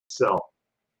excel.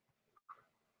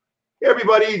 Hey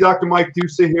everybody, Dr. Mike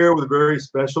Dusa here with a very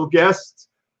special guest,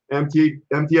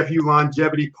 MTFU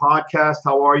Longevity Podcast.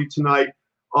 How are you tonight?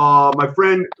 My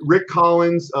friend Rick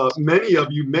Collins, many of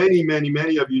you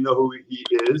know who he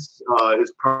is,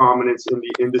 his prominence in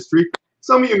the industry.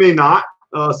 Some of you may not.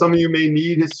 Some of you may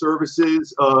need his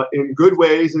services in good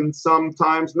ways and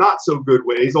sometimes not so good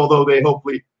ways, although they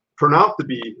hopefully turn out to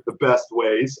be the best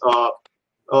ways.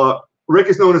 Rick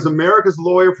is known as America's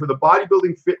lawyer for the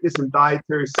bodybuilding, fitness, and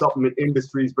dietary supplement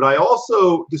industries, but I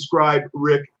also describe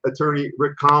attorney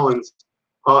Rick Collins,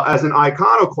 as an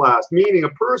iconoclast, meaning a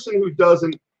person who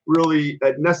doesn't really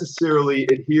necessarily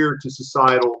adhere to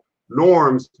societal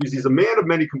norms, because he's a man of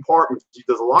many compartments. He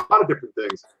does a lot of different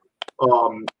things.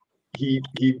 He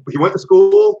went to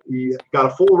school. He got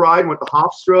a full ride, went to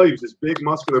Hofstra. He was this big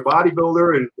muscular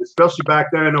bodybuilder, and especially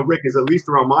back then, I know Rick is at least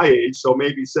around my age, so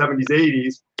maybe 70s,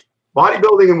 80s.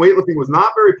 Bodybuilding and weightlifting was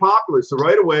not very popular, so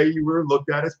right away you were looked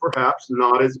at as perhaps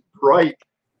not as bright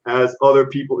as other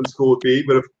people in school would be.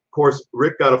 But of course,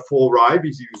 Rick got a full ride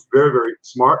because he was very, very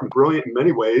smart and brilliant in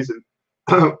many ways, and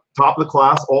top of the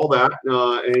class, all that.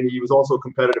 And he was also a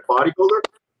competitive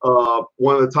bodybuilder.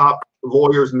 One of the top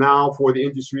lawyers now for the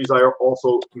industries I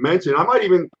also mentioned. I might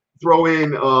even throw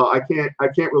in, I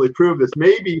can't really prove this,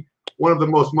 maybe one of the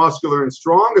most muscular and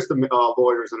strongest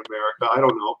lawyers in America. I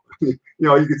don't know. You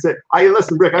know, you could say,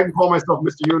 listen, Rick, I can call myself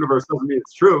Mr. Universe. Doesn't mean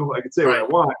it's true. I could say what I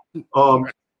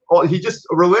want. He just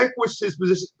relinquished his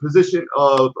position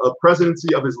of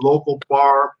presidency of his local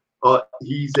bar.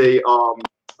 He's a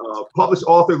published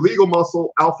author, Legal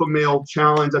Muscle, Alpha Male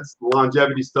Challenge. That's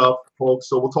longevity stuff, folks.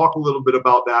 So we'll talk a little bit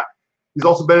about that. He's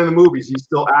also been in the movies. He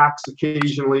still acts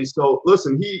occasionally. So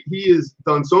listen, he has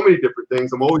done so many different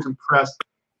things. I'm always impressed.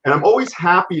 And I'm always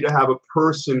happy to have a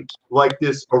person like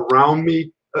this around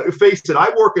me. Face it,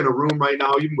 I work in a room right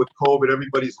now, even with COVID,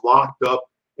 everybody's locked up.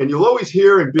 And you'll always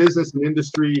hear in business and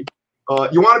industry,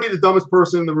 you want to be the dumbest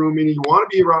person in the room, meaning you want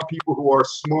to be around people who are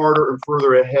smarter and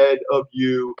further ahead of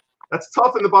you. That's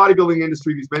tough in the bodybuilding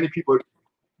industry because many people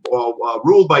are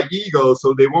ruled by ego,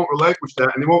 so they won't relinquish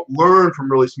that, and they won't learn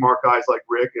from really smart guys like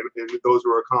Rick and those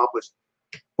who are accomplished.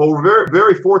 But we're very,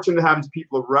 very fortunate to have these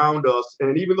people around us.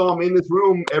 And even though I'm in this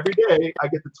room every day, I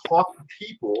get to talk to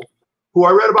people who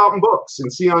I read about in books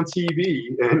and see on TV.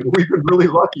 And we've been really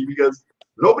lucky because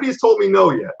nobody has told me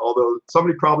no yet, although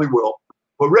somebody probably will.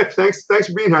 But Rick, thanks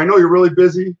for being here. I know you're really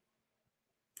busy.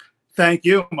 Thank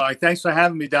you, Mike. Thanks for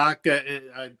having me, Doc.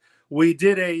 We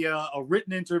did a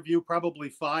written interview probably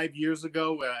 5 years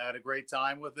ago. I had a great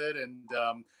time with it, and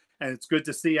it's good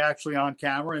to see actually on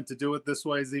camera, and to do it this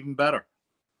way is even better.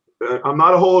 I'm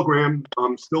not a hologram.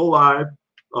 I'm still alive.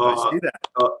 I see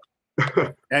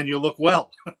that. And you look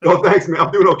well. Oh, thanks, man.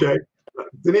 I'm doing okay.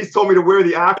 Denise told me to wear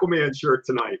the Aquaman shirt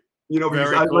tonight. You know,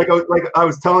 because like I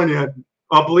was telling you,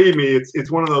 believe me,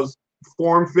 it's one of those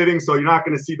form fitting, so you're not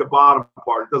going to see the bottom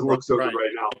part. It doesn't look so good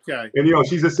right now. Okay. And you know,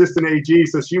 she's assistant AG,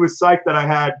 so she was psyched that I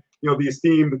had, you know, the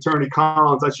esteemed attorney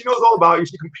Collins. She knows all about you.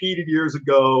 She competed years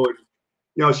ago, and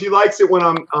you know, she likes it when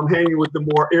I'm hanging with the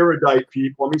more erudite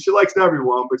people. I mean, she likes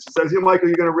everyone, but she says, "You know, Michael,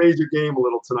 you're going to raise your game a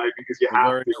little tonight because you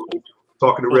have to."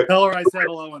 Talking to Rick. Tell her I said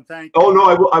hello and thank you. Oh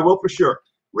no, I will for sure.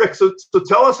 Rick, so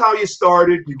tell us how you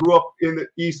started. You grew up in the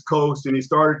East Coast and you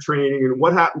started training, and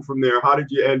what happened from there? How did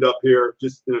you end up here,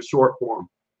 just in a short form?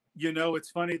 You know, it's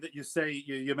funny that you say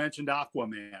you mentioned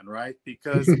Aquaman, right?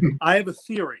 Because I have a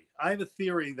theory. I have a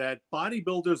theory that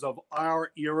bodybuilders of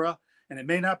our era, and it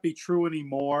may not be true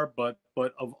anymore, but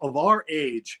of our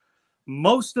age,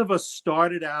 most of us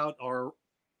started out, our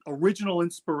original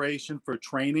inspiration for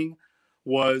training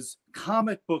was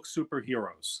comic book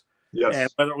superheroes.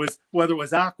 Yes. And whether it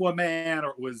was Aquaman or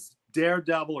it was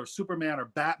Daredevil or Superman or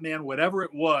Batman, whatever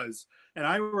it was. And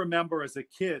I remember as a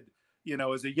kid, you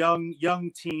know, as a young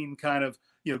teen, kind of,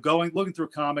 you know, looking through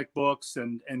comic books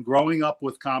and growing up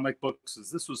with comic books,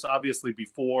 as this was obviously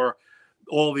before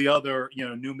all the other, you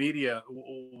know, new media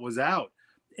was out.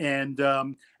 And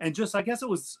just, I guess it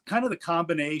was kind of the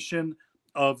combination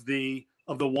of the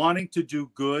wanting to do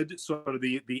good, sort of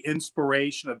the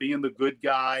inspiration of being the good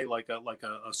guy, like a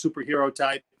superhero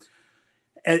type,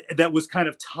 and that was kind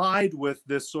of tied with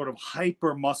this sort of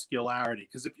hyper muscularity.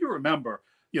 Because if you remember,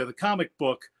 you know, the comic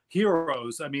book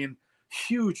heroes, I mean,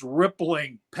 huge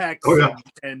rippling pecs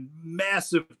and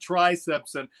massive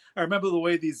triceps. And I remember the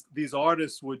way these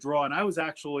artists would draw. And I was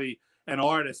actually an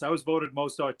artist. I was voted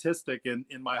most artistic in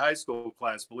my high school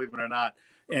class, believe it or not.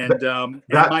 And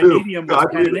my medium was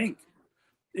pen and ink.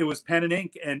 It was pen and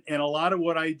ink. And a lot of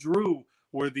what I drew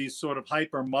were these sort of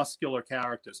hyper muscular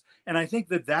characters. And I think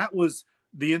that was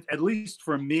at least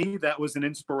for me, that was an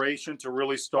inspiration to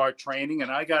really start training.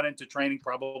 And I got into training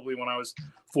probably when I was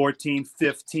 14,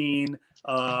 15.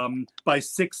 By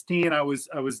 16, I was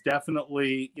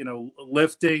definitely,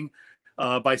 lifting.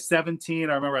 By 17,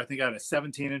 I remember, I think I had a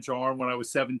 17-inch arm when I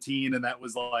was 17. And that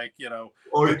was like,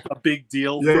 a big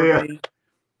deal for me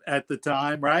at the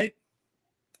time. Right.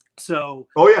 So,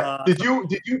 did you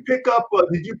pick up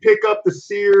the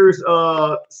Sears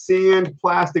sand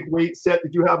plastic weight set?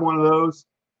 Did you have one of those?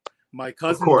 My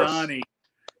cousin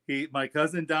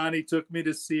Donnie, took me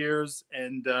to Sears,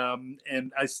 and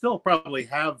I still probably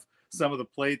have some of the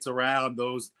plates around,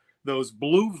 those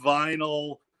blue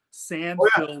vinyl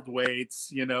sand-filled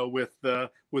weights, with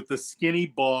the skinny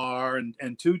bar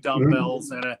and two dumbbells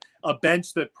and a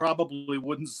bench that probably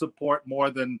wouldn't support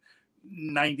more than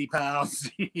 90 pounds,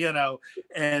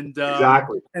 and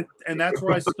exactly. And that's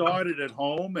where I started at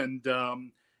home, and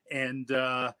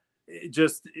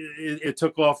it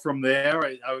took off from there.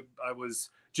 I was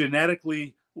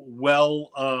genetically well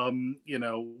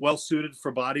suited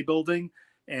for bodybuilding,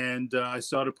 and I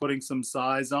started putting some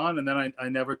size on, and then I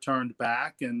never turned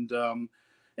back, and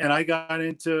I got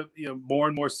into more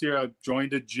and more serious. I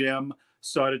joined a gym,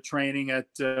 started training at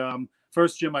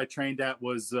first gym I trained at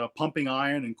was Pumping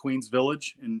Iron in Queens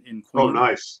Village in Queens. Oh,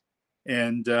 nice.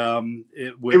 And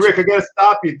hey, Rick, I gotta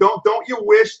stop you. Don't you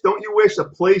wish a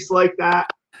place like that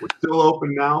was still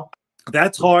open now?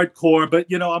 That's hardcore, but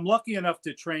I'm lucky enough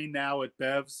to train now at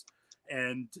Bev's,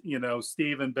 and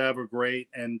Steve and Bev are great,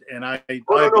 and I.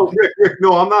 No, Rick,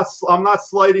 no, I'm not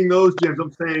slighting those gyms.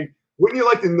 I'm saying, wouldn't you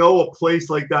like to know a place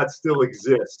like that still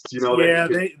exists? Yeah,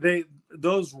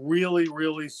 those really,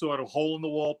 really sort of hole in the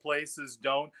wall places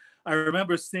don't. I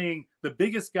remember seeing the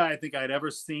biggest guy I think I'd ever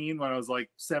seen when I was like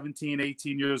 17,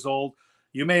 18 years old.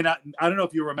 You may not, I don't know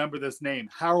if you remember this name,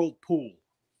 Harold Poole.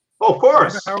 Oh, of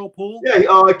course. Remember Harold Poole? Yeah,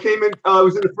 I came in, I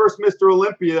was in the first Mr.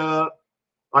 Olympia,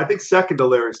 I think second to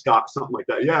Larry Scott, something like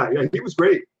that. Yeah, he was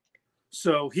great.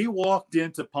 So he walked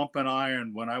into Pumping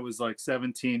Iron when I was like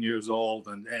 17 years old,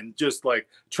 and just like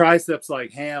triceps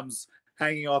like hams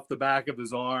hanging off the back of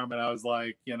his arm. And I was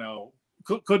like,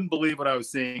 couldn't believe what I was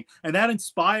seeing. And that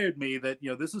inspired me that,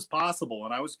 this is possible.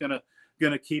 And I was going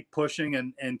to keep pushing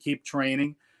and keep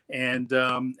training. And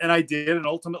I did. And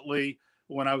ultimately,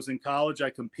 when I was in college, I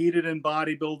competed in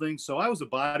bodybuilding. So I was a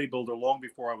bodybuilder long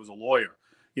before I was a lawyer.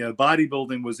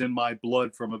 Bodybuilding was in my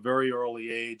blood from a very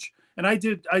early age. And I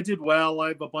did well. I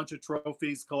have a bunch of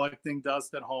trophies, collecting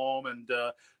dust at home, and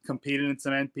competed in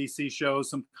some NPC shows,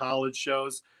 some college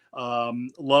shows.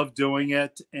 Loved doing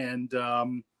it. And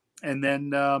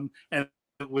then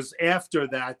it was after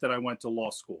that I went to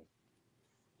law school.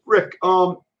 Rick,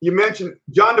 you mentioned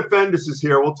John Defendis is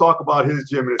here. We'll talk about his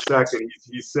gym in a second.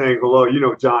 He's saying hello.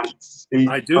 John.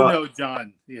 I do know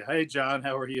John. Yeah. Hey, John.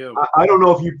 How are you? I don't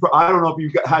know if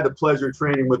you had the pleasure of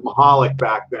training with Mahalik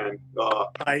back then.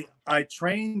 I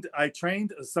trained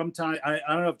sometime. I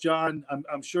don't know if John.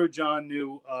 I'm sure John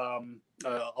knew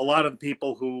a lot of the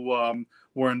people who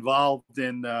were involved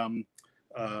in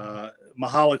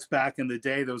Mahalik's back in the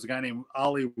day. There was a guy named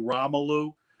Ali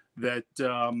Ramalu that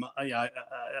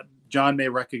John may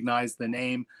recognize the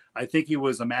name. I think he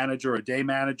was a day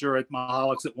manager at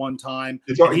Mahalik's at one time.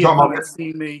 He talking about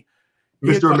seen me.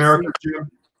 Mr. America's gym?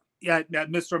 Yeah,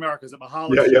 at Mr. America's at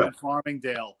Mahalik's gym in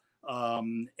Farmingdale.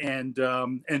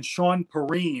 And Sean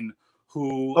Perrine,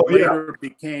 who later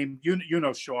became,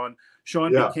 Sean.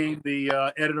 Sean became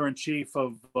the editor-in-chief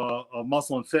of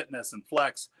Muscle and Fitness and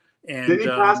Flex. And did he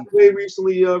pass away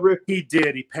recently, Rick? He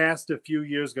did. He passed a few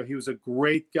years ago. He was a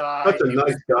great guy. Such a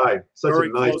nice guy. Such a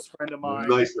nice close friend of mine.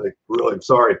 Nice, really. I'm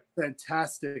sorry.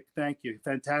 Fantastic. Thank you.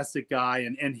 Fantastic guy.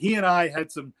 And he and I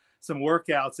had some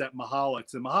workouts at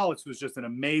Mahalik's, and Mahalik's was just an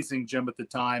amazing gym at the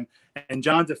time. And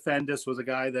John Defendis was a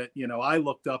guy that I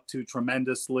looked up to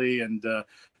tremendously. And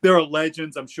there are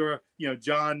legends. I'm sure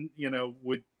John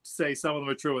would say some of them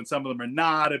are true and some of them are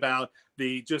not, about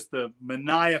the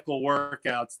maniacal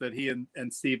workouts that he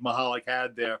and Steve Mahalik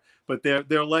had there, but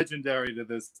they're legendary to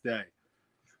this day.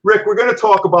 Rick, we're going to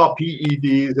talk about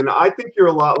PEDs, and I think you're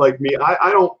a lot like me.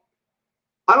 I don't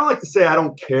like to say I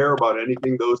don't care about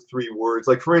anything, those three words.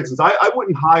 Like, for instance, I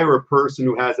wouldn't hire a person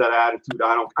who has that attitude.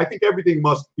 I think everything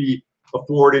must be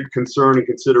afforded concern and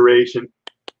consideration.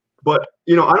 But,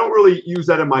 I don't really use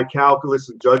that in my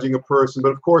calculus in judging a person.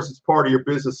 But, of course, it's part of your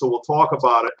business, so we'll talk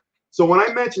about it. So when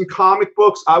I mentioned comic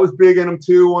books, I was big in them,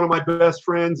 too. One of my best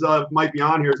friends might be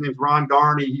on here. His name's Ron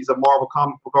Garney. He's a Marvel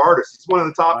comic book artist. He's one of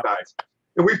the top guys.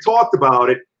 And we've talked about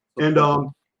it. And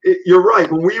you're right.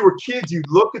 When we were kids, you'd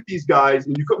look at these guys,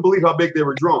 and you couldn't believe how big they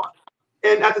were drawn.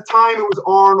 And at the time, it was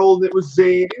Arnold, it was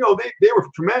Zane. You know, they were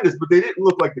tremendous, but they didn't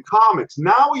look like the comics.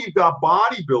 Now you've got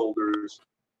bodybuilders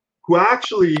who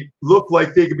actually look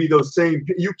like they could be those same.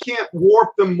 You can't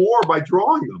warp them more by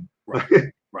drawing them.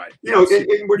 Right. Right. You know,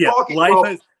 and we're talking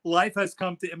about life has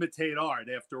come to imitate art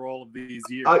after all of these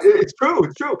years. It's true.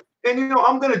 It's true. And, you know,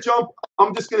 I'm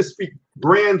just going to speak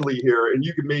grandly here, and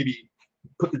you can maybe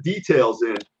put the details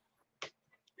in.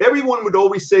 Everyone would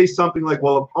always say something like,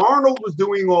 well, if Arnold was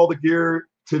doing all the gear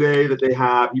today that they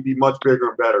have, he'd be much bigger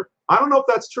and better. I don't know if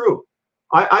that's true.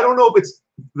 I don't know if it's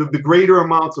the greater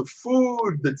amounts of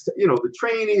food, you know, the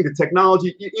training, the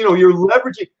technology. You know, you're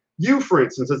leveraging, you, for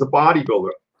instance, as a bodybuilder,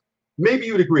 maybe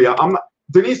you'd agree.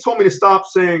 Denise told me to stop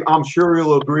saying, I'm sure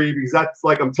you'll agree, because that's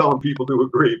like I'm telling people to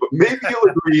agree. But maybe you'll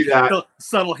agree that.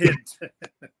 Subtle hint.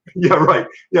 Yeah, right.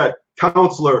 Yeah,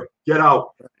 counselor, get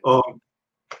out.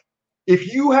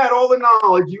 If you had all the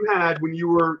knowledge you had when you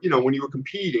were, you know, when you were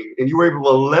competing, and you were able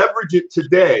to leverage it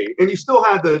today, and you still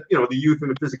had the, you know, the youth and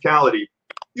the physicality,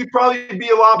 you'd probably be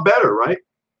a lot better, right?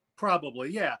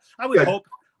 Probably, yeah. I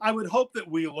would hope that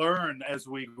we learn as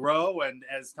we grow and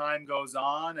as time goes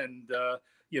on, and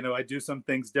you know, I do some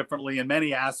things differently in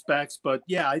many aspects. But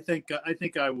yeah, I think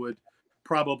I would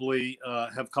probably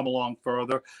have come along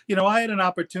further. You know, I had an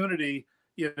opportunity.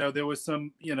 You know, there was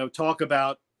some, you know, talk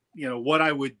about, you know, what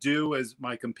I would do as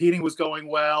my competing was going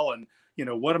well, and, you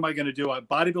know, what am I going to do?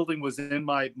 Bodybuilding was in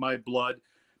my blood.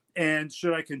 And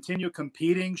should I continue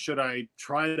competing? Should I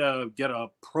try to get a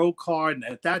pro card? And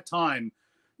at that time,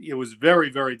 it was very,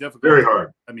 very difficult. Very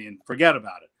hard. I mean, forget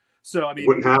about it. So, I mean,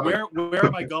 where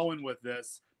am I going with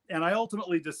this? And I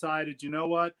ultimately decided, you know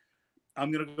what?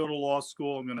 I'm going to go to law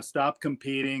school. I'm going to stop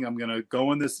competing. I'm going to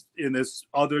go in this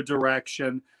other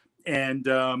direction. And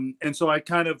so I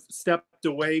kind of stepped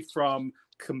away from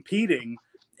competing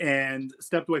and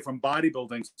stepped away from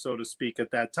bodybuilding, so to speak,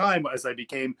 at that time, as I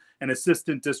became an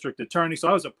assistant district attorney. So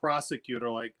I was a prosecutor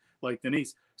like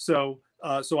Denise. So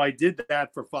I did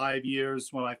that for 5 years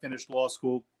when I finished law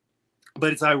school.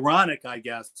 But it's ironic, I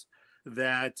guess,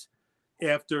 that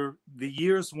after the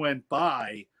years went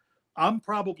by, I'm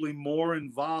probably more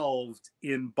involved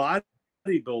in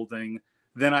bodybuilding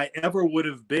than I ever would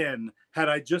have been had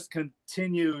I just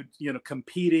continued, you know,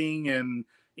 competing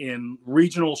in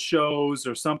regional shows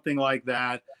or something like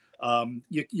that.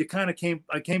 You kind of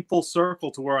I came full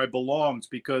circle to where I belonged,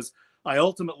 because I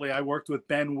worked with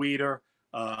Ben Weeder.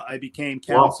 I became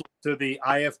counsel to the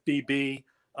IFBB,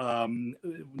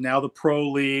 now the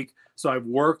Pro League. So I've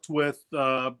worked with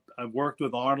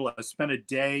Arnold. I spent a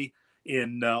day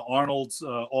in Arnold's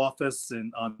office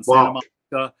on Santa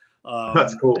Monica.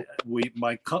 That's cool.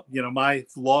 My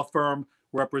law firm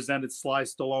represented Sly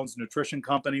Stallone's nutrition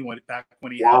company back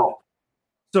when he had it.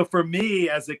 So for me,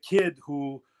 as a kid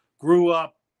who grew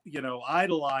up, you know,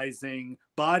 idolizing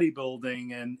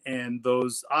bodybuilding and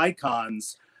those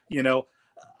icons, you know,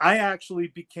 I actually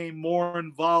became more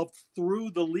involved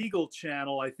through the legal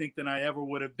channel, I think, than I ever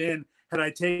would have been had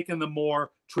I taken the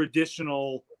more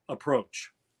traditional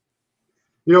approach.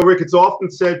 You know, Rick, it's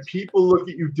often said people look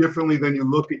at you differently than you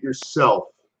look at yourself.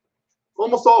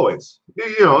 Almost always.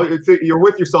 You know, you're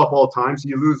with yourself all the time, so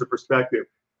you lose the perspective.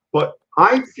 But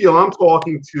I feel I'm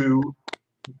talking to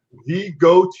the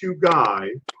go-to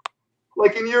guy,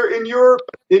 like in your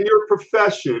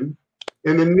profession,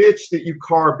 in the niche that you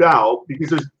carved out, because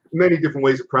there's many different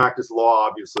ways to practice law,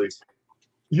 obviously.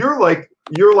 You're like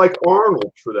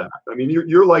Arnold for that. I mean,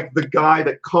 you're like the guy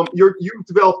that you've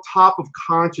developed top of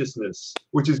consciousness,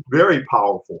 which is very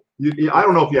powerful. I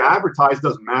don't know if you advertise,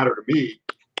 doesn't matter to me,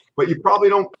 but you probably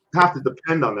don't have to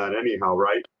depend on that anyhow,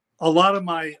 right? A lot of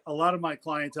my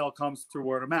clientele comes through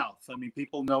word of mouth. I mean,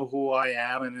 people know who I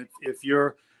am, and if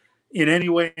you're in any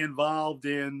way involved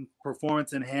in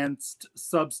performance enhanced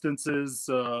substances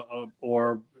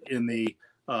or in the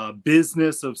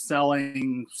business of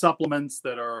selling supplements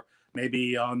that are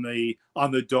maybe on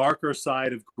the darker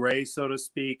side of gray, so to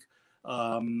speak,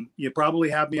 you probably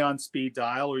have me on speed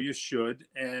dial, or you should.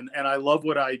 And I love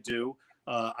what I do.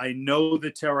 I know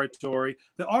the territory.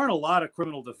 There aren't a lot of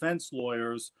criminal defense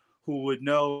lawyers who would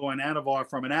know an Anavar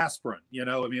from an aspirin. You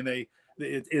know, I mean,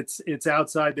 it's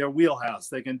outside their wheelhouse.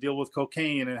 They can deal with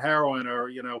cocaine and heroin, or,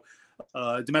 you know,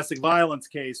 domestic violence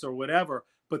case or whatever.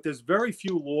 But there's very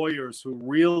few lawyers who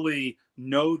really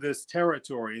know this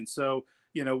territory. And so,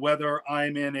 you know, whether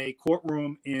I'm in a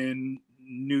courtroom in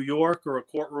New York or a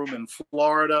courtroom in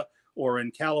Florida or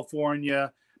in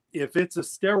California, if it's a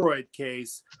steroid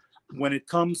case, when it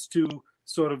comes to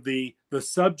sort of the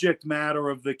subject matter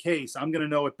of the case, I'm going to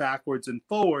know it backwards and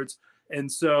forwards.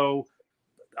 And so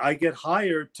I get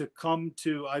hired to come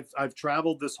to, I've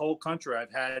traveled this whole country.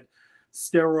 I've had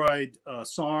steroid,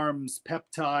 SARMs,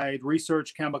 peptide,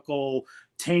 research chemical,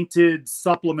 tainted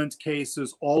supplement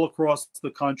cases all across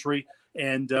the country.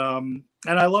 And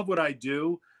I love what I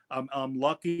do. I'm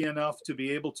lucky enough to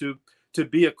be able to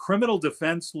be a criminal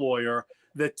defense lawyer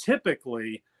that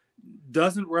typically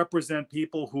doesn't represent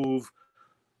people who've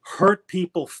hurt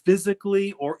people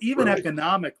physically or even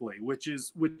economically, which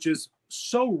is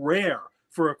so rare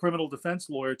for a criminal defense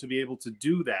lawyer to be able to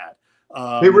do that.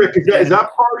 Hey Rick, is that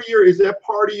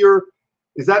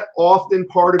often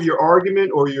part of your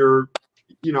argument, or your,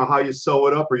 you know, how you sew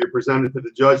it up, or you present it to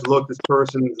the judge? Look, this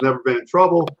person has never been in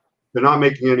trouble. They're not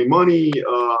making any money.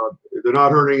 They're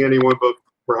not hurting anyone, but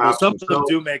perhaps some of them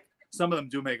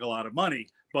do make a lot of money.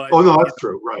 But oh no, that's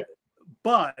true, right?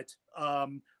 But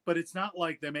it's not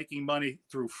like they're making money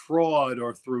through fraud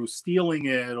or through stealing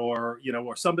it, or, you know,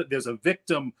 or somebody, there's a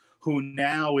victim who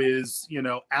now is, you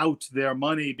know, out their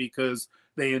money because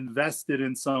they invested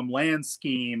in some land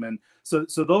scheme. And so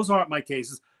those aren't my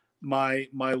cases. My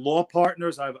law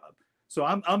partners, I'm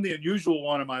the unusual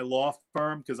one in my law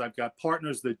firm, because I've got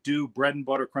partners that do bread and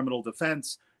butter criminal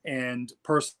defense and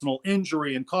personal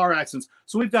injury and car accidents.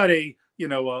 So we've got a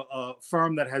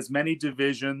firm that has many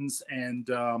divisions and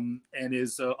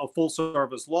is a full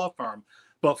service law firm.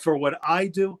 But for what I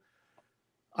do,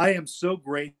 I am so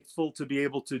grateful to be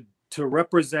able to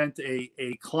represent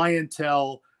a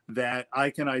clientele that I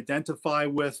can identify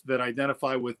with, that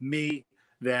identify with me,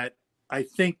 that I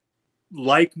think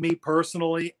like me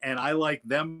personally, and I like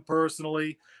them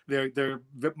personally. They're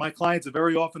my clients are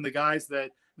very often the guys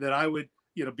that I would,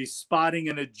 you know, be spotting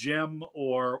in a gym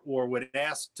or would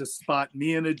ask to spot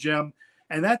me in a gym,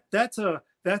 and that's a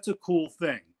cool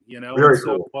thing, you know. Very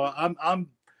so cool.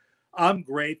 I'm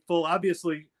grateful.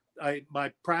 Obviously,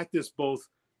 my practice both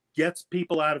gets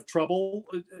people out of trouble,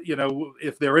 you know,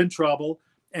 if they're in trouble,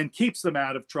 and keeps them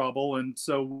out of trouble. And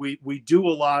so we do a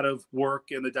lot of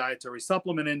work in the dietary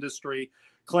supplement industry,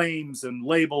 claims and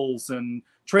labels and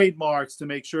trademarks, to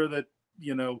make sure that,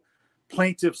 you know,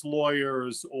 plaintiffs'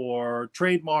 lawyers or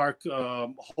trademark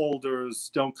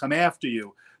holders don't come after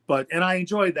you. And I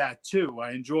enjoy that too.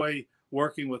 I enjoy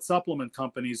working with supplement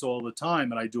companies all the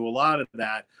time, and I do a lot of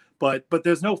that. But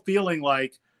there's no feeling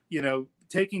like, you know,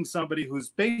 taking somebody who's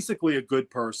basically a good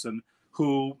person,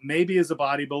 who maybe is a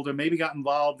bodybuilder, maybe got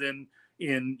involved in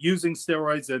using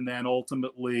steroids, and then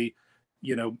ultimately,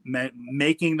 you know,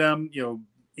 making them, you know,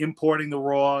 importing the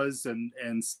raws and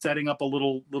setting up a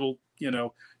little, you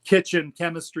know, kitchen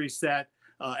chemistry set,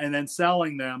 and then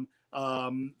selling them.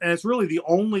 And it's really the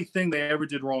only thing they ever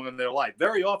did wrong in their life.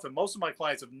 Very often, most of my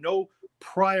clients have no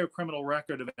prior criminal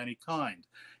record of any kind.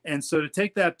 And so to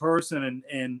take that person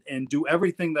and do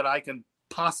everything that I can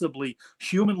possibly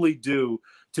humanly do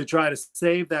to try to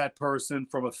save that person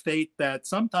from a fate that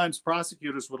sometimes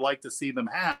prosecutors would like to see them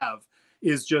have,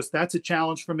 is just, that's a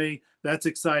challenge for me. That's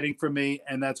exciting for me,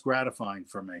 and that's gratifying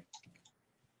for me.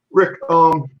 Rick,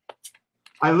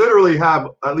 I literally have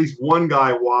at least one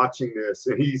guy watching this,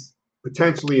 and he's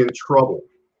potentially in trouble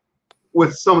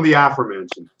with some of the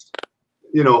aforementioned.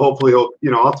 You know, hopefully he'll,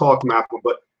 you know, I'll talk to him after,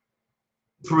 but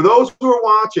for those who are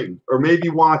watching, or maybe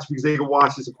watch because they can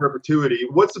watch this in perpetuity,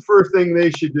 what's the first thing they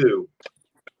should do?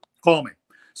 Call me.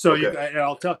 So okay.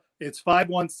 I'll tell. It's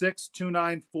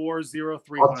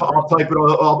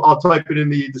 516-294-0300. I'll type it in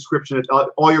the description.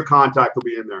 All your contact will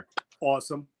be in there.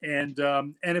 Awesome. And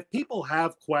if people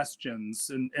have questions,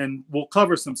 and we'll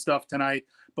cover some stuff tonight,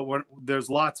 but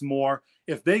there's lots more.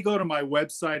 If they go to my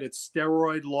website at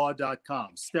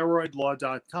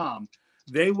steroidlaw.com,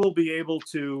 they will be able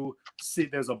to see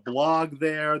there's a blog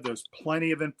there. There's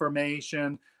plenty of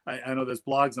information. I know there's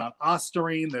blogs on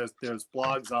Ostarine. There's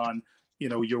blogs on, you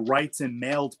know, your rights in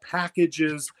mailed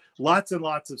packages. Lots and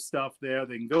lots of stuff there.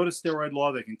 They can go to Steroid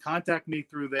Law. They can contact me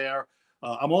through there.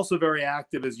 I'm also very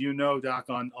active, as you know, Doc,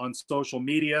 on social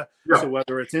media. Yeah. So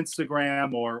whether it's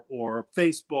Instagram or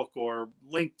Facebook or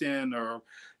LinkedIn or,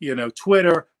 you know,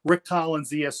 Twitter, Rick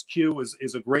Collins ESQ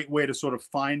is a great way to sort of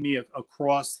find me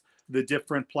across the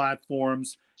different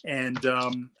platforms. And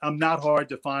I'm not hard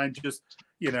to find. Just,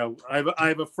 you know, I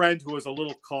have a friend who has a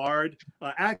little card.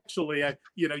 Actually,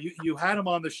 you know, you had him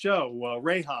on the show,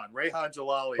 Rehan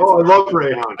Jalali. Oh, I love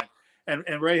Rehan.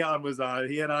 And Rehan was on.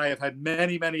 He and I have had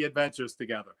many, many adventures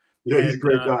together. Yeah, he's a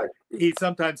great guy. He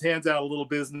sometimes hands out a little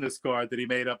business card that he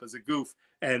made up as a goof,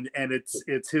 and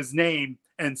it's his name,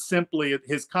 and simply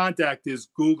his contact is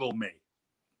Google me.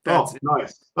 That's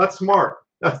nice. That's smart.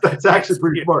 That's actually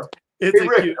pretty smart. It's hey,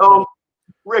 Rick,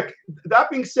 Rick, that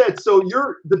being said, so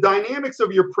the dynamics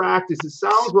of your practice, it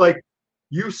sounds like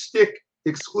you stick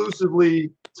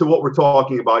exclusively to what we're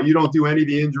talking about. You don't do any of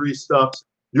the injury stuff.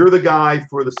 you're the guy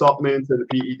for the supplements and the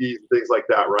PEDs and things like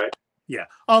that, right? Yeah.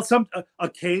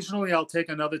 Occasionally I'll take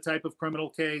another type of criminal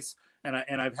case, and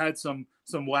I've had some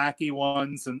wacky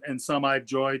ones, and some I've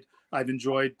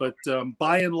enjoyed, but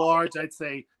by and large, I'd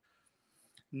say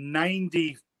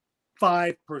 95%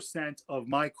 of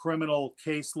my criminal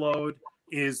caseload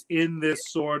is in this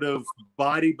sort of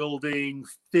bodybuilding,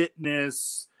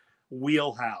 fitness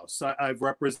wheelhouse. I've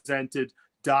represented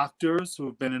doctors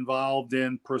who've been involved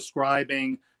in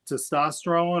prescribing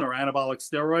testosterone or anabolic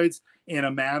steroids in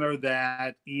a manner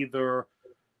that either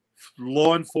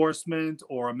law enforcement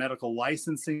or a medical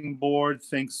licensing board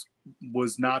thinks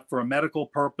was not for a medical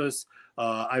purpose.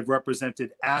 I've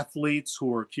represented athletes who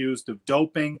were accused of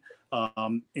doping.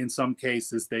 In some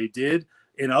cases they did.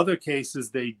 In other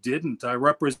cases they didn't. I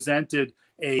represented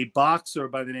a boxer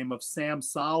by the name of Sam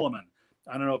Solomon.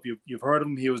 I don't know if you've heard of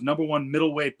him. He was #1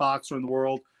 middleweight boxer in the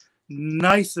world.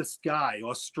 Nicest guy,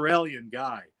 Australian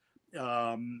guy,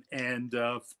 and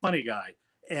funny guy.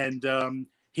 And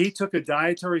he took a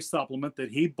dietary supplement that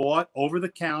he bought over the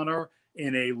counter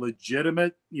in a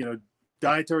legitimate,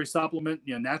 dietary supplement,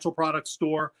 natural product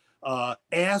store.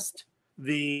 Asked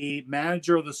the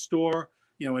manager of the store,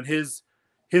 in his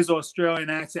Australian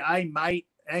accent, I might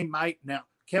now.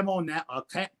 Come on now, I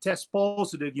can't test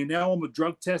positive. I'm a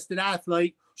drug-tested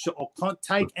athlete, so I can't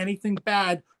take anything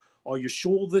bad. Are you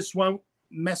sure this won't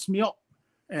mess me up?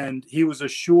 And he was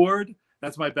assured,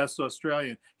 that's my best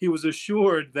Australian, he was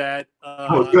assured that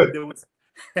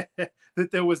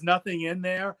there was nothing in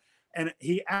there. And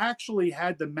he actually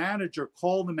had the manager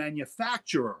call the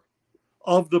manufacturer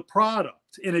of the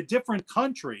product in a different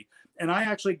country. And I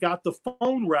actually got the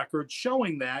phone record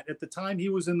showing that at the time he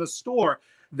was in the store.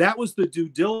 That was the due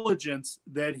diligence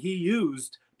that he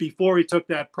used before he took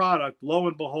that product. Lo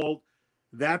and behold,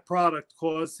 that product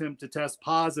caused him to test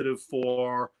positive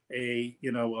for a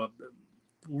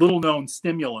little known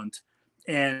stimulant.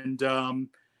 And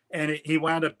he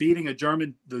wound up beating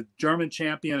the German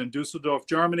champion in Dusseldorf,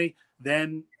 Germany.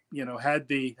 Then, had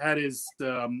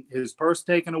his purse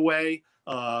taken away,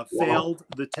 failed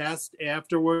the test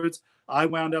afterwards. I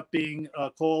wound up being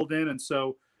called in. And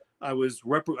so I was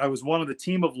one of the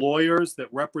team of lawyers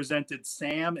that represented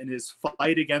Sam in his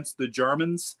fight against the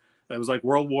Germans. It was like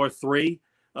World War III,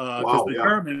 because the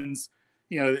Germans,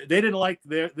 they didn't like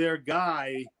their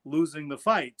guy losing the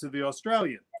fight to the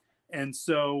Australian. And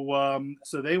so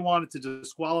they wanted to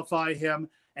disqualify him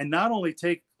and not only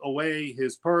take away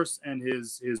his purse and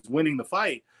his winning the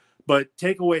fight, but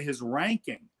take away his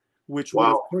ranking, which would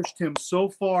have pushed him so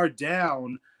far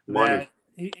down that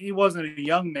he wasn't a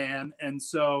young man. And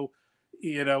so,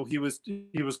 he was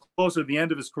closer to the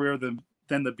end of his career than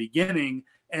the beginning,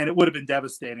 and it would have been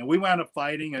devastating. We wound up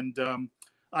fighting, and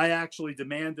I actually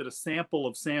demanded a sample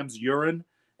of Sam's urine,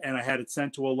 and I had it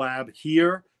sent to a lab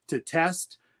here to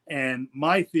test. And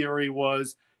my theory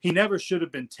was he never should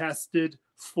have been tested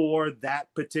for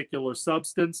that particular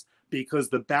substance because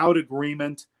the bout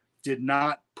agreement did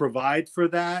not provide for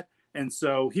that. And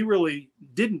so he really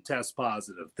didn't test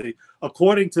positive.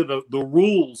 According to the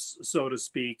rules, so to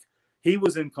speak, he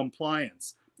was in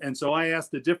compliance. And so I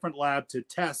asked a different lab to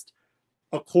test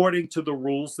according to the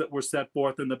rules that were set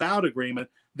forth in the bout agreement.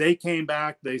 They came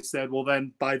back, they said, well,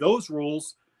 then by those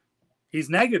rules, he's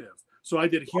negative. So I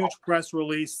did a huge press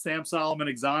release. Sam Solomon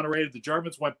exonerated. The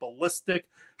Germans went ballistic.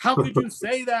 How could you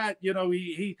say that?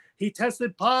 He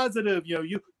tested positive.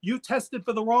 You tested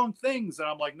for the wrong things. And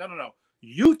I'm like, no.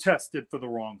 You tested for the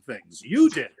wrong things. You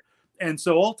did. And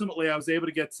so ultimately I was able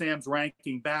to get Sam's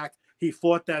ranking back. He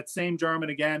fought that same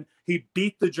German again. He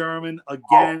beat the German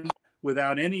again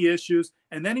without any issues.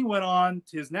 And then he went on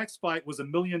to his next fight was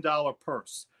 $1 million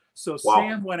purse. So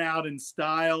Sam went out in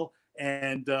style.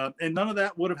 And none of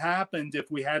that would have happened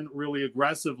if we hadn't really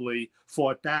aggressively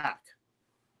fought back.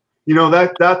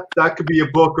 That could be a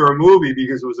book or a movie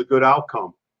because it was a good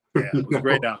outcome. Yeah, it was a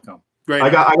great outcome. Great. I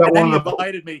got and then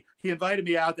one he invited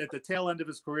me out at the tail end of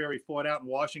his career. He fought out in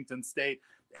Washington State,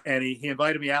 and he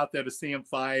invited me out there to see him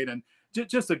fight. And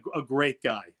just a great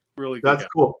guy, really good. That's guy.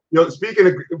 cool. Speaking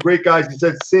of great guys, you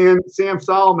said Sam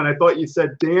Solomon. I thought you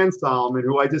said Dan Solomon,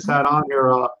 who I just had on here.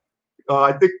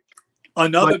 I think.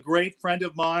 Another great friend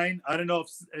of mine. I don't know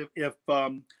if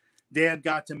Dan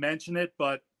got to mention it,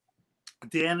 but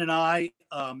Dan and I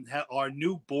are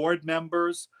new board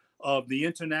members of the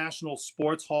International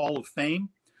Sports Hall of Fame,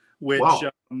 which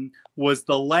was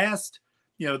the last,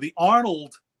 the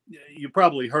Arnold, you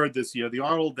probably heard this year, the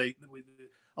Arnold,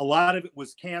 a lot of it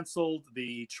was canceled.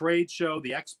 The trade show,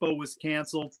 the expo was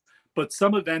canceled, but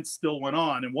some events still went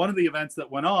on. And one of the events that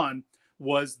went on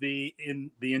was the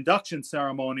induction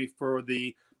ceremony for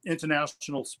the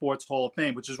International Sports Hall of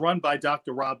Fame, which is run by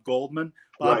Dr. Rob Goldman.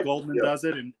 Bob Goldman does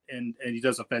it, and he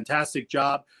does a fantastic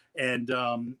job. And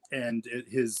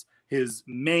his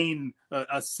main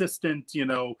assistant,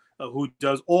 who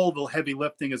does all the heavy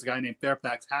lifting, is a guy named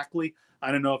Fairfax Hackley.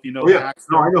 I don't know if you know.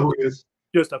 No, I know who he is.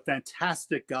 Just a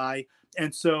fantastic guy.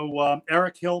 And so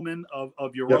Eric Hillman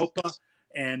of Europa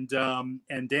and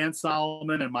Dan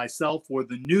Solomon and myself were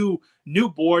the new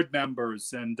board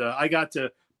members, and I got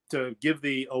to give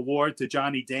the award to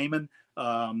Johnny Damon.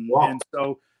 And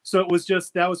so it was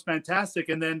that was fantastic.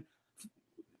 And then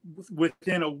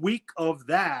within a week of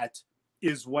that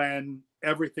is when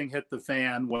everything hit the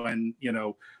fan, when,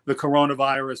 the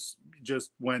coronavirus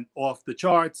just went off the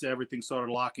charts, everything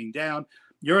started locking down.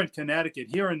 You're in Connecticut.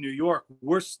 Here in New York,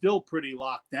 we're still pretty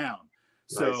locked down.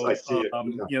 So, nice. I see it.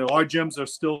 Our gyms are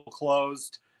still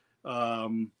closed.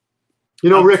 I'm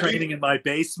Rick, training in my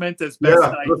basement as best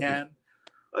I can.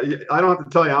 I don't have to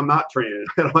tell you, I'm not training.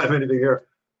 I don't have anything here.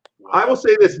 I will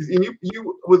say this, and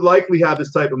you would likely have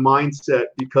this type of mindset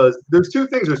because there's two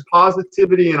things. There's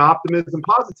positivity and optimism.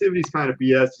 Positivity is kind of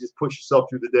BS. You just push yourself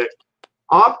through the day.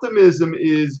 Optimism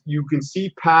is you can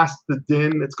see past the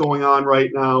din that's going on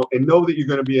right now and know that you're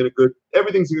going to be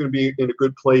everything's going to be in a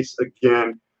good place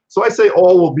again. So I say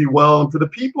all will be well. And for the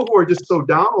people who are just so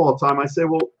down all the time, I say,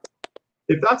 well,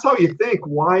 if that's how you think,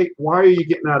 why are you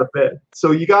getting out of bed? So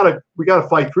we gotta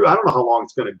fight through. I don't know how long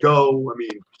it's going to go. I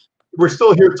mean, we're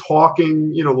still here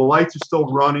talking. The lights are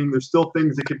still running. There's still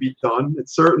things that could be done.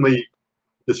 It's certainly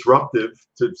disruptive,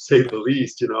 to say the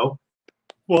least.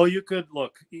 Well, you could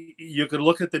look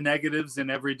at the negatives in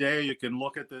every day. You can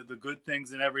look at the good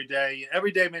things in every day.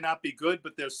 Every day may not be good,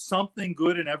 but there's something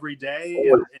good in every day.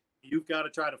 And you've got to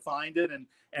try to find it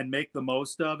and make the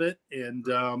most of it. And,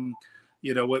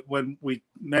 when we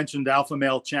mentioned Alpha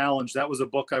Male Challenge, that was a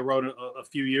book I wrote a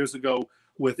few years ago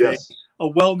with a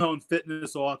well-known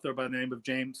fitness author by the name of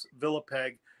James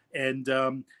Villapeg.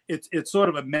 And it's sort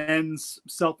of a men's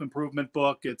self-improvement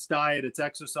book. It's diet, it's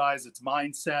exercise, it's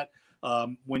mindset.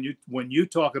 When you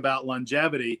talk about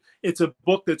longevity, it's a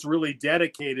book that's really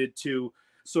dedicated to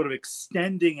sort of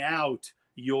extending out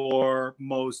your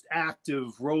most active,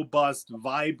 robust,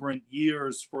 vibrant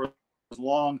years for as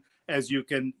long as you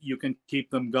can keep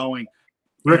them going.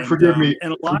 Rick, forgive me.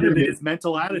 And a lot of it is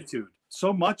mental attitude.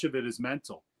 So much of it is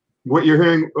mental. What you're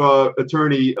hearing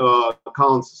Attorney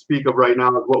Collins speak of right now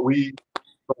is what we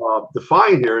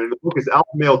define here. And the book is Alpha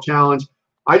Male Challenge.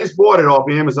 I just bought it off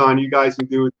Amazon. You guys can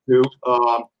do it too.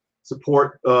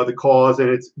 Support the cause, and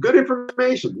it's good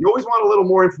information. You always want a little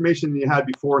more information than you had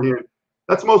beforehand.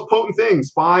 That's the most potent thing.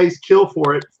 Spies kill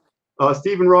for it.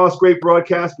 Stephen Ross, great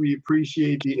broadcast. We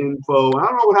appreciate the info. I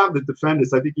don't know what happened to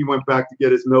Defendus. I think he went back to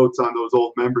get his notes on those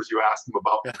old members you asked him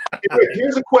about.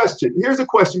 Here's a question. Because,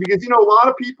 a lot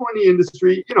of people in the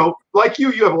industry, like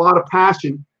you have a lot of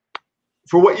passion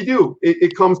for what you do.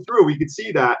 It comes through. We could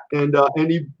see that. And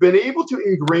you've been able to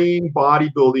ingrain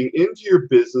bodybuilding into your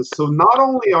business. So not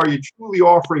only are you truly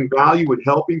offering value and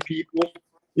helping people,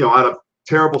 out of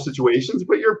terrible situations,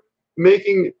 but you're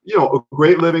making, a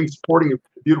great living, supporting a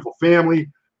beautiful family.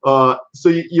 So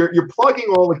you're plugging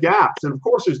all the gaps. And of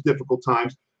course, there's difficult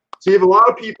times. So you have a lot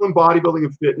of people in bodybuilding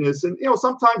and fitness, and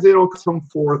sometimes they don't come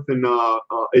forth and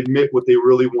admit what they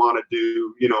really want to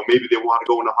do. Maybe they want to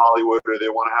go into Hollywood, or they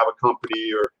want to have a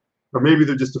company, or maybe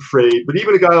they're just afraid. But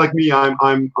even a guy like me,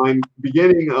 I'm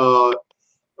beginning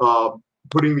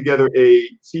putting together a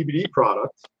CBD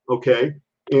product. Okay,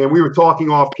 and we were talking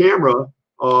off camera.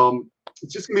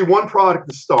 It's just gonna be one product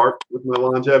to start with my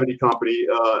longevity company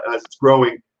as it's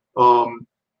growing.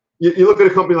 You look at a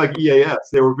company like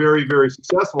EAS, they were very, very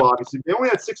successful, obviously. They only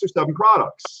had 6 or 7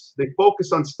 products. They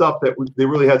focused on stuff that they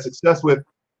really had success with.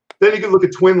 Then you can look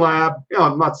at Twin Lab.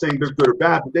 I'm not saying they're good or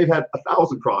bad, but they've had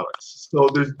 1,000 products. So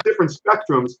there's different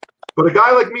spectrums. But a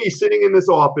guy like me sitting in this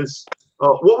office,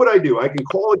 what would I do? I can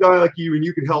call a guy like you, and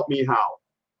you can help me how?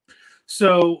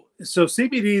 So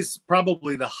CBD is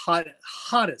probably the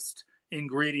hottest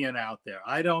ingredient out there.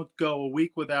 I don't go a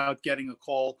week without getting a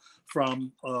call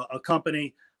from a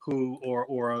company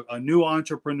or a new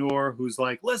entrepreneur who's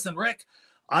like, listen, Rick,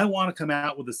 I want to come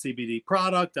out with a CBD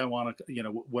product. I want to,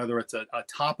 whether it's a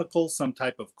topical, some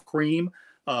type of cream,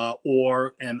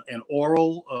 or an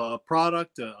oral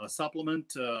product, a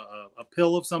supplement, a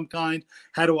pill of some kind.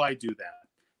 How do I do that?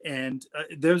 And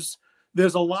there's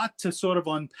a lot to sort of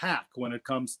unpack when it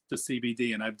comes to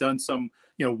CBD. And I've done some,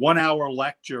 1-hour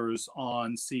lectures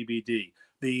on CBD.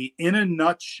 In a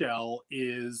nutshell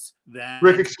is that.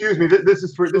 Rick, excuse me. This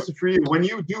is for you. When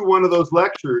you do one of those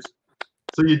lectures,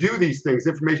 so you do these things,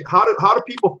 information. How do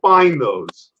people find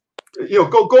those?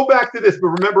 go back to this. But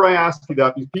remember, I asked you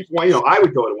that because people, I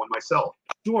would go to one myself.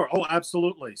 Sure. Oh,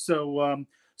 absolutely.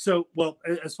 So, well,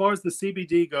 as far as the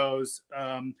CBD goes,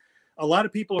 a lot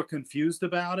of people are confused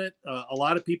about it. A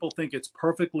lot of people think it's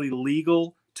perfectly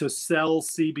legal to sell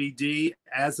CBD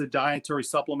as a dietary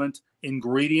supplement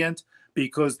ingredient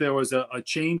because there was a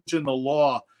change in the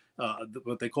law,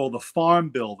 what they call the Farm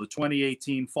Bill, the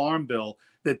 2018 Farm Bill,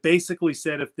 that basically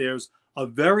said if there's a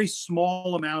very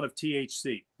small amount of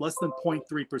THC, less than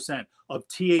 0.3% of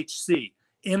THC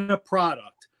in a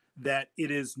product, that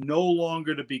it is no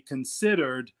longer to be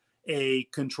considered a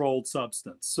controlled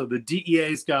substance. So the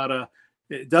DEA's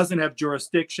it doesn't have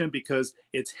jurisdiction because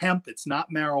it's hemp, it's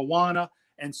not marijuana.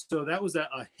 And so that was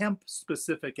a hemp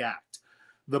specific act.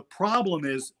 The problem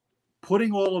is,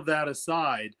 putting all of that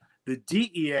aside, the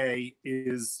DEA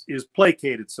is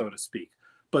placated, so to speak.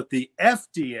 But the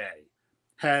FDA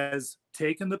has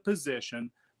taken the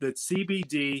position that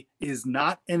CBD is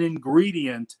not an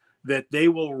ingredient that they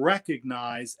will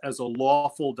recognize as a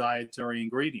lawful dietary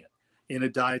ingredient in a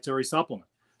dietary supplement.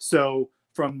 So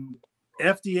from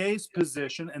FDA's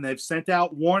position, and they've sent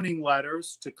out warning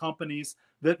letters to companies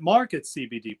that market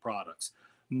CBD products.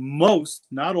 Most,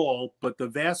 not all, but the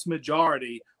vast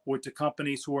majority were to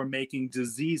companies who are making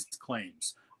disease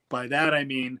claims. By that, I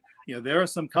mean, there are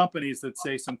some companies that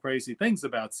say some crazy things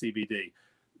about CBD.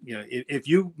 If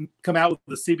you come out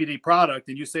with a CBD product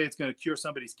and you say it's going to cure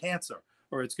somebody's cancer,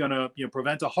 or it's going to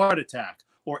prevent a heart attack,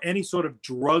 or any sort of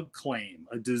drug claim,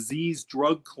 a disease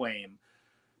drug claim,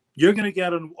 you're going to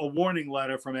get a warning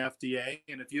letter from FDA.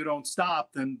 And if you don't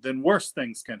stop, then worse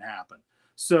things can happen.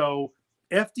 So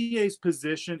FDA's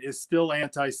position is still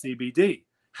anti-CBD.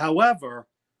 However,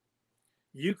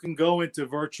 you can go into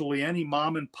virtually any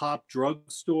mom and pop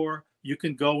drugstore. You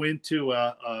can go into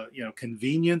a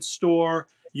convenience store.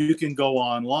 You can go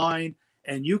online,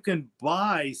 and you can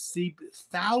buy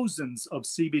thousands of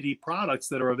CBD products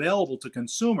that are available to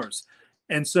consumers.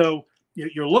 And so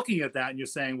you're looking at that and you're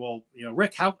saying, well,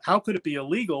 Rick, how could it be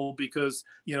illegal? Because,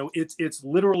 it's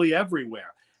literally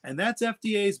everywhere. And that's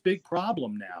FDA's big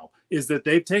problem now, is that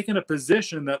they've taken a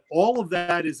position that all of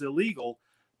that is illegal,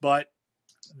 but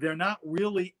they're not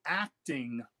really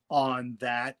acting on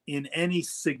that in any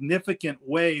significant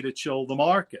way to chill the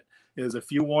market. There's a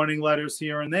few warning letters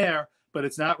here and there, but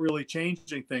it's not really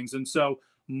changing things. And so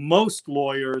most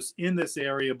lawyers in this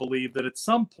area believe that at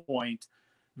some point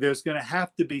there's going to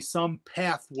have to be some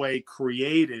pathway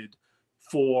created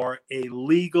for a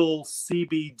legal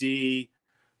CBD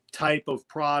type of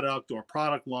product or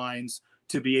product lines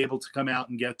to be able to come out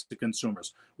and get to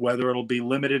consumers, whether it'll be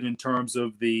limited in terms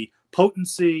of the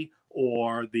potency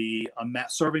or the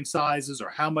serving sizes or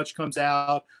how much comes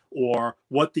out or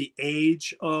what the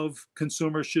age of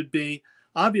consumers should be.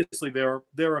 Obviously, there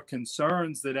are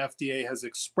concerns that FDA has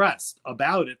expressed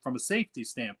about it from a safety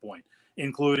standpoint,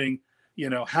 including,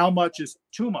 how much is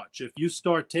too much? If you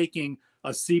start taking a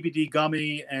CBD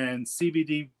gummy and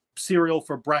CBD cereal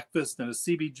for breakfast and a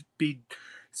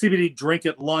CBD drink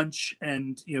at lunch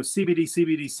and,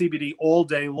 CBD all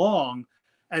day long,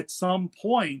 at some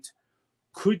point,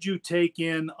 could you take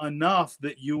in enough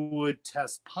that you would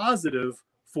test positive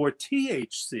for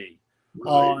THC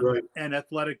on an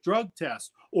athletic drug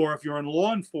test, or if you're in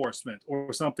law enforcement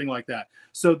or something like that?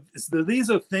 So these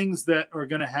are things that are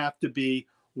going to have to be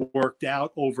worked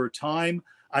out over time.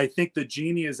 I think the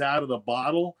genie is out of the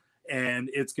bottle, and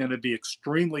it's going to be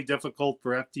extremely difficult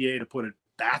for FDA to put it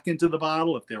back into the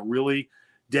bottle if they're really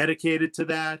dedicated to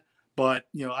that. But,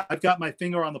 I've got my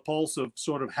finger on the pulse of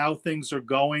sort of how things are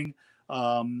going.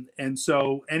 And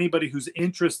so anybody who's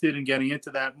interested in getting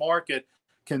into that market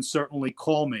can certainly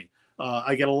call me.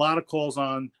 I get a lot of calls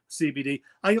on CBD.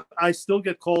 I still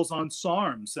get calls on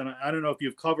SARMs, and I don't know if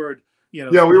you've covered,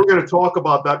 Yeah, we were going to talk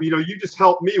about that. You just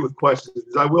helped me with questions,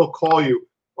 because I will call you.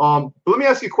 But let me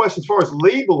ask you a question as far as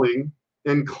labeling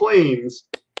and claims.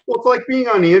 Well, it's like being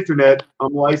on the internet.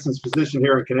 I'm a licensed physician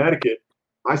here in Connecticut.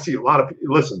 I see a lot of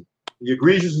people. Listen, the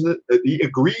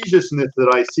egregiousness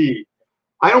that I see.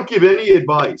 I don't give any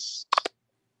advice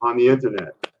on the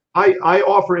internet. I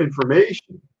offer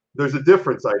information. There's a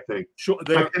difference, I think. Sure,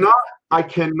 I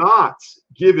cannot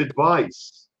give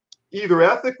advice, either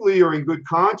ethically or in good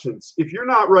conscience, if you're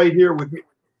not right here with me.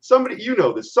 Somebody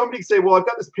can say, well, I've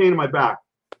got this pain in my back.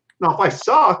 Now, if I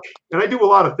suck, and I do a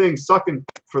lot of things, sucking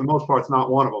for the most part is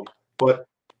not one of them. But,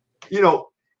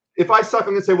 if I suck,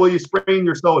 I'm going to say, well, you sprained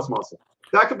your psoas muscle.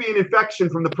 That could be an infection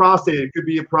from the prostate. It could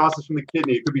be a process from the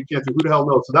kidney. It could be cancer. Who the hell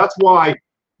knows? So that's why,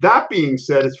 that being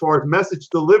said, as far as message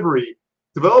delivery,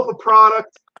 develop a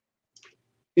product.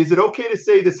 Is it okay to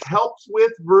say this helps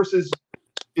with versus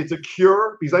it's a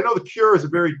cure? Because I know the cure is a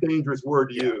very dangerous word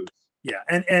to use. Yeah,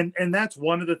 and that's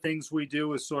one of the things we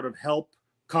do is sort of help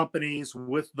companies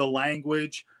with the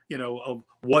language, you know, of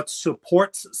what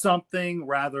supports something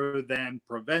rather than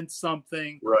prevents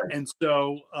something. Right. And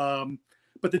so,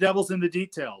 but the devil's in the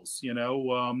details, you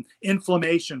know,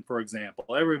 inflammation, for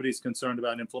example. Everybody's concerned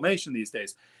about inflammation these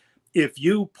days. If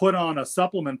you put on a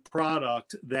supplement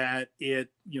product that it,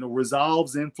 you know,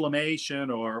 resolves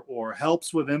inflammation or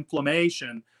helps with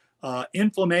inflammation,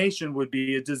 inflammation would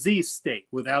be a disease state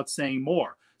without saying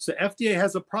more. So FDA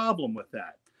has a problem with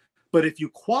that. But if you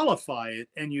qualify it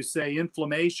and you say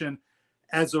inflammation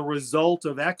as a result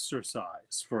of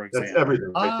exercise, for example, that's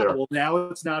everything right there. well, now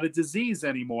it's not a disease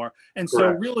anymore. And so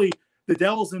Correct. really the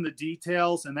devil's in the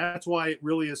details. And that's why it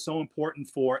really is so important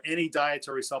for any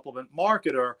dietary supplement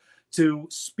marketer to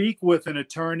speak with an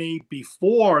attorney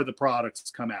before the products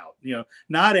come out, you know,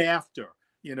 not after.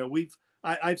 You know,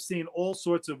 I've seen all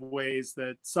sorts of ways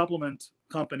that supplement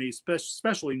companies,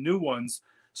 especially new ones,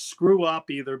 screw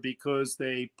up either because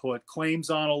they put claims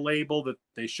on a label that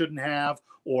they shouldn't have,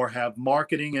 or have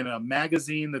marketing in a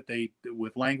magazine that they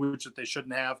with language that they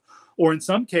shouldn't have, or in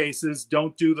some cases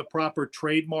don't do the proper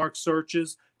trademark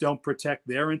searches, don't protect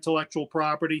their intellectual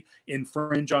property,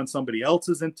 infringe on somebody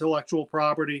else's intellectual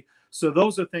property. So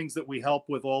those are things that we help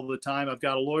with all the time. I've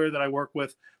got a lawyer that I work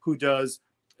with who does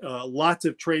lots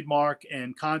of trademark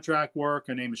and contract work.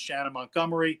 Her name is Shannon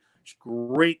Montgomery. She's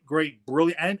great,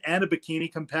 brilliant, and a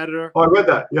bikini competitor. Oh, I read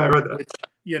that. Yeah, I read that. Which,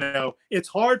 you know, it's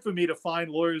hard for me to find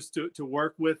lawyers to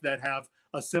work with that have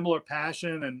a similar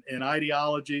passion and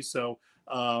ideology. So,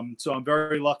 so I'm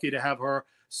very lucky to have her.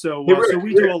 So, Hey, Rick, so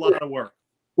we do a lot of work.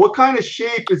 What kind of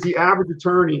shape is the average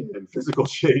attorney in? Physical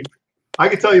shape? I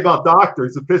can tell you about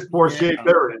doctors, the piss poor shape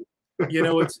they're in. You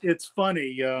know, it's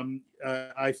funny.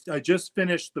 I just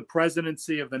finished the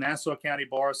presidency of the Nassau County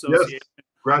Bar Association. Yes.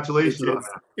 Congratulations on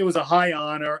that. It was a high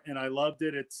honor, and I loved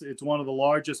it. It's one of the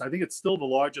largest. I think it's still the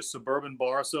largest suburban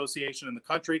bar association in the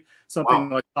country.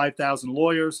 Something like 5,000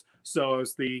 lawyers. So I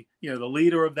was the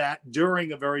leader of that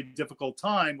during a very difficult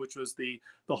time, which was the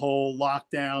whole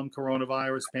lockdown,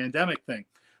 coronavirus pandemic thing.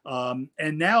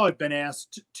 And now I've been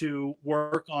asked to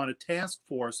work on a task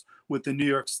force with the New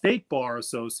York State Bar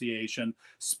Association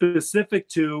specific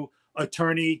to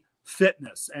attorney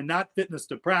fitness, and not fitness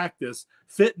to practice,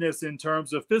 fitness in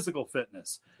terms of physical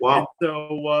fitness. Wow.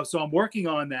 And so I'm working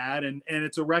on that, and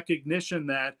it's a recognition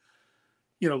that,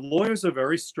 you know, lawyers are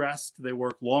very stressed. They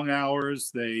work long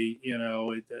hours. They, you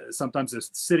know, sometimes they're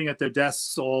sitting at their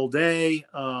desks all day.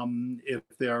 If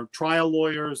they're trial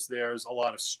lawyers, there's a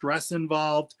lot of stress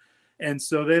involved. And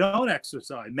so they don't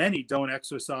exercise. Many don't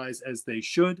exercise as they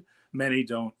should. Many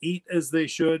don't eat as they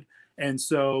should. And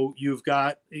so you've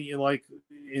got, you know, like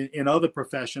in other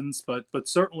professions, but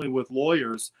certainly with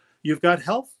lawyers, you've got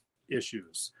health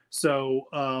issues. So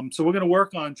so we're going to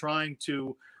work on trying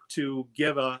to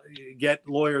get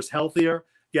lawyers healthier,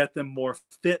 get them more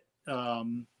fit.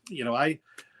 You know,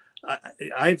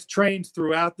 I've trained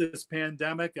throughout this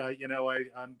pandemic. I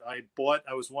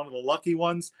was one of the lucky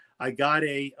ones. I got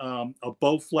a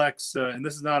Bowflex, and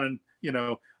this is not an, you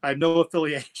know, I have no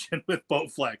affiliation with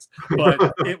Bowflex,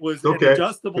 but it was an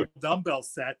adjustable dumbbell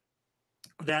set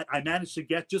that I managed to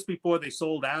get just before they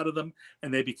sold out of them,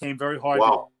 and they became very hard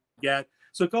to get.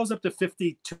 So it goes up to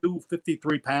 52,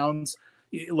 53 pounds.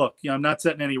 Look, you know, I'm not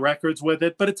setting any records with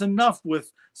it, but it's enough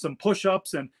with some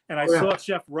push-ups. And I saw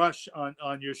Chef Rush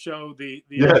on your show the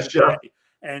other day.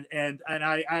 And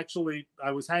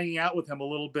I was hanging out with him a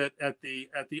little bit at the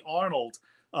Arnold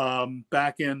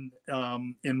back in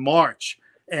March.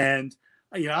 And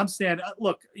you know, I'm standing.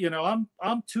 Look, you know, I'm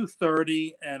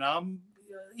 230, and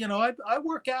you know, I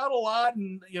work out a lot,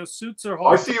 and you know, suits are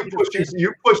hard. I see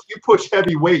you push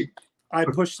heavy weight. I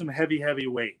pushed some heavy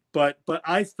weight, but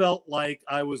I felt like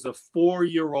I was a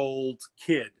 4-year-old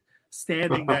kid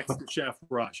standing next to Chef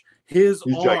Rush. His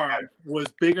arm was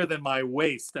bigger than my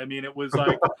waist. I mean, it was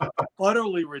like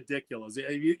utterly ridiculous.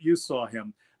 You saw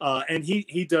him, and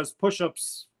he does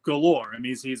push-ups galore. I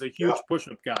mean, he's a huge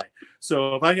push-up guy.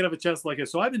 So if I could have a chest like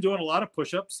this, so I've been doing a lot of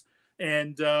push-ups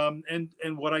and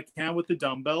what I can with the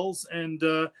dumbbells, and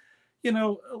you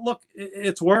know, look,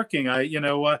 it's working.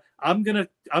 I'm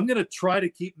gonna try to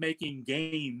keep making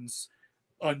gains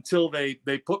until they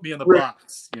put me in the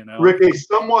box. You know, Rick, a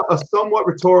somewhat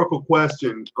rhetorical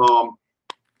question.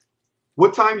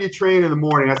 What time do you train in the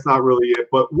morning? That's not really it.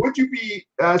 But would you be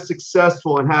as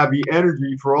successful and have the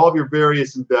energy for all of your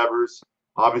various endeavors,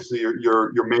 obviously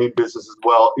your main business as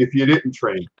well, if you didn't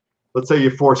train? Let's say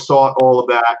you foresaw all of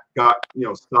that, got, you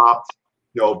know, stopped,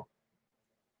 you know,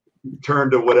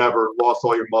 turned to whatever, lost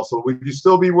all your muscle. Would you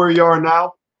still be where you are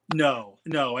now? No,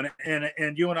 no,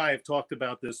 and you and I have talked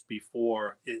about this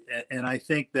before, and I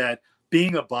think that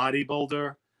being a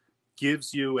bodybuilder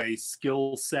gives you a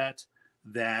skill set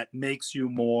that makes you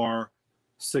more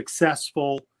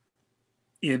successful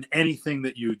in anything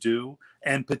that you do,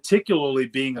 and particularly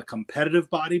being a competitive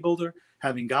bodybuilder,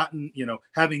 having gotten,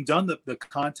 having done the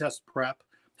contest prep,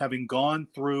 having gone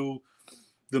through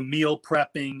the meal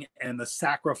prepping and the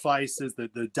sacrifices,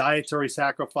 the dietary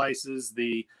sacrifices,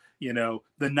 the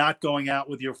not going out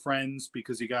with your friends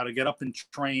because you got to get up and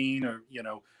train, or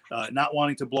not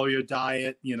wanting to blow your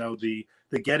diet, the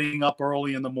getting up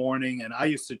early in the morning. And I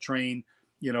used to train,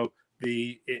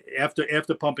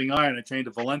 after pumping iron, I trained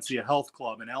at Valencia Health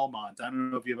Club in Elmont. I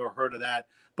don't know if you've ever heard of that,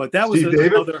 but that was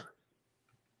another.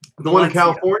 The one in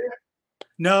California?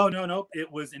 No.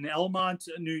 It was in Elmont,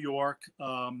 New York.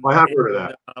 I have heard of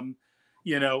that.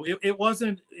 It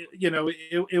wasn't,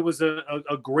 it was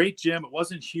a great gym. It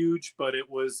wasn't huge, but it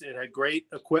had great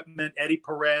equipment. Eddie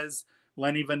Perez,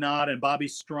 Lenny Venata, and Bobby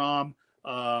Strom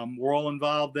were all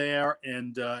involved there.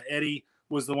 And Eddie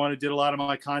was the one who did a lot of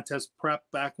my contest prep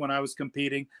back when I was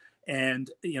competing.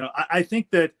 And, I think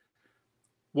that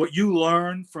what you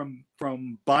learn from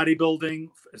bodybuilding,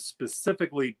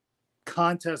 specifically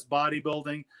contest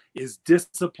bodybuilding, is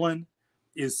discipline,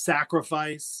 is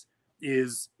sacrifice,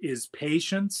 is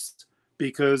patience,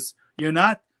 because you're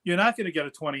not going to get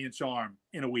a 20-inch arm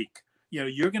in a week.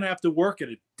 You're going to have to work at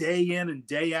it day in and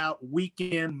day out, week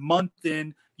in, month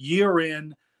in, year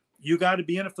in. You got to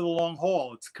be in it for the long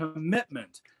haul. It's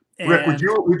commitment. And Rick, would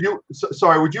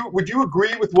you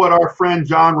agree with what our friend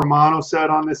John Romano said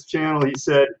on this channel? He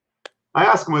said, I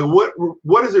asked him,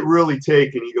 what does it really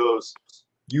take? And he goes,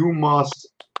 you must,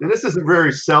 and this isn't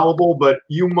very sellable, but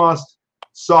you must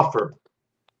suffer.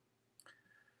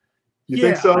 You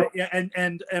think so?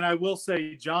 And I will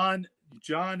say, John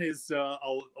is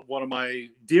one of my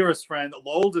dearest friends,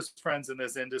 oldest friends in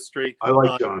this industry. I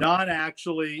like John. John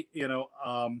actually,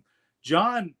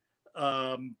 John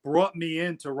brought me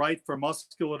in to write for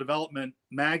Muscular Development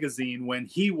magazine when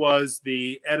he was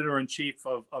the editor-in-chief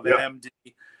of MD,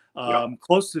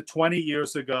 close to 20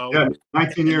 years ago. Yeah,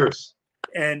 19 years.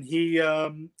 And he's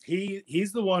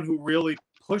the one who really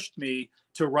pushed me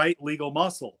to write Legal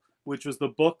Muscle, which was the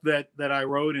book that I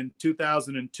wrote in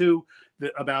 2002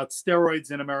 about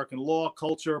steroids in American law,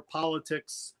 culture,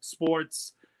 politics,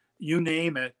 sports, you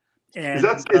name it. And is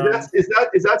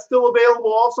that still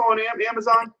available also on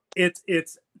Amazon? It's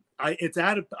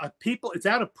out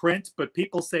of print, but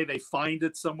people say they find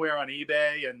it somewhere on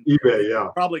eBay, and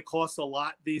it probably costs a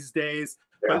lot these days.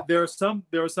 Yeah. But there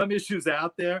are some issues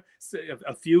out there,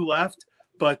 a few left,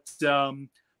 but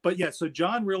yeah. So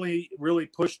John really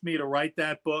pushed me to write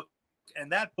that book,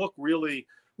 and that book really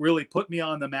put me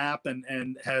on the map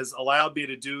and has allowed me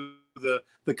to do the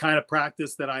kind of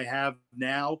practice that I have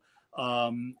now. So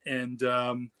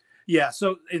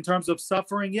in terms of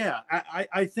suffering,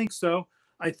 I think so.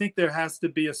 I think there has to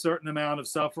be a certain amount of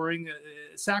suffering,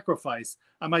 sacrifice.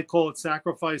 I might call it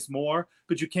sacrifice more,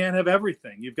 but you can't have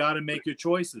everything. You've got to make your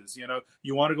choices.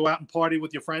 You want to go out and party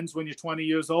with your friends when you're 20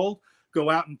 years old,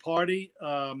 go out and party,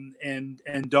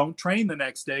 and don't train the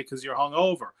next day because you're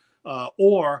hungover,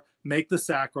 or make the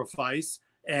sacrifice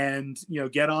and,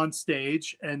 get on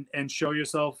stage and show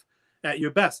yourself at your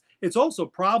best. It's also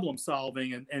problem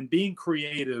solving and being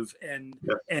creative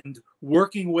and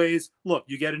working ways. Look,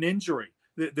 you get an injury.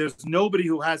 There's nobody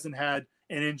who hasn't had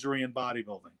an injury in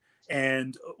bodybuilding,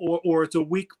 or it's a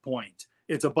weak point.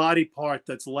 It's a body part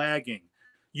that's lagging.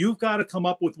 You've got to come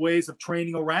up with ways of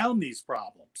training around these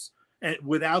problems and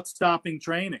without stopping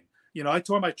training. I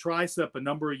tore my tricep a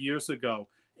number of years ago,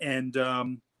 and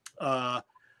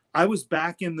I was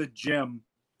back in the gym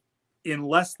in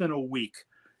less than a week,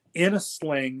 in a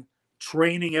sling,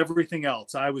 training everything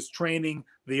else. I was training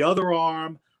the other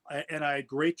arm, and I had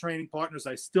great training partners.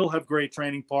 I still have great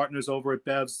training partners over at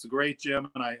Bev's. It's a great gym,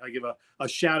 and I give a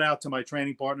shout out to my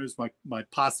training partners, my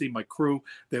posse, my crew.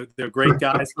 They're great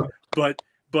guys. But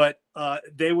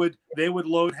they would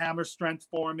load hammer strength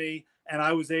for me, and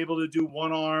I was able to do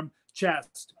one arm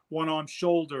chest, one arm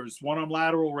shoulders, one arm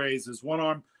lateral raises, one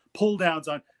arm pull downs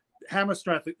on. Hammer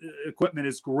strength equipment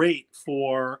is great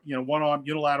for one arm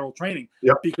unilateral training.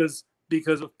 Yep.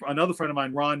 Because of another friend of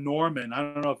mine, Ron Norman. I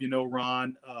don't know if you know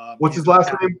Ron. What's his last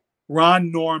name?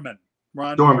 Ron Norman.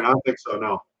 I don't think so.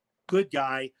 No. Good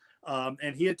guy.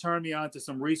 And he had turned me on to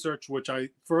some research, which I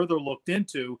further looked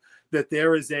into, that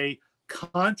there is a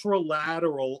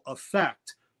contralateral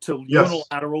effect to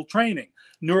unilateral training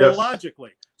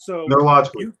neurologically. So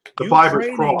neurologically, the fibers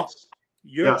cross.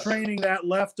 You're training that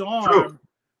left arm. True.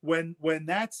 When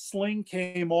that sling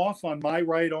came off on my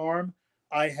right arm,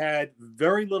 I had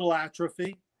very little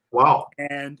atrophy. Wow.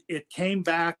 And it came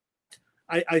back.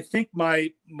 I think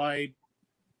my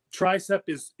tricep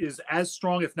is as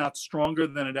strong, if not stronger,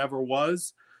 than it ever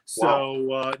was. So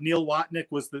wow. Neil Watnick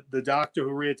was the doctor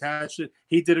who reattached it.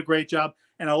 He did a great job.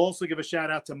 And I'll also give a shout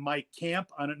out to Mike Camp.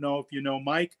 I don't know if you know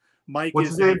Mike. Mike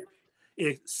What's is his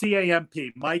name?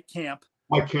 CAMP, Mike Camp.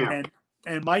 Mike Camp.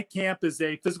 And Mike Camp is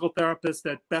a physical therapist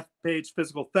at Bethpage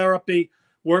Physical Therapy.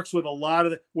 Works with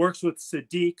works with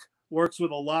Sadiq. Works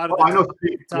with a lot of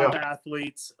the top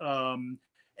athletes.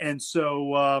 And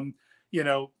so, you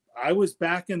know, I was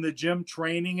back in the gym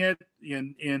training it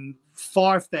in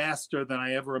far faster than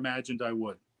I ever imagined I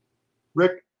would.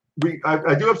 Rick,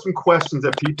 I do have some questions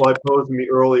that people had posed to me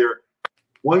earlier.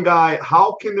 One guy,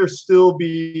 how can there still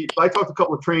be, I talked to a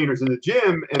couple of trainers in the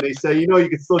gym and they say, you know, you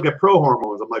can still get pro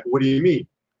hormones. I'm like, what do you mean?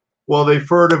 Well, they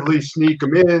furtively sneak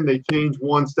them in. They change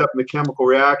one step in the chemical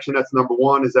reaction. That's number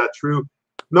one. Is that true?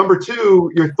 Number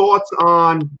two, your thoughts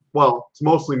on, well, it's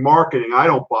mostly marketing. I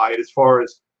don't buy it as far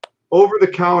as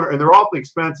over-the-counter, and they're awfully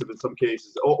expensive in some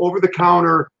cases,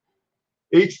 over-the-counter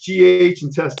HGH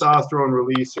and testosterone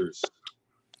releasers.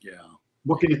 Yeah.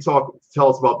 What can you tell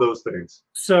us about those things?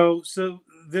 So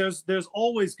there's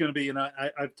always going to be, and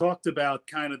I've talked about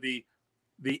kind of the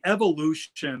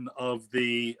evolution of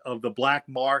the black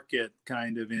market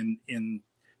kind of in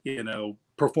you know,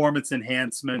 performance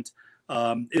enhancement.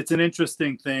 It's an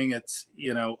interesting thing. It's,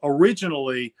 you know,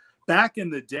 originally back in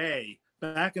the day,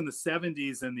 back in the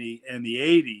 70s and the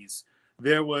 80s,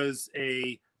 there was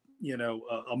a, you know,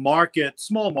 a market,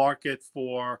 small market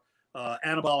for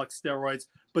anabolic steroids,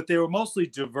 but they were mostly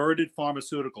diverted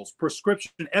pharmaceuticals,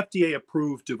 prescription FDA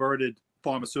approved diverted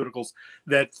pharmaceuticals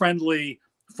that friendly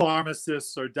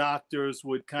pharmacists or doctors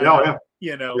would kind of,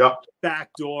 you know,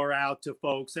 backdoor out to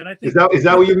folks. And I think is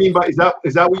that what you mean by is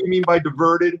that what you mean by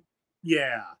diverted?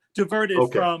 Yeah,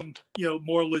 diverted from, you know,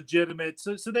 more legitimate.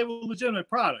 So they were legitimate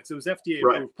products. It was FDA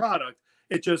approved product.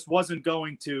 It just wasn't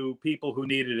going to people who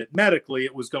needed it medically.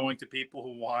 It was going to people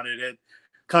who wanted it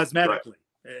cosmetically,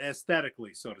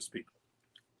 aesthetically, so to speak.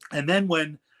 And then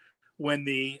when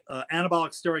the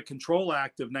Anabolic Steroid Control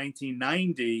Act of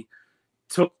 1990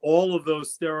 took all of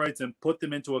those steroids and put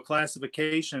them into a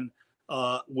classification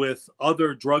with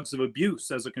other drugs of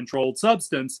abuse as a controlled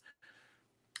substance,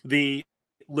 the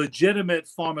legitimate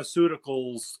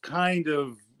pharmaceuticals kind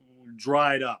of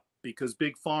dried up because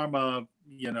big pharma,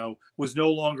 you know, was no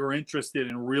longer interested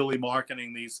in really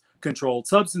marketing these controlled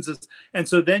substances. And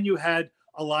so then you had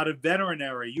a lot of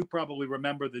veterinary. You probably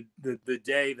remember the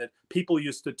day that people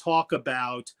used to talk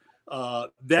about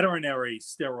veterinary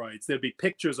steroids. There'd be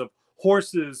pictures of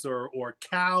horses or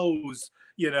cows,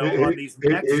 you know, on these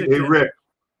Mexican. Hey, Rick,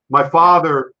 my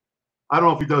father, I don't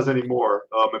know if he does anymore.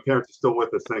 My parents are still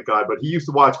with us, thank God. But he used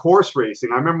to watch horse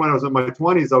racing. I remember when I was in my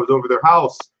 20s, I was over their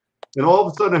house, and all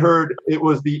of a sudden I heard it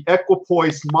was the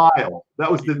Equipoise Mile. That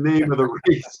was the name of the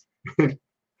race.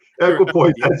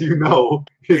 Equipoise, as you know,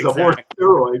 is a horse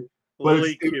steroid, but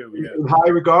it's in high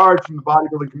regard from the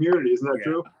bodybuilding community. Isn't that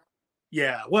true?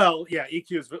 Yeah. Well, yeah,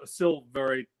 EQ is still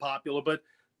very popular,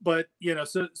 but you know,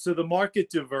 so the market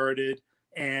diverted,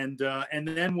 and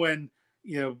then when,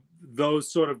 you know,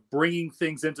 those sort of bringing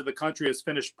things into the country as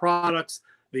finished products,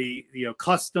 the, you know,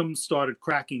 customs started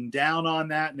cracking down on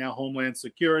that. Now Homeland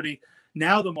Security.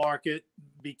 Now the market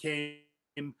became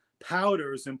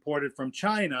powders imported from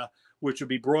China, which would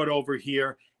be brought over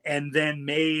here and then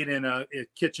made in a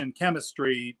kitchen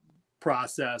chemistry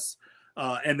process,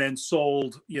 and then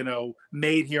sold, you know,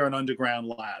 made here in underground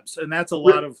labs. And that's a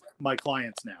lot of my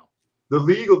clients now. The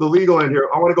legal end here,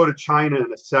 I want to go to China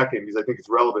in a second because I think it's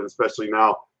relevant, especially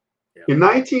now. Yeah. In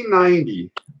 1990,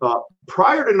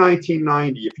 prior to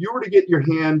 1990, if you were to get your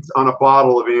hands on a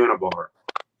bottle of Anabar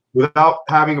without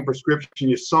having a prescription,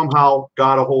 you somehow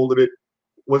got a hold of it.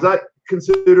 Was that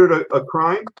considered a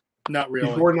crime? Not really.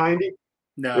 Before 90?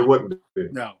 No. It wouldn't be.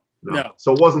 No.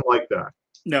 So it wasn't like that.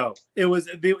 No. It was,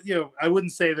 you know, I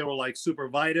wouldn't say they were like super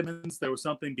vitamins. There was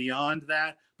something beyond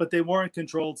that, but they weren't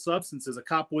controlled substances. A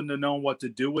cop wouldn't have known what to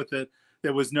do with it.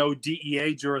 There was no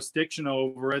DEA jurisdiction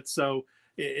over it. So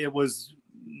it was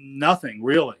nothing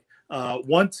really.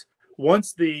 Once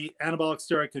the Anabolic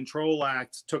Steroid Control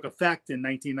Act took effect in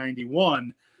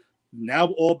 1991, now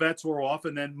all bets were off.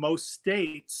 And then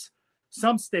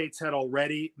some states had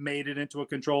already made it into a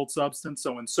controlled substance.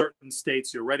 So in certain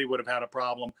states, you already would have had a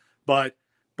problem. But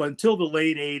until the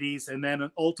late 80s, and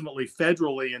then ultimately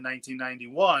federally in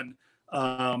 1991,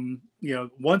 you know,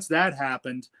 once that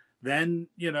happened, then,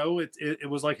 you know, it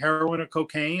was like heroin or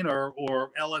cocaine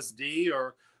or LSD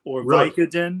or really?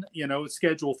 Vicodin. You know,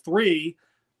 Schedule 3,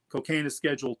 cocaine is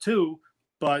Schedule 2.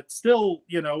 but still,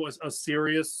 you know, a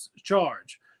serious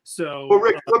charge. So, well,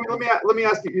 Rick, let me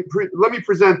ask you. Let me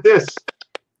present this,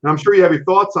 and I'm sure you have your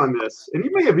thoughts on this, and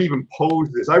you may have even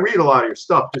posed this. I read a lot of your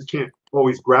stuff, just can't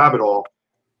always grab it all.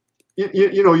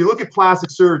 You know, you look at plastic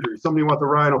surgery. Somebody wants a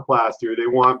rhinoplasty, or they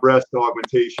want breast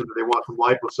augmentation, or they want some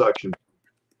liposuction.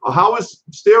 How is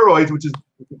steroids, which is,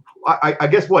 I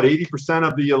guess, what, 80%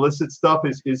 of the illicit stuff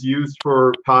is used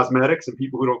for cosmetics and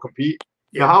people who don't compete?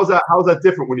 Yeah. Now, how's that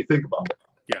different when you think about it?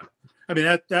 Yeah, I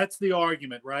mean that's the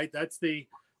argument, right? That's the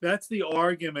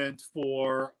argument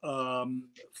for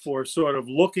sort of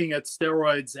looking at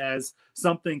steroids as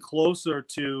something closer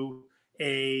to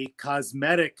a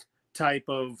cosmetic type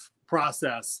of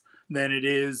process than it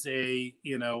is an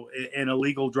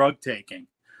illegal drug taking.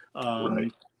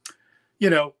 Right. You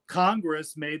know,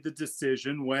 Congress made the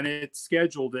decision when it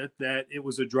scheduled it that it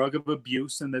was a drug of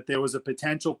abuse and that there was a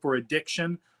potential for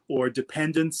addiction or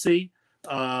dependency.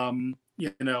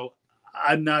 You know,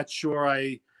 I'm not sure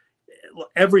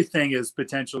everything is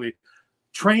potentially,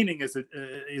 training is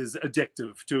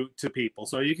addictive to people.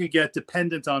 So you could get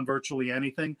dependent on virtually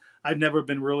anything. I've never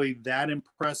been really that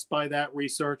impressed by that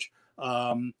research.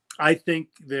 I think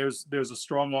there's a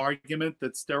strong argument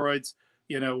that steroids,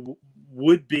 you know,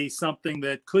 would be something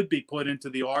that could be put into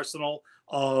the arsenal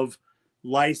of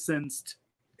licensed,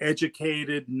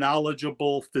 educated,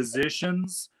 knowledgeable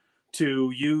physicians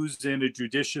to use in a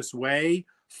judicious way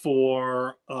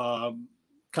for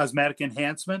cosmetic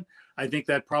enhancement. I think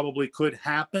that probably could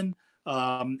happen.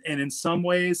 And in some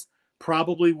ways,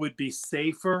 probably would be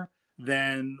safer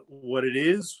than what it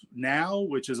is now,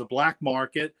 which is a black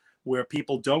market where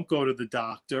people don't go to the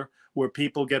doctor, where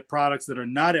people get products that are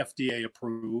not FDA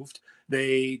approved.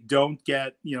 They don't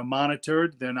get, you know,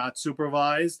 monitored. They're not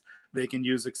supervised. They can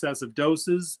use excessive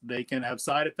doses. They can have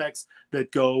side effects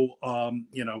that go,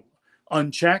 you know,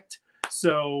 unchecked.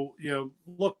 So, you know,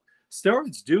 look,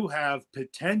 steroids do have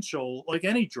potential like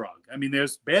any drug. I mean,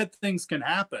 there's bad things can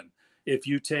happen if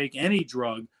you take any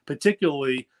drug,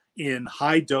 particularly in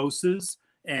high doses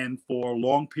and for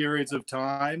long periods of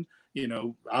time. You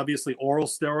know, obviously oral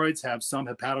steroids have some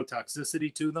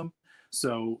hepatotoxicity to them.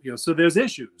 So, you know, so there's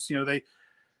issues, you know,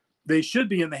 they should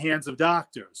be in the hands of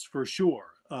doctors for sure.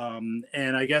 And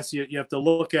I guess you have to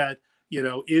look at, you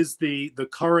know, is the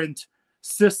current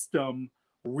system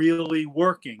really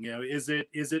working? You know, is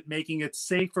it making it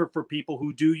safer for people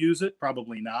who do use it?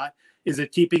 Probably not. Is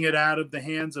it keeping it out of the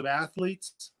hands of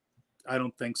athletes? I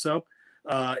don't think so.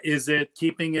 Is it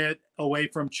keeping it away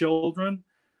from children?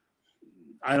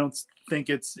 I don't think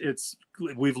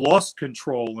we've lost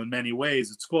control in many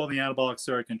ways. It's called the Anabolic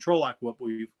Steroid Control Act. What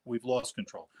we've lost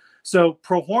control. So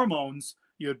prohormones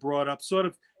you had brought up sort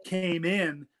of came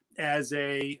in as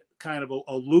a kind of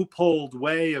a loopholed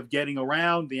way of getting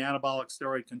around the Anabolic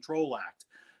Steroid Control Act,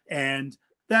 and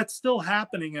that's still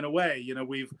happening in a way. You know,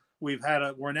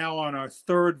 we're now on our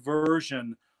third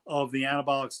version of the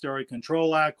Anabolic Steroid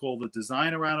Control Act called the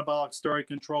Designer Anabolic Steroid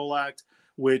Control Act,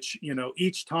 which, you know,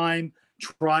 each time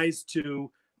tries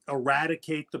to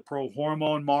eradicate the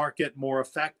prohormone market more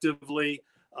effectively.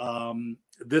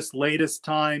 This latest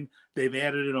time, they've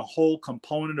added in a whole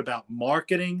component about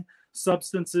marketing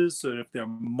substances. So if they're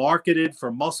marketed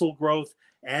for muscle growth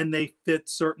and they fit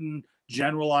certain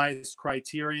generalized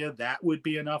criteria, that would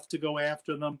be enough to go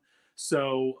after them.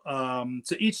 So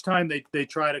each time they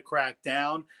try to crack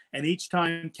down, and each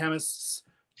time chemists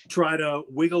try to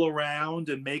wiggle around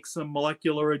and make some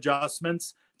molecular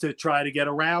adjustments to try to get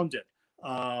around it.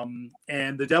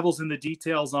 And the devil's in the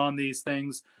details on these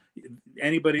things.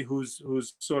 Anybody who's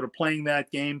sort of playing that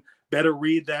game better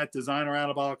read that Designer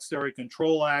Anabolic Steroid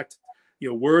Control Act, you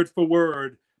know, word for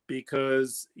word,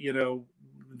 because, you know,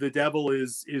 the devil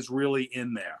is really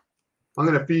in there. I'm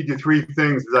going to feed you three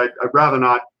things. I'd rather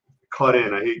not cut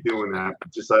in. I hate doing that.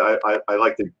 Just I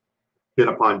like to hit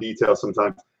upon details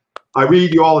sometimes. I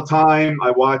read you all the time.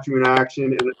 I watch you in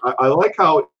action, and I like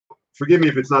how, forgive me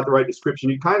if it's not the right description,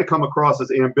 you kind of come across as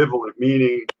ambivalent,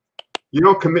 meaning you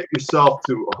don't commit yourself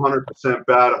to 100%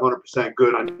 bad, 100%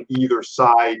 good on either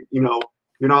side. You know,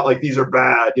 you're not like, these are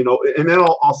bad, you know. And then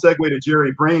I'll segue to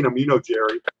Jerry Brainham. You know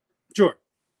Jerry. Sure.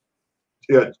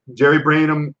 Yeah, Jerry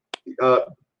Brainham,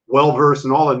 well-versed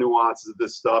in all the nuances of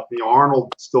this stuff. You know,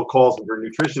 Arnold still calls him for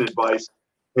nutrition advice.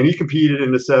 And he competed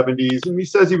in the 70s. And he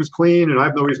says he was clean, and I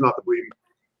have no reason not to believe him.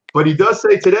 But he does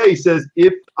say today, he says,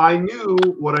 if I knew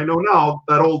what I know now,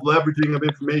 that old leveraging of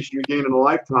information you gain in a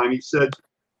lifetime, he said,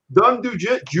 done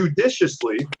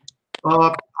judiciously,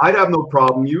 I'd have no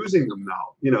problem using them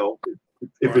now. You know,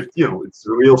 if right. it, you know, it's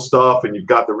the real stuff, and you've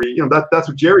got the you know, that's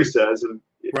what Jerry says. And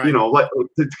right. You know, like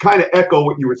to kind of echo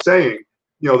what you were saying,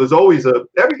 there's always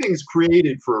everything's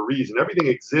created for a reason. Everything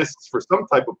exists for some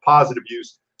type of positive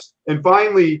use. And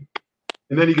finally,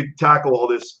 and then you could tackle all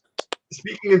this.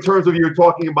 Speaking in terms of, you're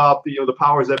talking about the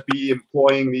powers that be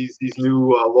employing these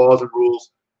new laws and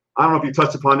rules. I don't know if you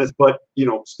touched upon this, but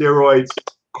steroids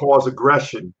cause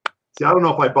aggression. See, I don't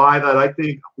know if I buy that. I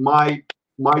think my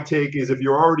take is, if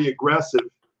you're already aggressive,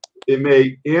 it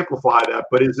may amplify that.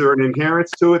 But is there an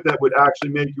inherence to it that would actually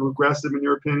make you aggressive, in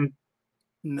your opinion?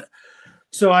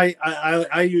 So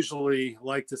I usually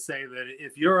like to say that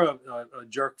if you're a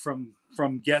jerk from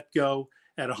get-go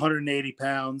at 180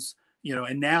 pounds,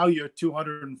 and now you're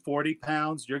 240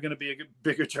 pounds, you're going to be a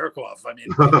bigger jerk off. I mean,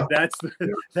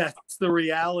 that's the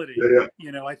reality.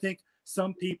 Yeah. I think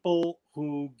some people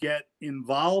who get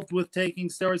involved with taking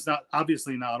steroids,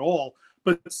 obviously not all,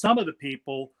 but some of the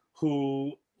people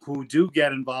who do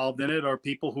get involved in it are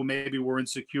people who maybe were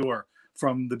insecure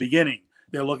from the beginning.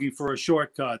 They're looking for a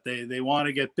shortcut. They want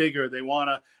to get bigger.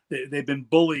 They've been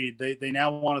bullied. They now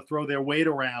want to throw their weight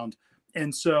around.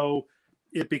 And so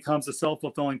it becomes a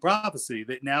self-fulfilling prophecy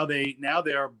that now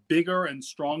they're bigger and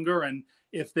stronger. And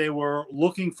if they were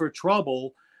looking for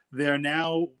trouble, they're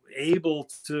now able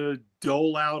to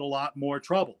dole out a lot more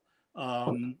trouble.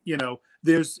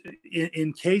 There's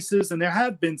in cases, and there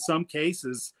have been some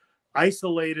cases,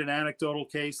 isolated anecdotal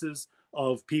cases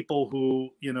of people who,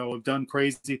 have done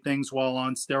crazy things while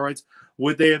on steroids.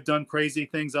 Would they have done crazy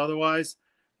things otherwise?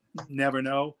 Never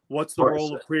know. What's the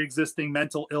role of pre-existing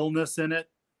mental illness in it?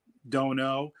 Don't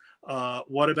know.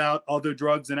 What about other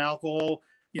drugs and alcohol?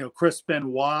 Chris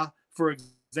Benoit, for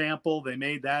example, they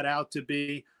made that out to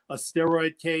be a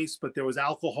steroid case, but there was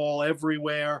alcohol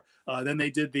everywhere. Then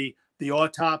they did the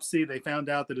autopsy. They found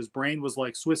out that his brain was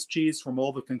like Swiss cheese from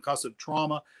all the concussive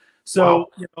trauma. So,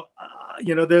 wow.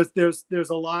 There's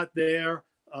a lot there.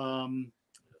 I'm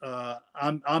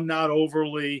not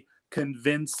overly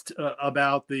convinced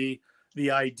about the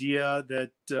idea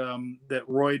that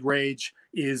roid rage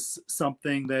is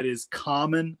something that is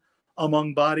common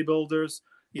among bodybuilders.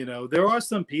 There are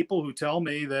some people who tell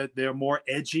me that they're more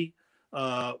edgy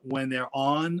when they're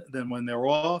on than when they're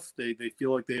off. They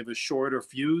feel like they have a shorter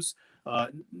fuse.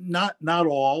 Not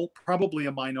all, probably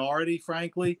a minority,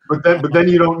 frankly. But then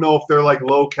you don't know if they're like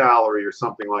low calorie or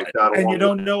something like that. And you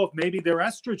don't know if maybe their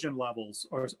estrogen levels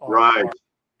are right.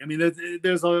 I mean,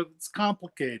 it's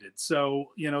complicated.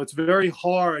 So, it's very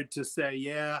hard to say,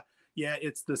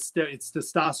 it's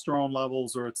testosterone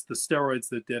levels or it's the steroids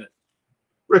that did it.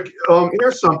 Rick,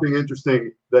 here's something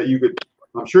interesting that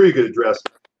I'm sure you could address.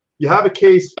 You have a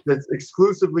case that's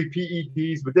exclusively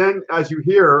PEDs, but then, as you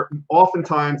hear,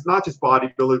 oftentimes, not just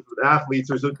bodybuilders, but athletes,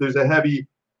 there's a heavy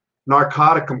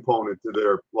narcotic component to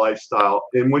their lifestyle.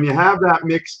 And when you have that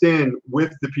mixed in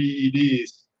with the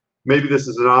PEDs, maybe this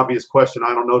is an obvious question,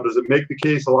 I don't know, does it make the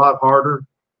case a lot harder?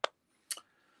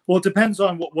 Well, it depends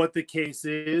on what the case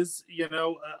is.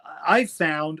 I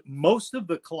found most of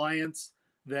the clients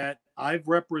that I've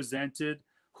represented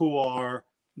who are,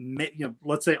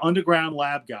 let's say, underground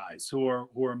lab guys who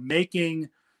are making,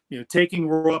 taking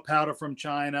raw powder from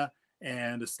China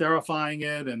and esterifying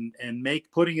it and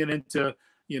putting it into,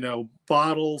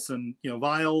 bottles and,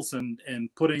 vials and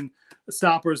putting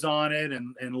stoppers on it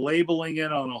and labeling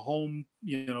it on a home,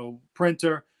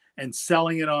 printer and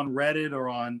selling it on Reddit or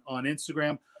on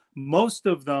Instagram. Most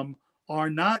of them are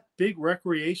not big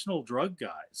recreational drug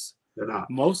guys. They're not.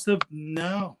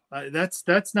 No,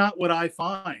 that's not what I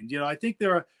find. I think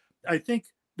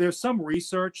there's some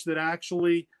research that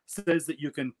actually says that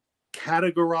you can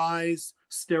categorize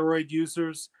steroid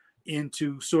users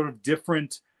into sort of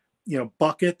different,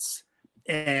 buckets.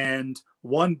 And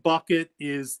one bucket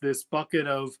is this bucket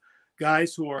of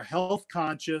guys who are health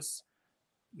conscious.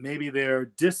 Maybe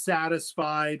they're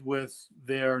dissatisfied with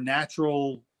their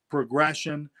natural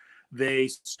progression. They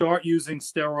start using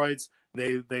steroids.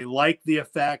 They like the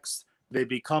effects. They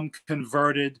become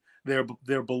converted.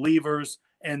 They're believers.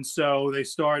 And so they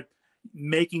start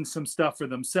making some stuff for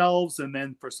themselves and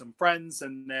then for some friends.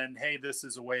 And then, hey, this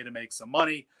is a way to make some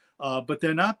money. But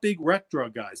they're not big rec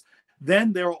drug guys.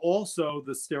 Then there are also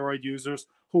the steroid users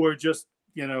who are just,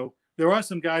 there are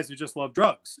some guys who just love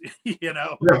drugs,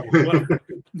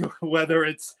 whether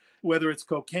it's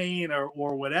cocaine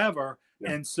or whatever.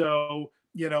 Yeah. And so,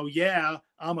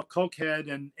 I'm a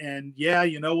cokehead and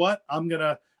you know what? I'm going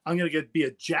to be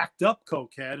a jacked up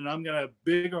cokehead and I'm going to have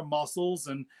bigger muscles.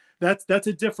 And that's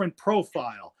a different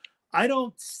profile. I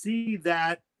don't see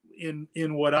that in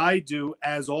what I do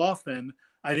as often.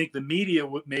 I think the media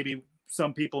maybe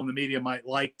some people in the media might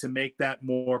like to make that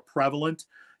more prevalent.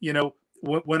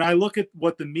 When I look at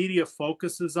what the media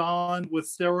focuses on with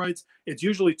steroids, it's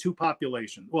usually two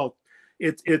populations. Well,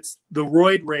 it's the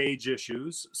roid rage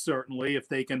issues. Certainly, if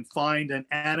they can find an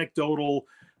anecdotal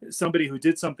somebody who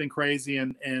did something crazy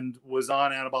and was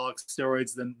on anabolic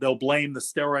steroids, then they'll blame the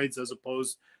steroids as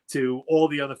opposed to all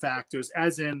the other factors,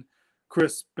 as in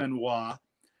Chris Benoit.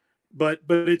 But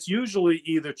it's usually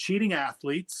either cheating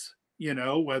athletes,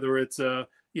 whether it's a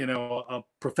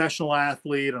professional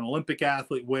athlete, an Olympic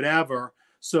athlete, whatever.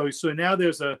 So now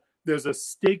there's a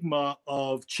stigma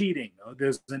of cheating.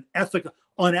 There's an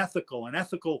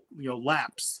unethical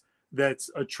lapse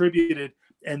that's attributed,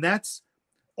 and that's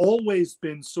always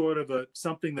been sort of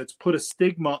something that's put a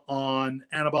stigma on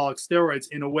anabolic steroids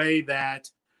in a way that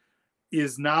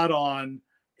is not on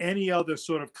any other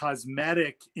sort of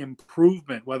cosmetic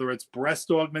improvement, whether it's breast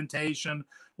augmentation,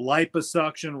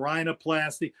 liposuction,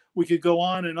 rhinoplasty. We could go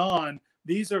on and on.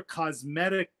 These are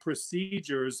cosmetic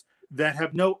procedures that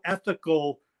have no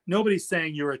ethical. Nobody's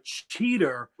saying you're a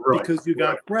cheater because you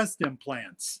got breast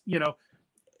implants.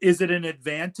 Is it an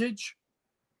advantage?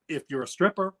 If you're a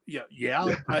stripper,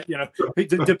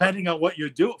 depending on what you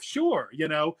do, sure,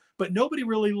 but nobody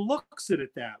really looks at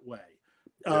it that way.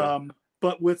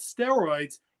 But with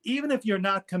steroids, even if you're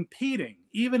not competing,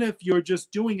 even if you're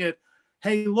just doing it,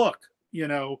 hey, look,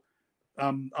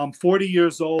 I'm 40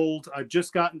 years old. I've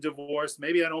just gotten divorced.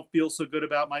 Maybe I don't feel so good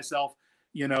about myself.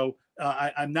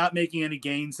 I'm not making any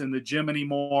gains in the gym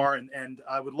anymore. And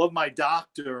I would love my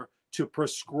doctor to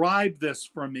prescribe this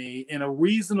for me in a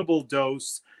reasonable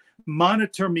dose,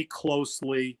 monitor me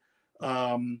closely.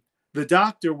 The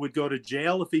doctor would go to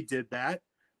jail if he did that.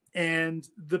 And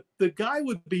the guy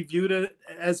would be viewed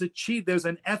as a cheat. There's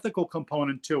an ethical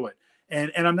component to it.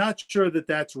 And I'm not sure that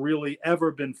that's really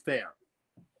ever been fair.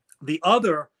 The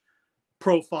other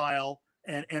profile,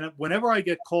 and whenever I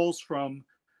get calls from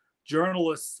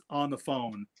journalists on the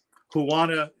phone who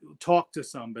want to talk to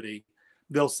somebody,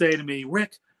 they'll say to me,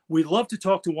 Rick, we'd love to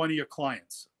talk to one of your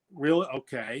clients. Really?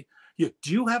 Okay.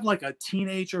 Do you have like a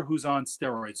teenager who's on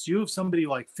steroids? Do you have somebody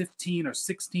like 15 or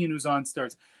 16 who's on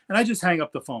steroids? And I just hang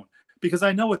up the phone because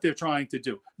I know what they're trying to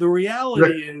do. The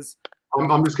reality is,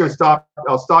 I'm just going to stop.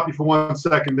 I'll stop you for 1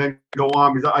 second, then go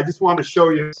on, because I just wanted to show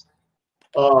you.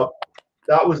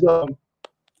 That was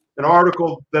an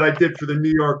article that I did for the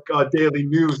New York Daily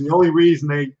News. And the only reason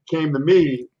they came to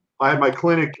me, I had my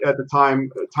clinic at the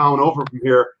time, a town over from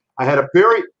here. I had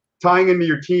tying into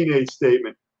your teenage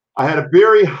statement, I had a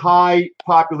very high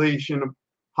population of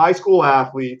high school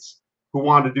athletes who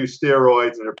wanted to do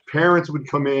steroids, and their parents would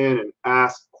come in and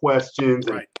ask questions.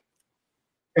 Right.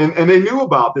 And they knew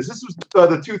about this. This was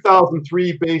the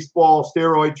 2003 baseball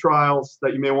steroid trials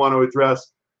that you may want to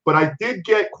address. But I did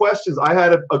get questions. I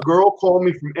had a girl call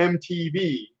me from MTV.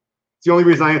 It's the only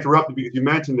reason I interrupted, because you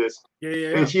mentioned this.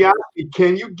 Yeah. And she asked me,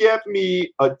 can you get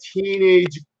me a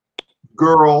teenage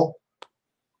girl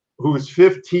who's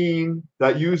 15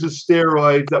 that uses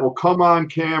steroids that will come on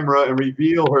camera and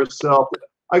reveal herself?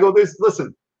 I go,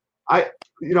 listen, I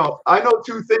know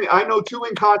two things. I know two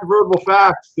incontrovertible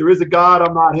facts. There is a God.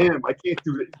 I'm not him. I can't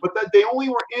do it. But that they only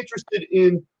were interested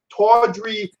in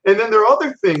tawdry. And then their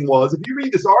other thing was, if you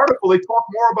read this article, they talk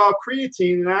more about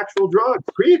creatine than actual drugs.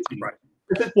 Creatine. Right.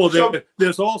 Well,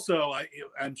 there's also,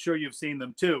 I'm sure you've seen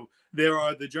them too. There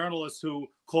are the journalists who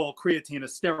call creatine a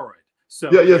steroid. So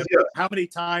yes. How many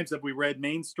times have we read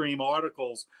mainstream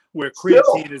articles where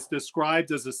creatine is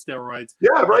described as a steroid?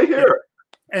 Yeah, right here.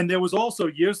 And there was also,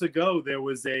 years ago, there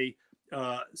was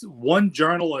one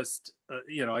journalist,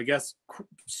 I guess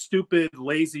stupid,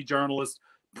 lazy journalist,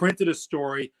 printed a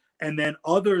story, and then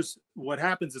others, what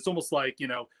happens, it's almost like,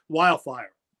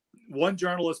 wildfire. One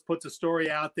journalist puts a story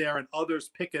out there and others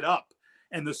pick it up.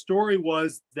 And the story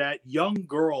was that young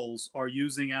girls are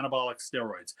using anabolic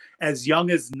steroids as young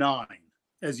as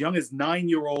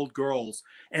 9-year-old girls.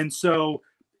 And so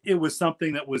it was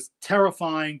something that was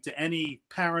terrifying to any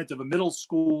parent of a middle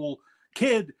school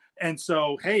kid. And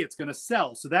so, hey, it's going to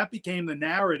sell. So that became the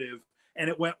narrative, and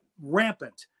it went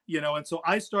rampant, and so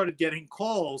I started getting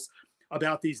calls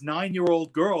about these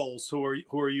 9-year-old girls who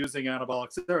are using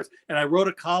anabolic steroids. And I wrote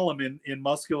a column in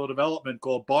Muscular Development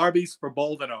called Barbies for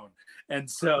Boldenone. And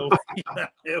so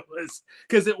it was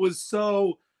because it was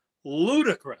so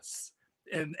ludicrous.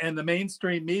 And the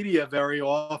mainstream media very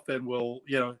often will,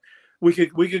 we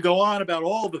could go on about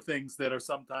all the things that are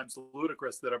sometimes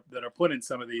ludicrous that are put in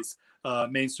some of these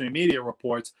mainstream media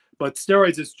reports. But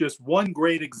steroids is just one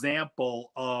great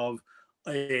example of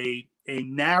a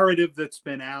narrative that's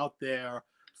been out there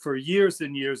for years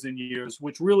and years and years,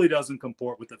 which really doesn't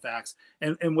comport with the facts.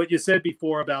 And what you said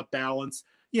before about balance,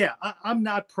 yeah, I'm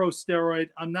not pro-steroid.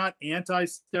 I'm not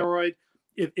anti-steroid.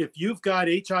 If you've got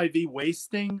HIV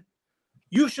wasting,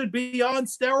 you should be on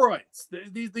steroids.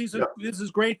 This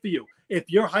is great for you. if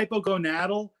you're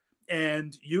hypogonadal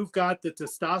and you've got the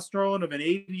testosterone of an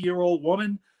 80-year-old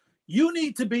woman, you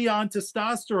need to be on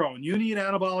testosterone. You need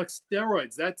anabolic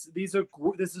steroids.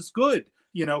 This is good.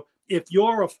 You know, if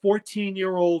you're a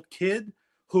 14-year-old kid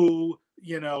who,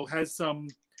 you know, has some,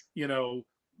 you know,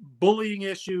 bullying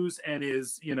issues and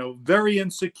is, you know, very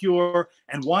insecure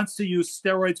and wants to use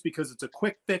steroids because it's a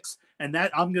quick fix and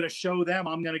that I'm going to show them,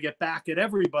 I'm going to get back at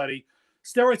everybody.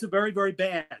 Steroids are very, very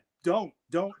bad. Don't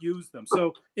use them.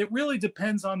 So it really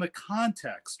depends on the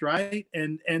context, right?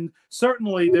 And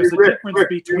certainly there's a difference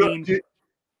between do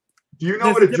you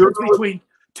know what a difference between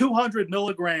 200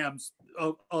 milligrams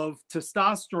of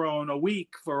testosterone a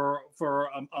week for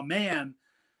a man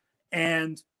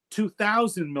and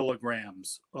 2,000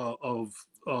 milligrams of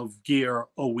gear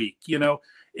a week. You know,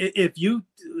 if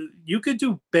you could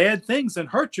do bad things and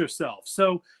hurt yourself.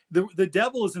 So the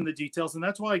devil is in the details, and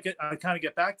that's why I kind of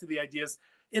get back to the ideas.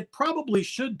 It probably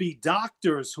should be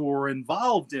doctors who are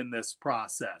involved in this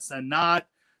process, and not,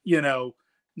 you know,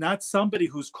 not somebody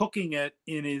who's cooking it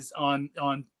in his on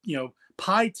you know,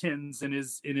 pie tins in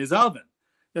his oven.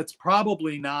 That's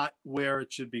probably not where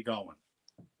it should be going.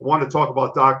 I want to talk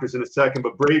about doctors in a second,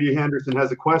 but Brady Henderson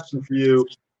has a question for you.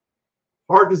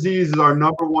 Heart disease is our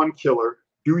 #1 killer.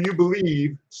 Do you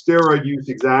believe steroid use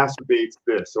exacerbates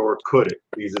this, or could it?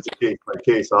 Because it's a case by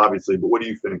case, obviously. But what do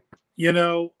you think? You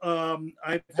know,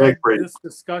 I've had this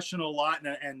discussion a lot,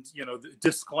 and you know, the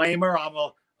disclaimer: I'm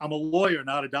a lawyer,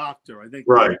 not a doctor. I think,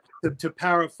 right. To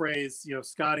paraphrase, you know,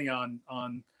 Scotty on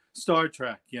Star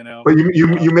Trek, you know. But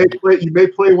you may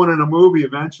play one in a movie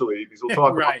eventually, because we'll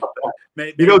talk right. about that.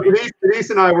 Maybe. You know, Denise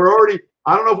and I were already.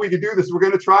 I don't know if we could do this. We're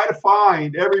going to try to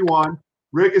find everyone.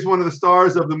 Rick is one of the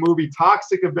stars of the movie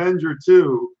Toxic Avenger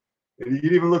 2. And you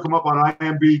can even look them up on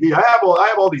IMDb. I have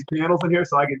all these panels in here,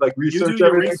 so I can like research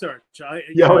everything. Research.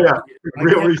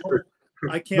 Real research.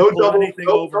 I can't pull anything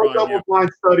over no double-blind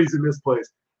studies in this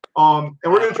place. And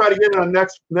we're going to try to get it on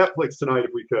Netflix tonight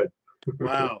if we could.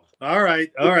 Wow. All right.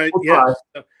 We'll yeah.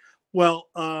 Well,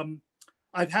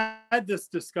 I've had this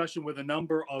discussion with a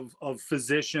number of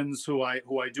physicians who I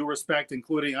do respect,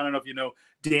 including, I don't know if you know,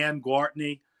 Dan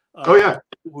Gwartney.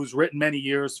 Who's written many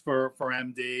years for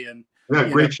MD, and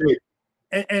great shape.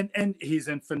 And he's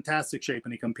in fantastic shape,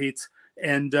 and he competes.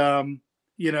 And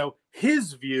you know,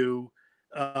 his view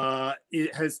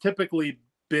it has typically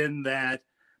been that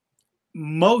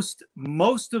most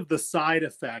of the side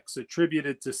effects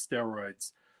attributed to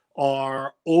steroids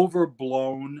are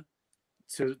overblown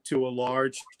to a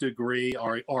large degree,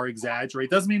 are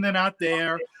exaggerated. Doesn't mean they're not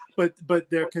there, but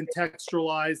they're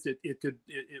contextualized.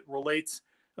 It relates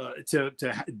to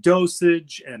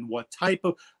dosage and what type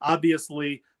of,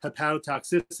 obviously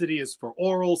hepatotoxicity is for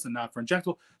orals and not for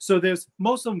injectable. So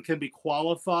most of them can be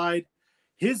qualified.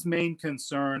 His main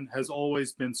concern has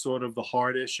always been sort of the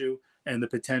heart issue and the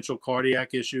potential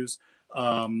cardiac issues,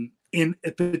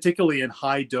 particularly in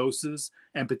high doses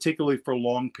and particularly for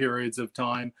long periods of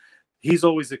time. He's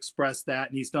always expressed that,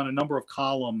 and he's done a number of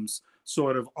columns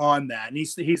sort of on that. And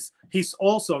he's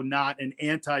also not an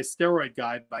anti-steroid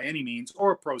guy by any means,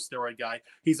 or a pro-steroid guy.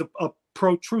 He's a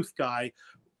pro-truth guy,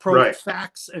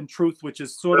 pro-facts and truth, which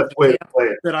is sort of the camp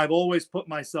that I've always put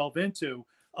myself into.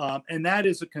 And that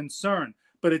is a concern.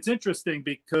 But it's interesting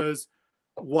because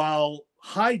while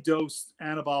high-dose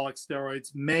anabolic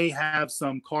steroids may have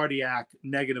some cardiac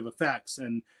negative effects,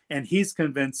 and he's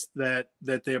convinced that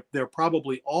there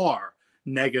probably are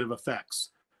negative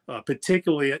effects,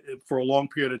 particularly for a long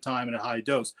period of time and a high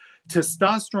dose.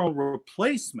 Testosterone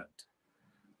replacement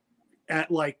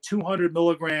at like 200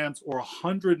 milligrams or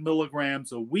 100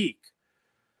 milligrams a week,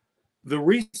 the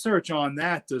research on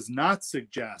that does not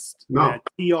suggest that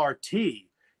TRT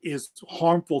is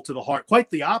harmful to the heart. Quite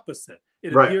the opposite.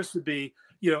 It appears to be,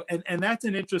 you know, and that's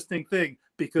an interesting thing,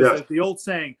 because as the old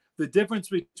saying, the difference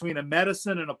between a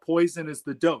medicine and a poison is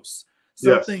the dose.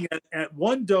 Something at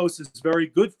one dose is very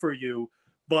good for you,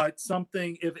 but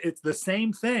something, if it's the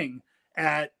same thing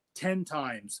at 10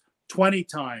 times, 20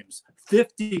 times,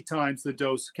 50 times the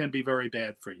dose, can be very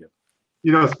bad for you.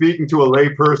 You know, speaking to a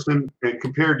layperson, and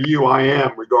compared to you, I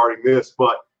am regarding this,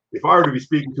 but if I were to be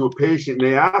speaking to a patient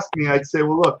and they asked me, I'd say,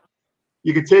 well, look,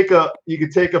 you could take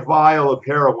a vial of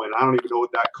heroin. I don't even know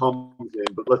what that comes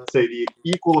in, but let's say the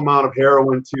equal amount of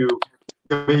heroin to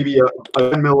maybe a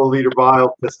 10 milliliter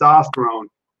vial of testosterone.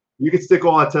 You could stick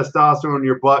all that testosterone in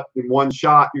your butt in one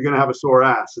shot. You're going to have a sore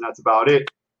ass, and that's about it.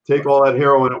 Take all that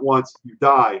heroin at once, you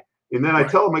die. And then I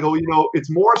tell them, I go, you know,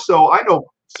 it's more so. I know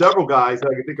several guys that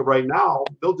I can think of right now.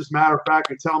 They'll just matter of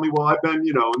fact tell me, well, I've been,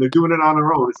 you know, and they're doing it on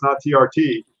their own. It's not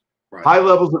TRT. Right. High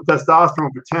levels of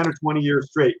testosterone for 10 or 20 years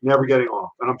straight, never getting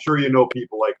off. And I'm sure you know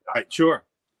people like that. Right, sure.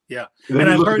 Yeah. And And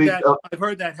you I've look at heard these, that I've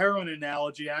heard that heroin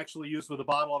analogy actually used with a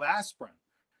bottle of aspirin,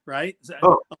 right?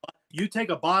 oh, You take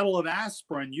a bottle of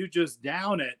aspirin, you just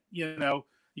down it,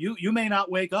 you may not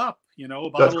wake up, a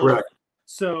that's bottle of, correct.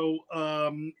 so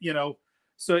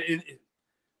so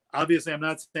obviously I'm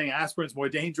not saying aspirin's more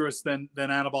dangerous than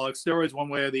anabolic steroids one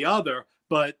way or the other,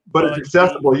 but But it's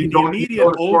accessible. the You can immediate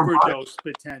go to store and buy it. overdose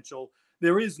potential,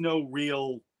 there is no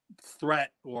real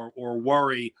threat or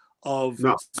worry of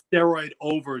No, steroid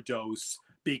overdose,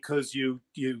 because you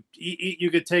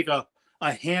could take a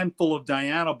handful of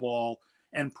Dianabol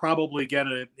and probably get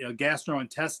a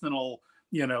gastrointestinal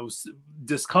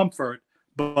discomfort,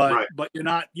 but right.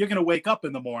 you're going to wake up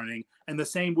in the morning, and the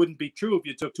same wouldn't be true if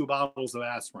you took 2 bottles of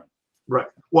aspirin. Right.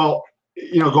 Well,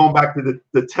 going back to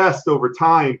the test over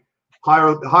time,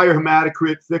 higher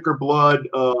hematocrit, thicker blood,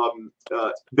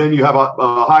 then you have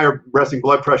a higher resting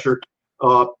blood pressure,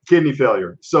 kidney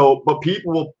failure. So, but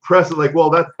people will press it like, well,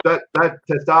 that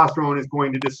testosterone is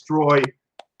going to destroy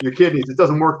your kidneys. It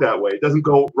doesn't work that way. It doesn't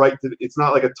go right to. It's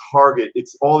not like a target.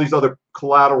 It's all these other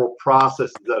collateral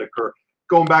processes that occur.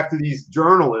 Going back to these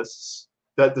journalists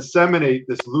that disseminate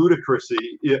this ludicrousy,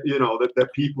 that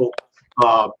people.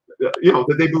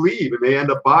 That they believe and they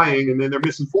end up buying, and then they're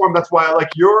misinformed. That's why I like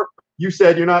you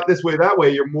said you're not this way, that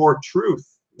way. You're more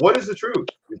truth. What is the truth?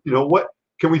 What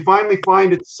can we finally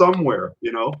find it somewhere?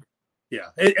 Yeah,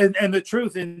 and the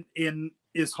truth in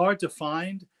is hard to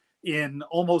find in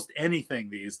almost anything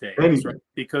these days, right?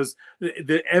 Because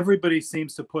everybody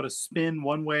seems to put a spin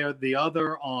one way or the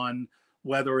other on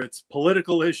whether it's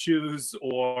political issues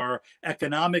or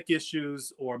economic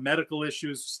issues or medical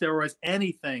issues, steroids,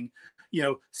 anything.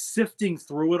 Sifting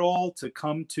through it all to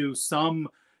come to some,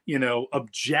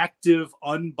 objective,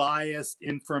 unbiased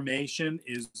information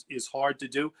is hard to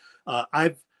do.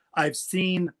 I've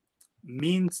seen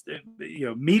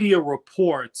media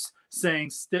reports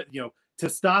saying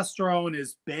testosterone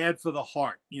is bad for the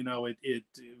heart. It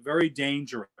very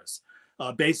dangerous,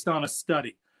 based on a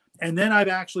study. And then I've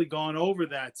actually gone over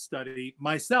that study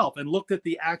myself and looked at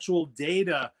the actual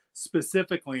data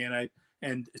specifically, and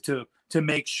to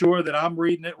make sure that I'm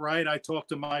reading it right, I talked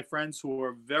to my friends who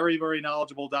are very, very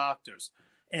knowledgeable doctors.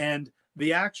 And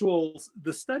the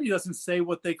study doesn't say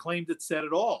what they claimed it said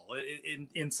at all.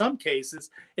 In some cases,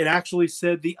 it actually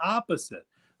said the opposite.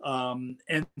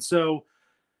 And so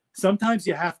sometimes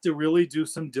you have to really do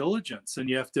some diligence, and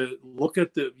you have to look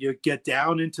at get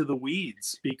down into the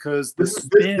weeds, because the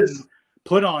spin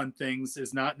put on things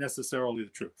is not necessarily the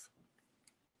truth.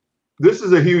 This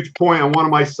is a huge point on one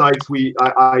of my sites.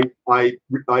 I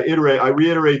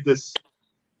reiterate this.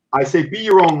 I say be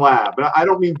your own lab, and I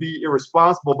don't mean be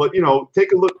irresponsible, but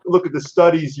take a look at the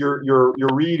studies you're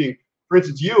reading. For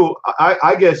instance,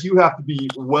 I guess you have to be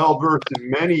well versed in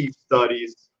many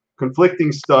studies,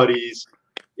 conflicting studies.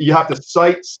 You have to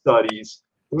cite studies.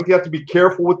 I think you have to be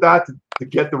careful with that to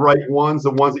get the right ones,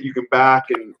 the ones that you can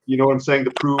back, and you know what I'm saying,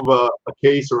 to prove a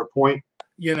case or a point.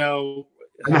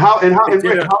 And how do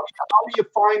you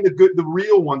find the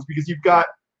real ones? Because you've got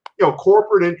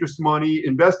corporate interest money,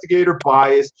 investigator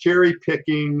bias, cherry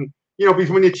picking. Because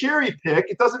when you cherry pick,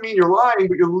 it doesn't mean you're lying,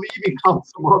 but you're leaving out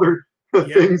some other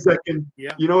things that can.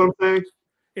 Yeah. You know what I'm saying?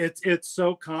 It's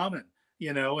so common.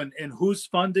 And who's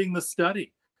funding the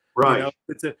study? Right.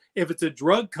 If it's a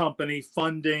drug company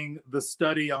funding the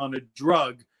study on a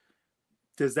drug,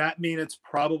 does that mean it's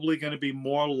probably going to be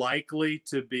more likely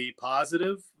to be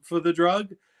positive for the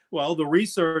drug? Well, the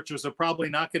researchers are probably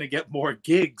not going to get more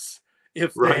gigs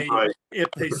if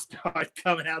they start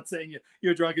coming out saying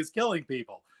your drug is killing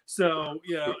people. So,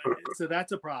 so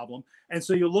that's a problem. And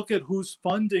so you look at who's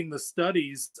funding the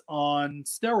studies on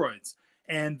steroids,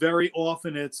 and very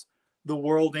often it's the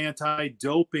World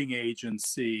Anti-Doping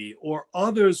Agency or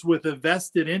others with a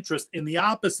vested interest in the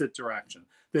opposite direction,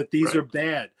 that these are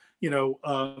bad.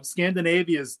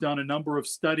 Scandinavia has done a number of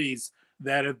studies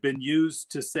that have been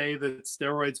used to say that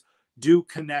steroids do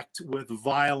connect with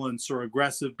violence or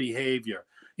aggressive behavior.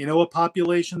 What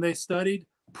population they studied?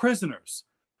 Prisoners.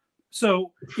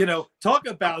 So, talk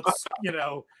about,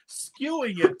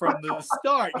 skewing it from the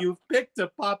start. You've picked a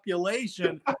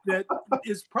population that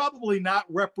is probably not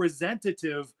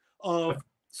representative of,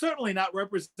 certainly not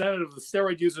representative of the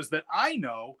steroid users that I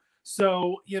know.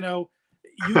 So, you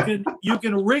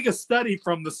can rig a study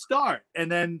from the start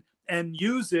and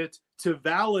use it to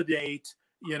validate,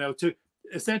 to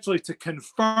essentially to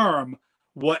confirm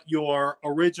what your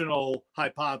original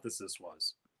hypothesis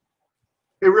was.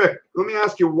 Hey, Rick, let me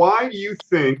ask you, why do you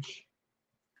think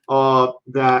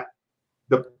that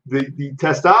the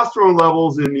testosterone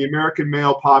levels in the American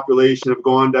male population have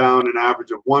gone down an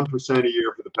average of 1% a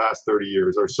year for the past 30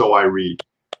 years, or so I read?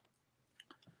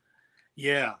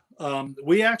 Yeah.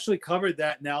 We actually covered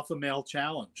that in Alpha Male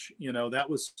Challenge. That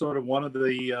was sort of one of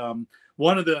the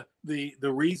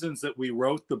reasons that we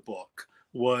wrote the book,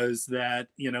 was that,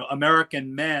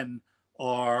 American men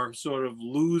are sort of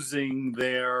losing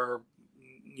their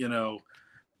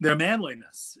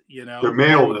manliness, Their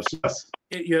maleness, yes.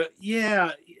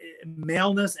 yeah,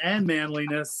 maleness and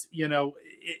manliness,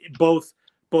 both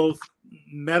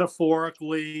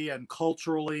metaphorically and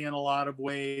culturally in a lot of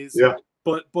ways, Yeah.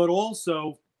 but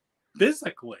also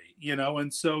physically,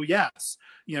 and so yes,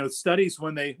 studies,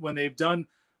 when they've done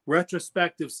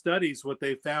retrospective studies, what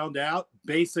they found out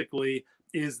basically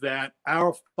is that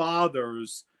our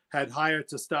fathers had higher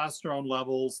testosterone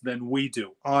levels than we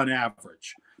do on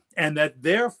average, and that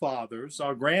their fathers,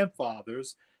 our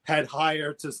grandfathers, had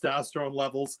higher testosterone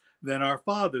levels than our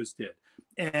fathers did.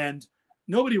 And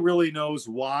nobody really knows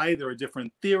why. There are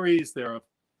different theories. There are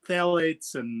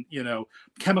phthalates and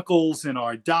chemicals in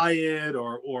our diet,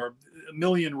 or a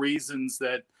million reasons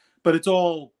but it's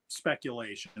all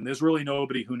speculation. And there's really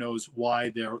nobody who knows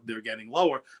why they're getting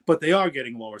lower, but they are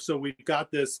getting lower. So we've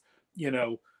got this,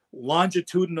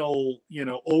 longitudinal,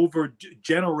 over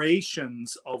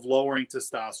generations of lowering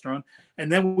testosterone.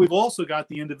 And then we've also got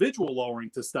the individual lowering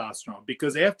testosterone,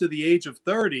 because after the age of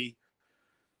 30,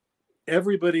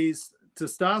 everybody's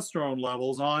testosterone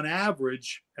levels on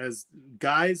average, as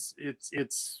guys,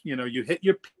 it's you hit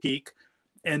your peak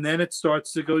and then it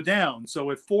starts to go down.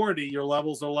 So at 40, your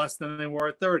levels are less than they were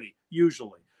at 30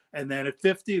 usually, and then at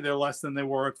 50 they're less than they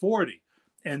were at 40.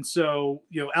 And so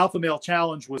Alpha Male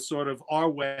Challenge was sort of our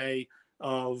way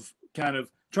of kind of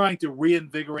trying to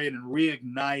reinvigorate and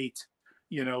reignite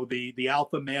the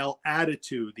alpha male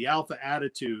attitude, the alpha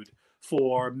attitude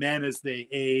for men as they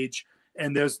age.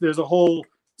 And there's a whole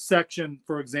section,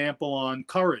 for example, on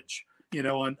courage,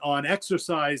 on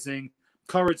exercising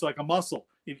courage like a muscle.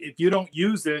 If you don't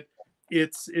use it,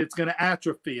 it's going to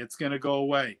atrophy. It's going to go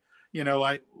away.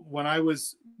 When I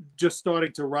was just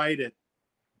starting to write it,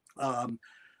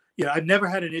 I've never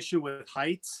had an issue with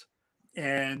heights.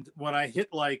 And when I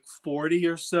hit like 40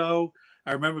 or so,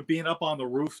 I remember being up on the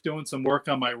roof doing some work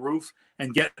on my roof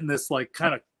and getting this like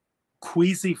kind of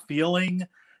queasy feeling,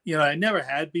 I never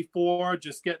had before,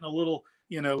 just getting a little,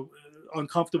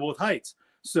 uncomfortable with heights.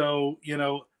 So,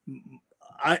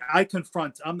 I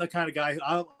confront. I'm the kind of guy,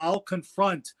 I'll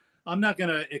confront. I'm not going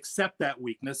to accept that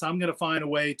weakness. I'm going to find a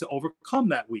way to overcome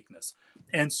that weakness.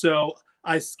 And so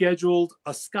I scheduled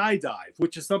a skydive,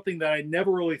 which is something that I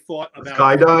never really thought about.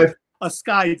 Skydive? A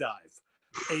skydive.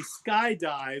 A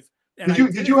skydive. And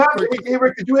did you have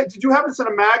this in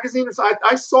a magazine?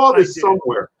 I saw this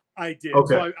somewhere. I did.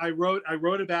 Okay. So I wrote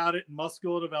about it in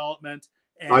Muscular Development.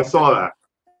 And I saw that.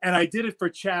 And I did it for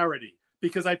charity,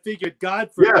 because I figured,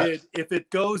 God forbid, if it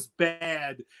goes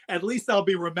bad, at least I'll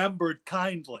be remembered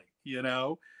kindly,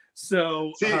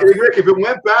 So see, Rick, if it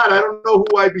went bad, I don't know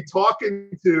who I'd be talking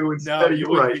to instead of you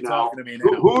right now. Talking to me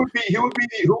now. Who would be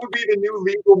the new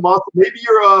legal muscle? Maybe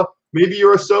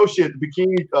your associate, the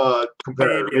bikini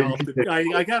competitor.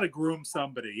 I got to groom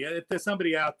somebody. If there's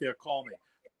somebody out there, call me.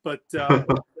 But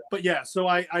yeah, so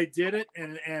I did it,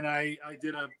 and I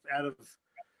did out of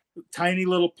tiny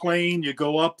little plane. You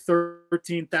go up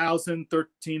 13,000,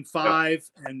 13,500,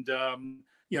 and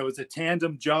it's a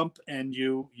tandem jump, and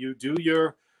you do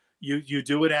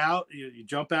it out. You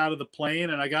jump out of the plane,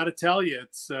 and I got to tell you,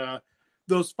 it's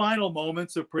those final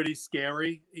moments are pretty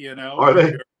scary. Are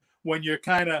they? When you're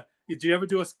kind of. Did you ever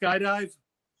do a skydive?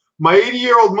 My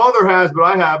 80-year-old mother has, but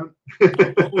I haven't.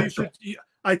 Well,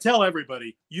 I tell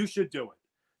everybody, you should do it.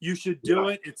 You should do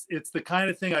it. It's the kind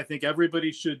of thing I think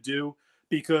everybody should do,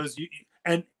 because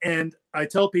and I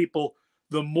tell people,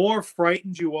 the more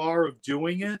frightened you are of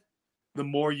doing it, the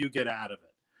more you get out of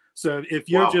it. So if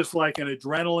you're just like an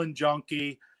adrenaline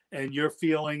junkie and your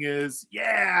feeling is,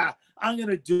 yeah, I'm going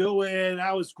to do it,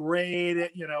 that was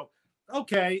great,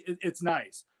 okay, it's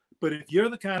nice. But if you're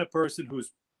the kind of person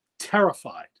who's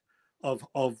terrified of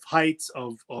heights,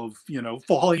 of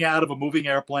falling out of a moving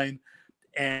airplane,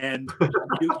 and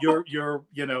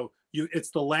it's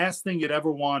the last thing you'd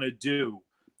ever want to do.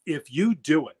 If you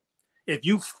do it, if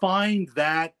you find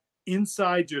that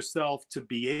inside yourself to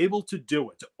be able to do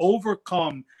it, to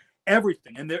overcome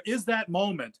everything, and there is that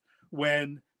moment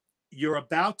when you're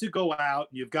about to go out,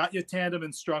 you've got your tandem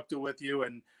instructor with you,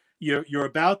 and you're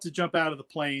about to jump out of the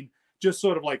plane, just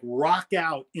sort of like rock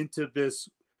out into this.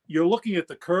 You're looking at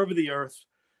the curve of the earth.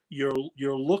 You're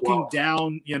looking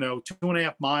down,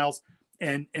 2.5 miles,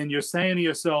 and you're saying to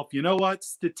yourself, you know what?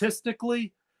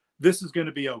 Statistically, this is going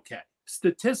to be okay.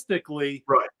 Statistically,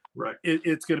 right.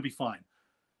 It's going to be fine.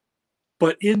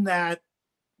 But in that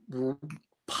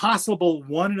possible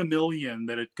 1 in a million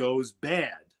that it goes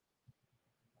bad,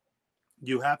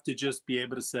 you have to just be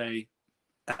able to say,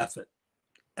 F it.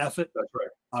 F it. That's right.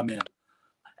 I'm in.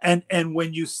 And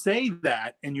when you say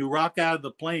that and you rock out of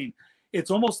the plane, it's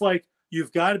almost like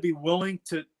you've got to be willing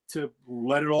to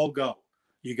let it all go.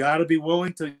 You got to be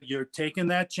willing to, you're taking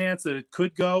that chance that it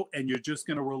could go, and you're just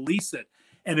going to release it.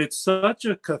 And it's such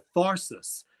a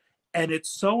catharsis, and it's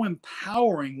so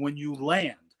empowering when you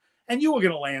land. And you were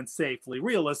going to land safely.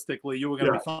 Realistically, you were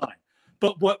going to be fine.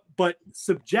 But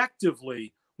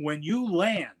subjectively, when you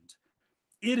land,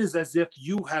 it is as if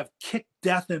you have kicked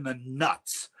death in the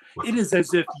nuts. It is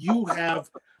as if you have,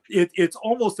 it's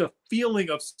almost a feeling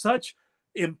of such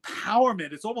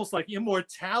empowerment. It's almost like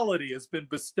immortality has been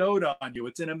bestowed on you.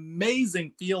 It's an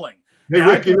amazing feeling. Hey,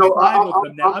 Rick, you know,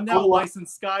 I'm now a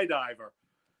licensed skydiver.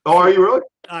 Oh, are you really?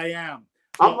 I am.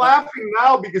 I'm laughing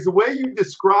now because the way you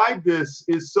describe this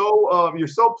is so, you're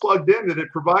so plugged in that it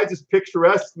provides this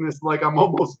picturesqueness, like I'm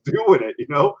almost doing it, you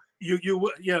know? You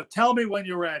tell me when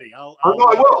you're ready. I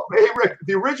will. Hey, Rick,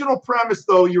 the original premise,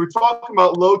 though, you were talking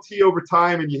about low T over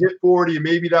time and you hit 40, and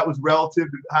maybe that was relative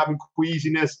to having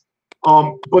queasiness.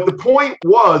 But the point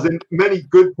was, and many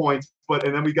good points,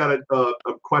 and then we got a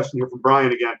question here from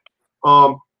Brian again.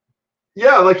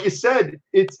 Yeah, like you said,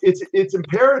 it's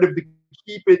imperative to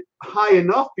keep it high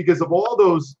enough because of all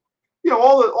those, you know,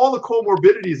 all the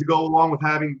comorbidities that go along with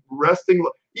having resting.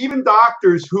 Even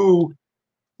doctors who,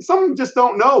 some of them just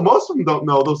don't know. Most of them don't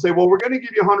know. They'll say, well, we're going to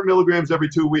give you 100 milligrams every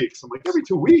 2 weeks. I'm like, every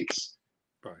 2 weeks?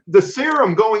 Right. The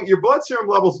serum your blood serum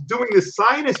levels doing this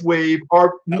sinus wave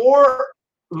are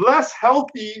less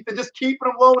healthy than just keeping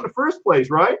them low in the first place,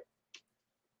 right?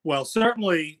 Well,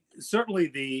 certainly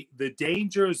the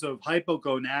dangers of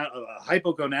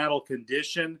hypogonadal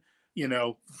condition, you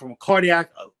know, from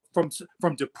cardiac, from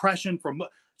depression, from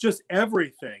just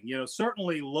everything, you know,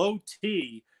 certainly low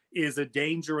T is a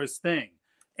dangerous thing.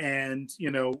 And,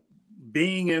 you know,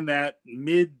 being in that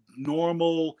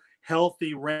mid-normal,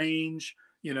 healthy range,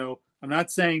 you know, I'm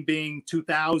not saying being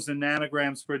 2,000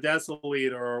 nanograms per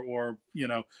deciliter or, you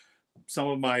know, some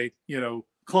of my, you know,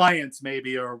 clients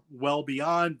maybe are well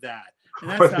beyond that. And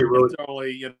that's not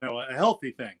necessarily, you know, a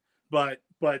healthy thing. But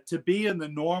to be in the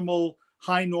normal,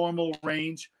 high normal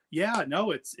range, yeah,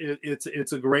 no, it's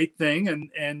a great thing.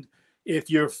 And if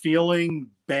you're feeling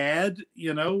bad,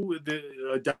 you know,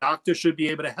 a doctor should be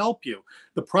able to help you.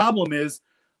 The problem is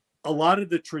a lot of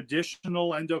the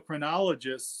traditional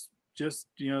endocrinologists just,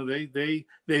 you know,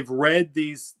 they've read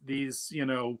these, you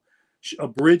know,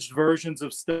 abridged versions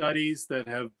of studies that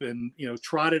have been, you know,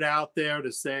 trotted out there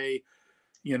to say,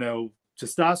 you know,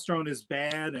 testosterone is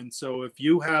bad. And so if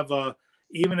you have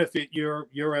even if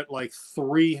you're at like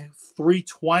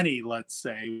 320, let's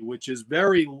say, which is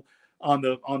very on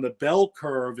the bell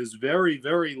curve is very,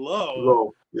 very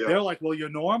low. Yeah. They're like, well, you're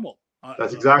normal.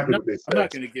 That's exactly what they say. I'm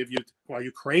not going to give you. Are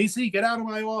you crazy? Get out of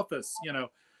my office. You know.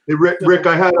 Hey, Rick,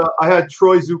 I had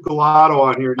Troy Zucolato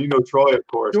on here, and you know Troy, of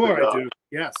course. Sure, I do.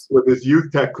 Yes. With his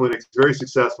youth tech clinics, very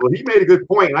successful. He made a good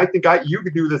point, and I think you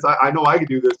could do this. I know I could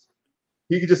do this.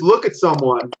 You could just look at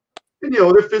someone, and you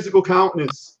know their physical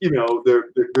countenance. You know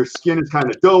their skin is kind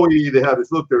of doughy. They have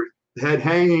this look. Their head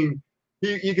hanging.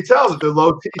 You can tell that they're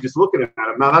low T just looking at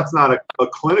them. Now, that's not a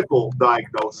clinical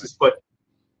diagnosis, but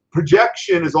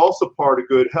projection is also part of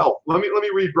good health. Let me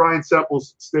read Brian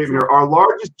Semple's statement here. Our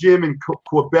largest gym in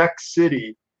Quebec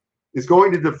City is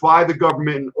going to defy the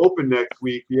government and open next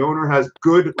week. The owner has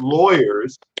good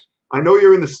lawyers. I know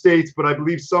you're in the States, but I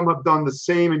believe some have done the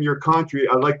same in your country.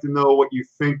 I'd like to know what you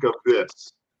think of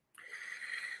this.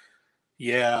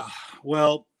 Yeah,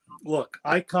 well, look,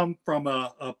 I come from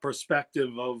a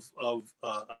perspective of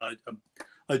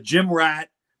a gym rat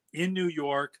in New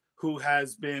York who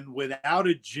has been without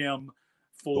a gym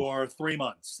for 3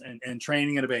 months and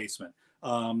training in a basement.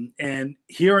 And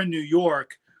here in New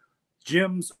York,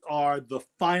 gyms are the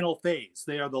final phase.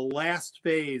 They are the last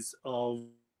phase of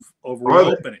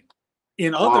reopening.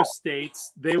 In other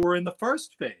states, they were in the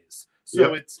first phase.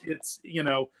 So it's you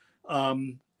know,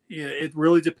 it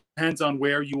really depends on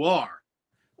where you are.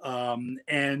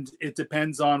 And it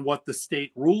depends on what the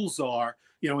state rules are.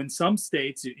 You know, in some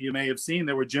states, you may have seen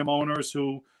there were gym owners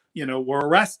who, you know, were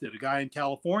arrested. A guy in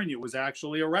California was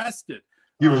actually arrested.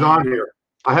 He was on here.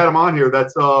 I had him on here.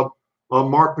 That's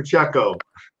Mark Pacheco.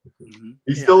 Mm-hmm.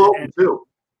 He's still open too.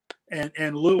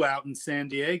 And Lou out in San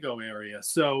Diego area.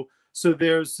 So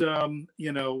there's,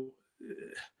 you know,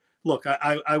 look,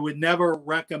 I would never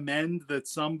recommend that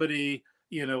somebody,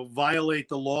 you know, violate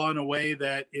the law in a way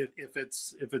that if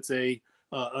it's a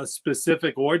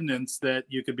specific ordinance that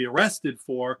you could be arrested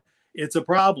for, it's a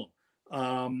problem.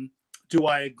 Do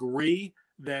I agree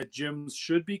that gyms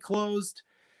should be closed?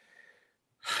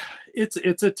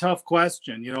 It's a tough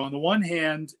question. You know, on the one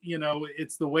hand, you know,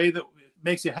 it's the way that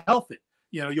makes you healthy.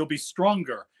 You know, you'll be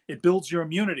stronger. It builds your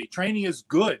immunity. Training is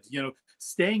good. You know,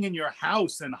 staying in your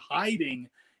house and hiding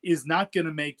is not going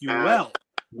to make you well.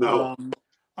 No.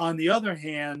 On the other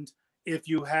hand, if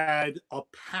you had a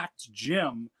packed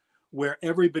gym where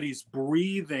everybody's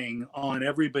breathing on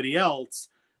everybody else,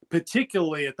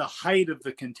 particularly at the height of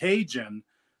the contagion,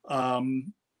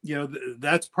 you know,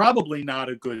 that's probably not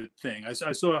a good thing. I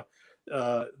saw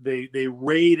they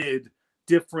rated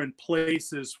different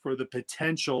places for the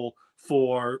potential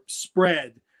for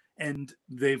spread, and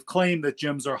they've claimed that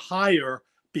gyms are higher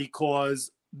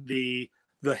because the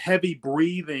heavy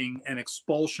breathing and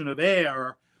expulsion of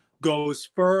air goes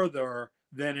further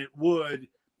than it would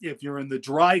if you're in the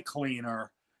dry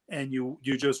cleaner and you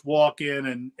just walk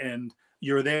in and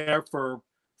you're there for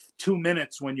 2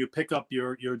 minutes when you pick up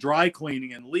your dry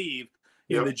cleaning and leave.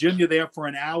 In the gym, you're there for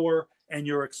an hour and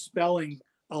you're expelling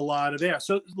a lot of air.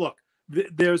 So look,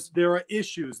 there are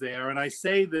issues there. And I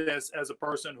say this as a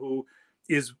person who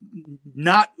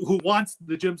wants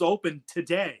the gyms open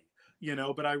today, you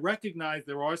know, but I recognize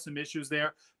there are some issues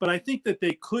there, but I think that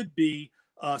they could be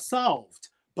solved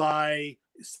by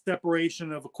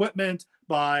separation of equipment,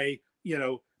 by, you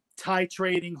know,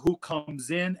 titrating who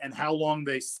comes in and how long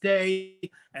they stay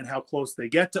and how close they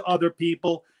get to other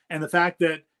people. And the fact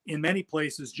that in many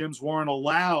places gyms weren't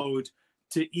allowed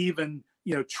to even,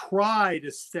 you know, try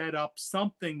to set up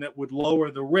something that would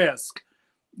lower the risk,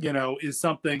 you know, is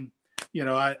something, you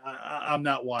know, I'm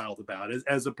not wild about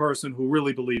as a person who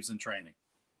really believes in training.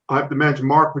 I have to mention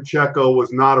Mark Pacheco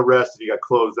was not arrested. He got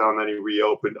closed down, then he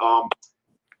reopened.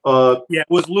 Yeah, it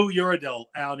was Lou Uridel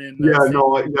out in.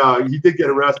 Yeah, he did get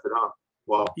arrested, huh?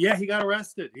 Wow. Yeah, he got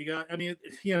arrested. I mean,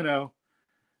 you know.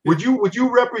 Would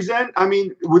you represent? I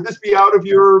mean, would this be out of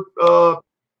your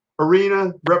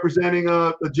arena representing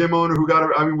a gym owner who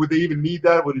got? I mean, would they even need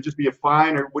that? Would it just be a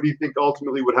fine, or what do you think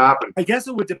ultimately would happen? I guess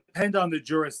it would depend on the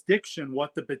jurisdiction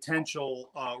what the potential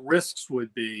risks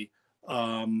would be.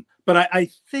 But I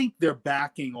think they're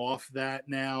backing off that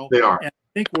now. They are. And I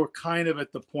think we're kind of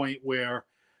at the point where,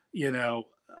 you know,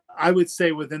 I would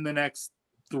say within the next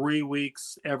 3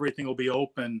 weeks, everything will be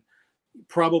open,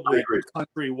 probably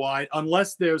countrywide,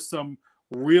 unless there's some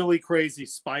really crazy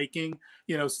spiking.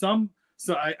 You know, so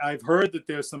I've heard that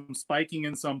there's some spiking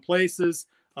in some places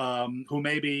who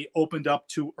maybe opened up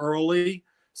too early.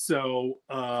 So,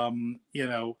 you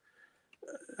know,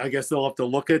 I guess they'll have to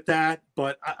look at that.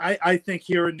 But I think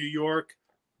here in New York,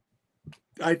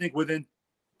 I think within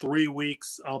 3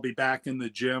 weeks, I'll be back in the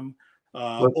gym.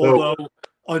 Although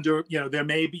under, you know,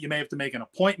 you may have to make an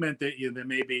appointment that there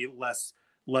may be less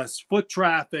foot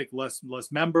traffic, less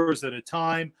members at a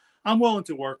time. I'm willing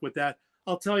to work with that.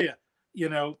 I'll tell you, you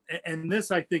know, and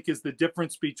this I think is the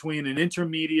difference between an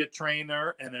intermediate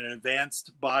trainer and an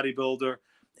advanced bodybuilder.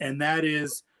 And that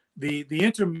is the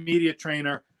intermediate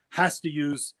trainer has to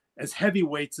use as heavy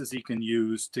weights as he can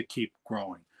use to keep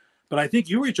growing. But I think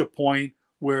you reach a point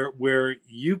where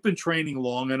you've been training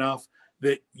long enough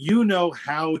that you know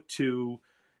how to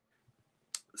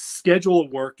schedule a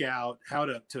workout, how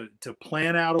to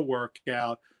plan out a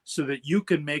workout so that you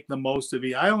can make the most of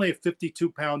it. I only have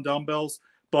 52-pound dumbbells,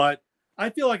 but I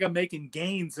feel like I'm making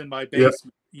gains in my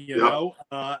basement. You know,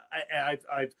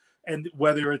 I've and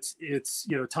whether it's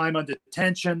you know, time under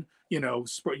tension,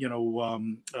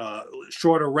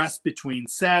 shorter rest between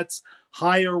sets,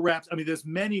 higher reps. I mean, there's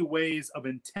many ways of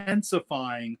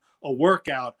intensifying a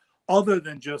workout other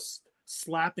than just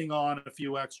slapping on a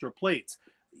few extra plates.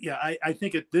 Yeah, I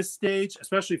think at this stage,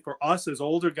 especially for us as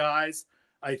older guys,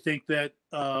 I think that,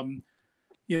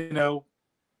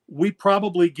 we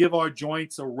probably give our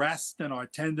joints a rest and our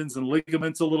tendons and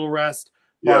ligaments a little rest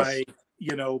by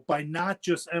not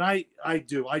just, and I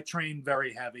train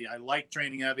very heavy. I like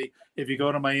training heavy. If you go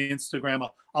to my Instagram,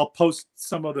 I'll post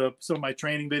some of my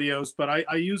training videos, but I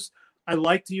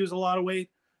like to use a lot of weight,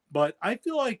 but I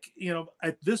feel like,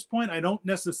 at this point, I don't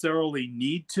necessarily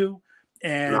need to.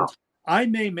 And I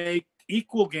may make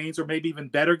equal gains or maybe even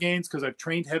better gains because I've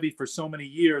trained heavy for so many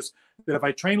years that if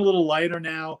I train a little lighter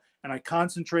now and I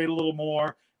concentrate a little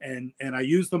more and I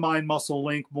use the mind muscle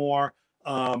link more,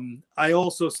 I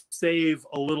also save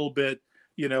a little bit.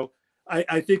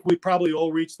 I think we probably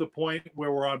all reach the point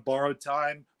where we're on borrowed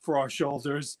time for our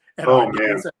shoulders and our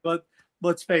knees. But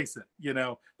let's face it,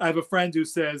 I have a friend who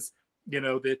says,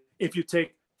 that if you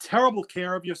take terrible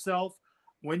care of yourself,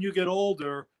 when you get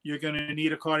older, you're going to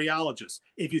need a cardiologist.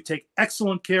 If you take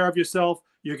excellent care of yourself,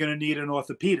 you're going to need an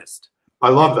orthopedist. I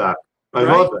love that. I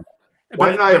love that.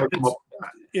 Why didn't I ever come up with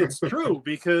that? It's true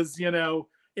because,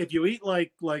 if you eat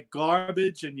like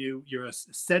garbage and you're a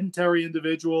sedentary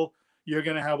individual, you're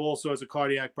going to have all sorts of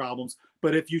cardiac problems.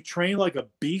 But if you train like a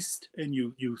beast and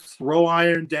you throw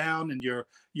iron down and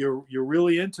you're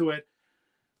really into it,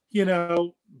 you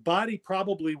know, body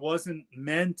probably wasn't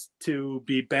meant to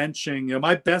be benching. You know,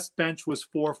 my best bench was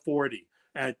 440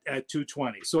 at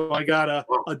 220. So I got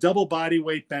a double body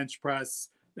weight bench press.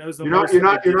 That was the most. You're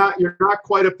not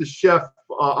quite up to Chef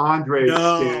Andre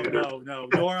standard. No.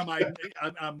 Nor am I.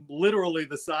 I'm literally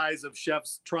the size of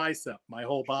Chef's tricep. My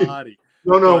whole body.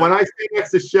 No. But when I stay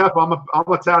next to Chef, I'm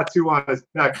a tattoo on his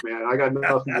neck, man. I got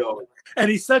nothing going.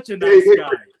 And he's such a nice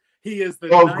guy. He is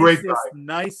the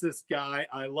nicest guy.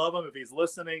 I love him. If he's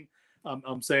listening,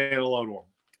 I'm saying hello to him.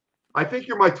 I think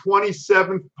you're my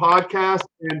 27th podcast,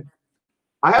 and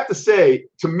I have to say,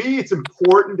 to me, it's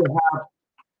important to have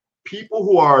people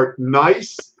who are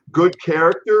nice, good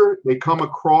character. They come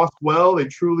across well. They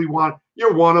truly want.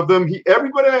 You're one of them.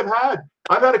 Everybody I've had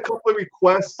a couple of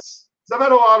requests. I've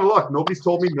had a lot of luck. Nobody's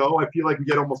told me no. I feel like I can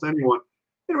get almost anyone.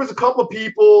 There was a couple of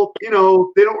people, you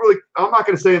know, they don't really. I'm not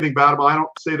going to say anything bad about them. I don't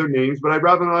say their names, but I'd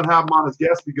rather not have them on as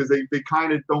guests because they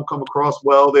kind of don't come across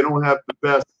well. They don't have the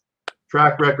best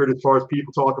track record as far as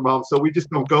people talk about them. So we just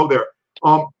don't go there.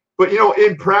 But you know,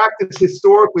 in practice,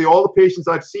 historically, all the patients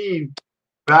I've seen.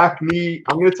 Back, knee,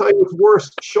 I'm going to tell you what's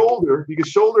worse, shoulder, because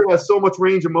shoulder has so much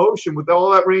range of motion. With all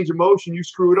that range of motion, you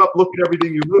screw it up. Look at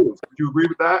everything you lose. Do you agree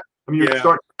with that? I mean, you're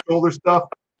starting shoulder stuff.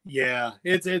 Yeah,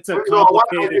 it's a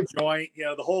complicated joint. You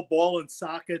know, the whole ball and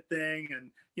socket thing, and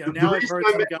you know, now I've heard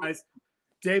some guys,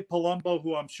 Dave Palumbo,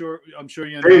 who I'm sure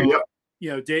you know. Dave, yep.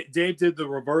 You know, Dave did the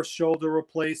reverse shoulder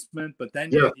replacement, but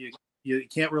then you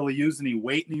can't really use any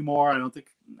weight anymore. I don't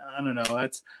know.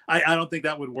 I don't think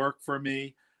that would work for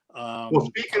me. Well,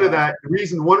 speaking of that,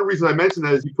 one reason I mentioned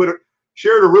that is you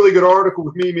shared a really good article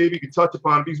with me. Maybe you could touch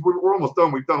upon it because we're almost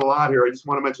done. We've done a lot here. I just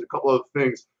want to mention a couple of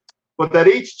things. But that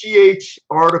HGH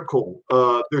article,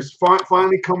 there's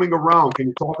finally coming around. Can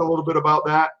you talk a little bit about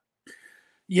that?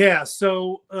 Yeah.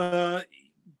 So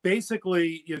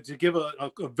basically, you know, to give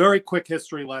a very quick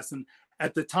history lesson,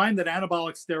 at the time that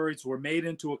anabolic steroids were made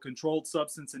into a controlled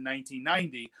substance in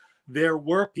 1990, there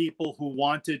were people who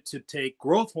wanted to take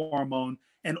growth hormone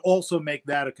and also make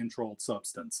that a controlled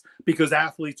substance because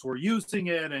athletes were using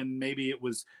it and maybe it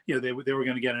was, you know, they were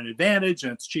going to get an advantage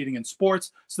and it's cheating in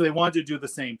sports. So they wanted to do the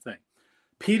same thing.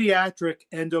 Pediatric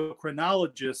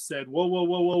endocrinologists said,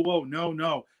 whoa,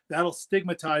 no, that'll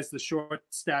stigmatize the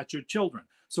short-statured children.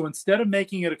 So instead of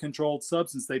making it a controlled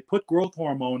substance, they put growth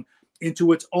hormone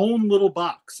into its own little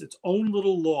box, its own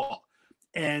little law.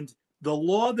 And the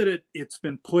law that it's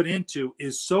been put into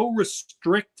is so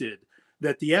restricted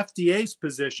that the FDA's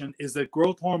position is that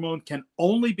growth hormone can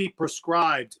only be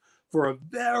prescribed for a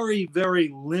very,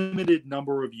 very limited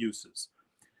number of uses.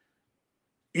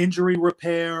 Injury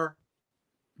repair,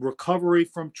 recovery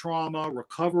from trauma,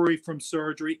 recovery from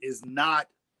surgery is not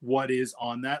what is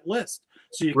on that list.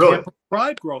 So you can't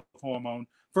prescribe growth hormone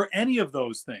for any of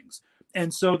those things.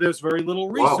 And so there's very little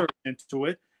research into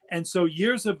it. And so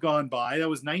years have gone by. That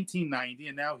was 1990.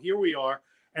 And now here we are.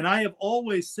 And I have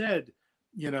always said,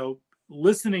 you know,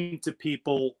 listening to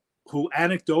people who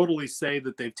anecdotally say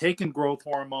that they've taken growth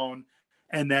hormone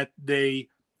and that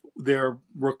their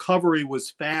recovery was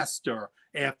faster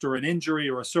after an injury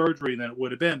or a surgery than it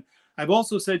would have been. I've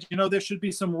also said, you know, there should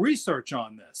be some research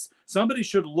on this. Somebody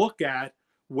should look at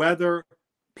whether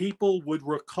people would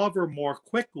recover more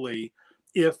quickly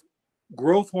if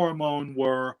growth hormone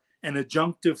were an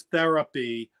adjunctive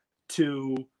therapy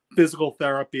to physical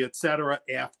therapy, et cetera,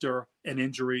 after an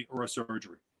injury or a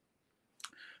surgery.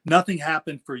 Nothing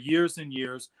happened for years and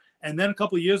years. And then a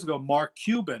couple of years ago, Mark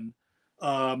Cuban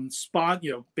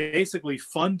basically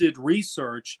funded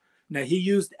research. Now, he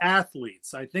used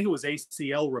athletes. I think it was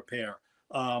ACL repair,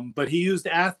 but he used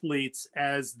athletes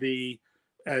as the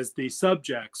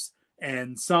subjects.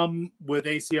 And some with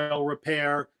ACL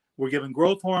repair were given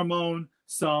growth hormone,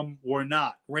 some were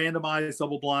not. Randomized,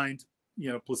 double-blind,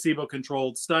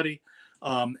 placebo-controlled study.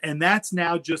 And that's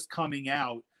now just coming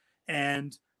out.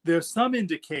 And there's some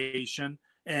indication,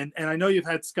 and I know you've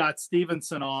had Scott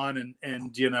Stevenson on,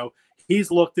 and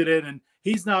he's looked at it, and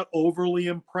he's not overly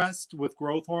impressed with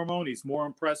growth hormone. He's more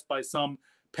impressed by some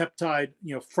peptide,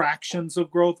 fractions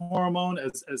of growth hormone,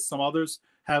 as some others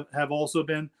have also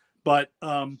been. But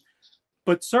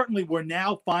certainly we're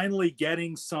now finally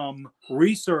getting some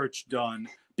research done,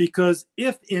 because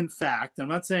if in fact, I'm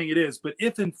not saying it is, but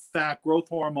if in fact growth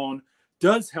hormone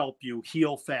does help you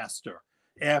heal faster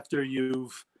after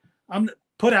you've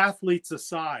put athletes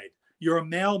aside, you're a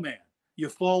mailman, you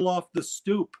fall off the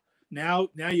stoop, Now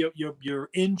you're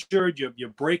injured, you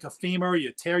break a femur,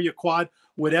 you tear your quad,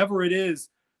 whatever it is,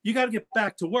 you got to get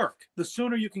back to work. The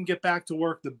sooner you can get back to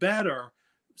work, the better.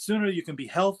 Sooner you can be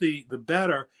healthy, the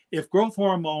better. If growth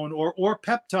hormone or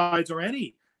peptides or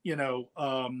any,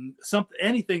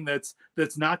 anything that's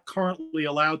not currently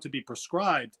allowed to be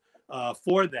prescribed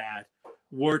for that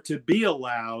were to be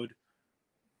allowed,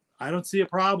 I don't see a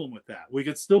problem with that. We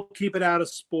could still keep it out of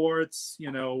sports,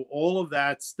 all of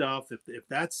that stuff. If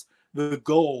that's the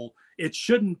goal, it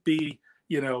shouldn't be,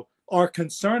 our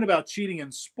concern about cheating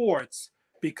in sports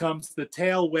becomes the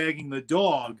tail wagging the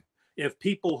dog if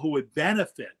people who would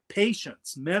benefit,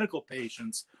 patients, medical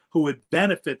patients who would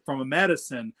benefit from a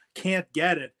medicine can't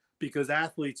get it because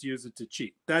athletes use it to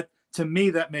cheat. That, to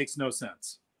me, that makes no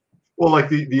sense. Well, like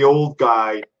the old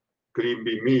guy, could even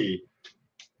be me,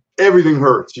 everything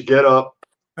hurts. You get up,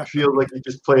 feel like you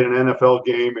just played an NFL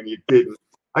game and you didn't.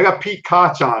 I got Pete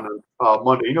Koch on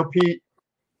Monday. You know Pete?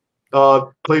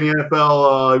 Played in the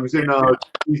NFL. He was in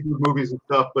these movies and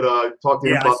stuff, but talked to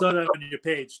him about. I saw that on your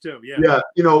page too. Yeah.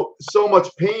 Yeah, so much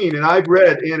pain, and I've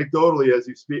read anecdotally as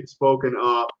you've spoken,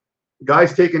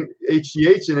 guys taking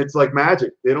HGH and it's like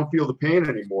magic. They don't feel the pain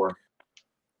anymore.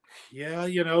 Yeah,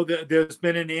 there's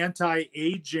been an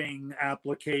anti-aging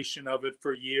application of it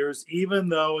for years, even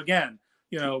though, again,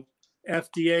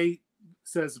 FDA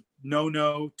says no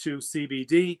to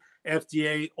CBD.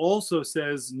 FDA also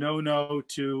says no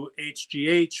to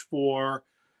HGH for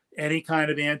any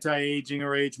kind of anti-aging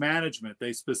or age management.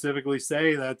 They specifically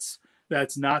say that's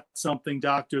not something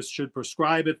doctors should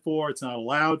prescribe it for. It's not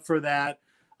allowed for that.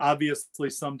 Obviously,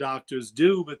 some doctors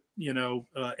do, but,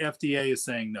 FDA is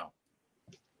saying no.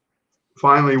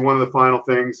 Finally, one of the final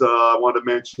things I wanted to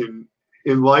mention,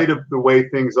 in light of the way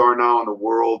things are now in the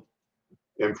world,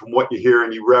 and from what you hear,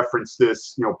 and you reference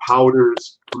this,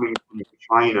 powders coming from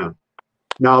China.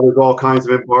 Now there's all kinds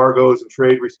of embargoes and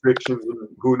trade restrictions and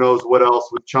who knows what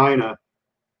else with China.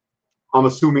 I'm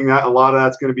assuming that a lot of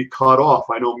that's going to be cut off.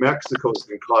 I know Mexico's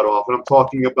been cut off, and I'm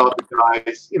talking about the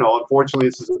guys, unfortunately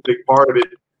this is a big part of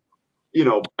it,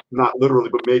 not literally,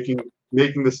 but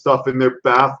making the stuff in their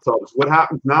bathtubs. What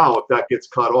happens now if that gets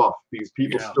cut off? Because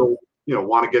people still,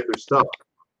 want to get their stuff.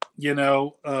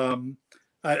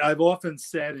 I've often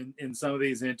said in some of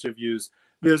these interviews,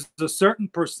 there's a certain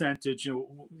percentage,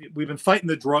 we've been fighting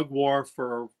the drug war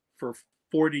for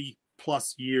 40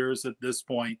 plus years at this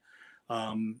point.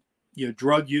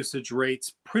 Drug usage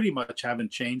rates pretty much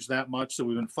haven't changed that much. So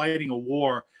we've been fighting a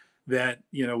war that,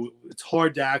 it's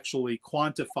hard to actually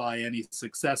quantify any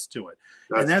success to it.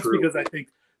 That's true. Because I think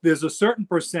there's a certain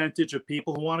percentage of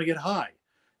people who want to get high.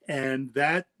 And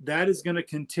that is going to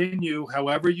continue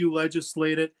however you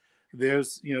legislate it.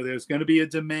 There's going to be a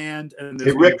demand. And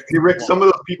hey, Rick, some of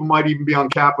those people might even be on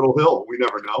Capitol Hill. We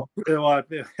never know.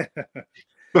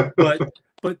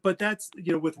 But that's,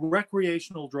 with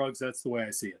recreational drugs, that's the way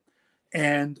I see it.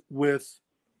 And with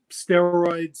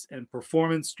steroids and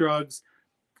performance drugs,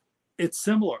 it's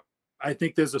similar. I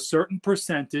think there's a certain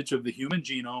percentage of the human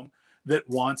genome that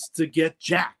wants to get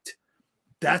jacked.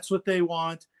 That's what they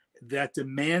want. That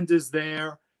demand is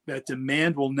there. That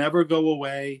demand will never go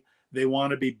away. They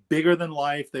want to be bigger than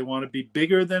life. They want to be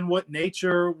bigger than what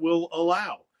nature will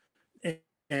allow.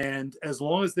 And as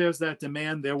long as there's that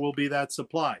demand, there will be that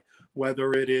supply,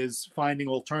 whether it is finding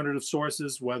alternative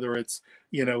sources, whether it's,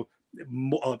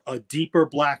 a deeper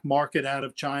black market out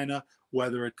of China,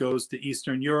 whether it goes to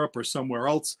Eastern Europe or somewhere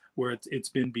else where it's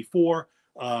been before.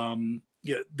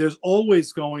 There's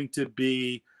always going to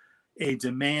be a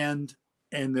demand,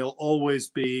 and there'll always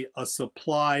be a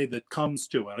supply that comes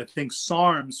to it. I think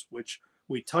SARMs, which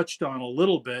we touched on a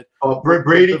little bit. Oh,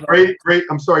 Brady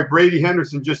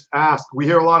Henderson just asked, we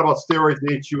hear a lot about steroids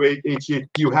and HGH.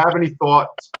 Do you have any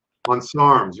thoughts on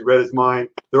SARMs? You read his mind.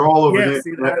 They're all over the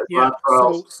internet.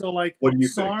 So like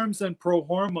SARMs and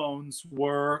prohormones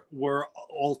were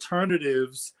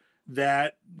alternatives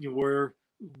that were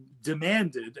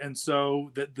demanded. And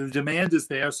so the demand is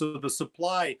there. So the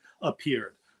supply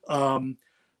appeared. SARMs,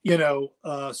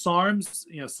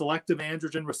 selective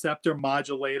androgen receptor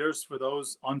modulators, for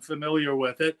those unfamiliar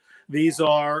with it. These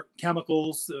are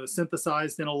chemicals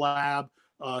synthesized in a lab.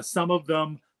 Some of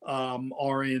them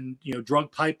are in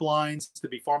drug pipelines to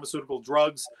be pharmaceutical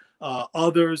drugs.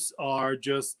 Others are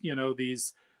just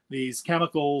these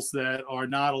chemicals that are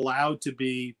not allowed to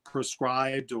be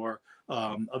prescribed or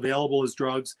available as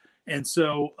drugs. And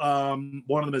so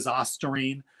one of them is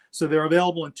Ostarine. So they're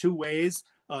available in two ways.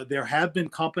 There have been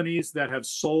companies that have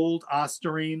sold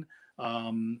Ostarine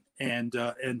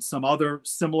and some other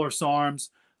similar SARMs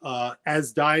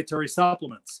as dietary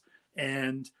supplements.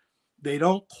 And they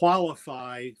don't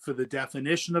qualify for the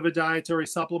definition of a dietary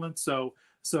supplement. So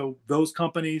those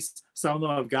companies, some of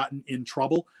them have gotten in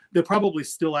trouble. They're probably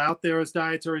still out there as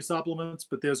dietary supplements,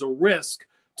 but there's a risk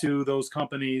to those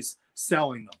companies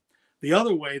selling them. The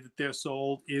other way that they're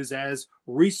sold is as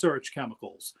research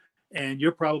chemicals. And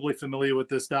you're probably familiar with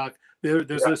this, Doc.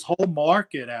 There's this whole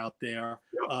market out there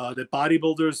that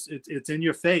bodybuilders, it's in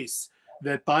your face,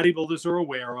 that bodybuilders are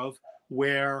aware of,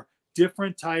 where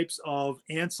different types of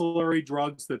ancillary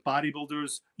drugs that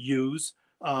bodybuilders use,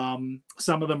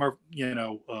 some of them are,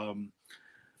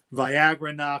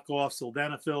 Viagra knockoffs,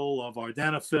 sildenafil,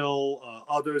 vardenafil.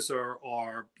 Others are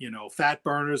fat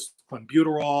burners,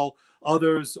 clenbuterol.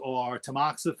 Others are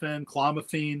tamoxifen,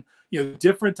 clomiphene.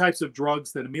 Different types of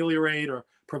drugs that ameliorate or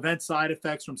prevent side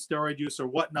effects from steroid use or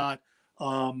whatnot,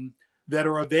 that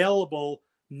are available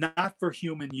not for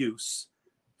human use,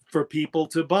 for people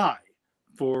to buy.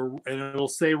 And it'll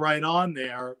say right on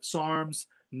there, SARMs,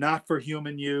 not for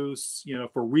human use,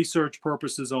 for research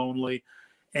purposes only.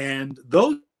 And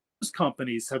those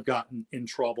companies have gotten in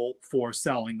trouble for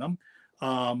selling them,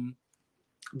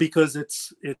 because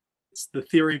it's the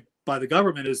theory by the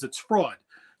government is it's fraud.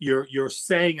 You're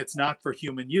saying it's not for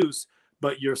human use,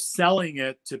 but you're selling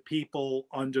it to people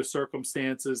under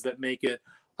circumstances that make it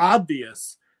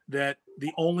obvious that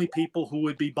the only people who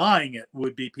would be buying it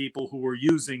would be people who were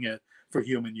using it for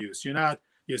human use.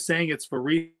 You're saying it's for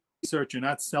research. You're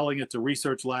not selling it to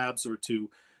research labs or to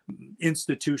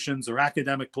institutions or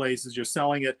academic places. You're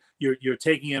selling it. You're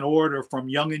taking an order from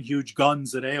Young and Huge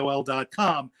Guns at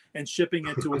AOL.com and shipping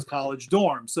it to his college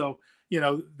dorm. So,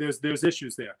 there's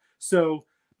issues there. So,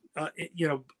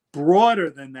 broader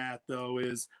than that, though,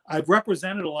 is I've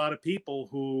represented a lot of people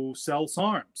who sell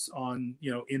SARMs on,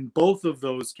 in both of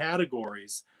those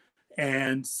categories.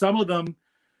 And some of them,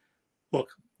 look,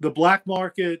 the black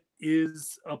market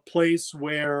is a place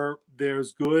where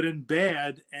there's good and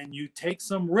bad, and you take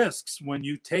some risks when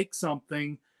you take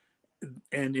something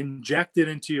and inject it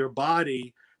into your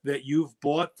body that you've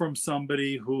bought from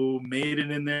somebody who made it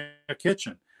in their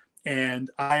kitchen. And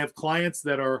I have clients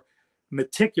that are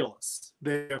meticulous,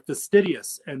 they're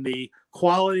fastidious, and the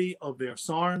quality of their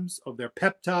SARMs, of their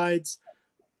peptides,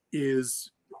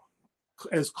 is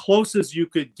as close as you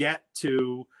could get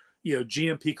to,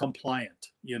 GMP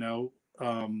compliant,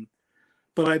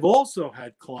 but I've also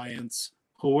had clients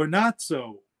who are not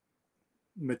so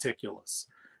meticulous.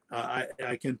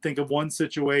 I can think of one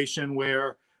situation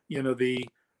where,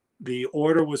 the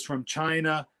order was from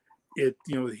China.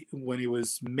 When he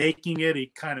was making it,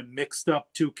 he kind of mixed up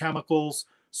two chemicals.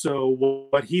 So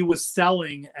what he was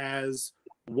selling as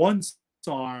one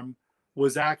SARM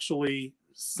was actually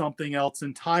something else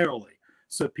entirely.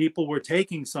 So people were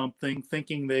taking something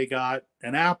thinking they got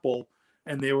an apple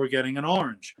and they were getting an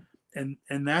orange. And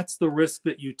that's the risk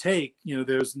that you take.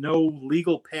 There's no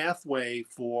legal pathway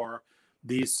for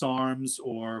these SARMs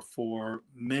or for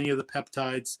many of the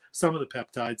peptides, some of the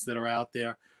peptides that are out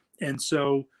there. And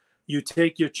so you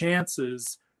take your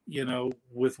chances,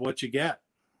 with what you get.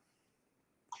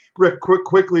 Rick,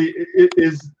 quickly,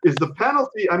 is the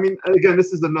penalty, I mean, again,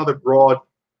 this is another broad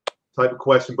type of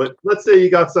question, but let's say you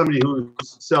got somebody who's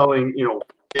selling,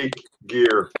 fake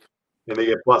gear and they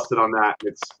get busted on that.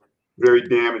 It's very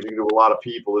damaging to a lot of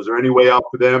people. Is there any way out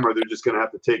for them, or they're just going to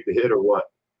have to take the hit, or what?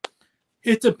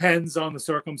 It depends on the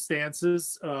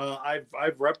circumstances. I've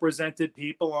represented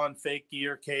people on fake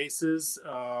gear cases,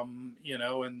 and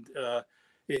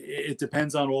it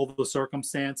depends on all the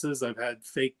circumstances. I've had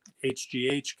fake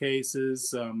HGH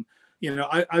cases.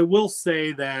 I will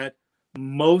say that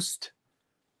most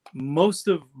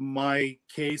of my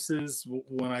cases,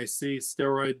 when I see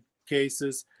steroid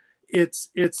cases,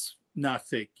 it's not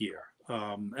fake gear.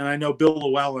 And I know Bill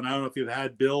Llewellyn. I don't know if you've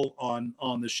had Bill on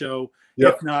the show.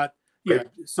 Yep. If not, yeah.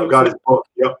 So, I've got his book.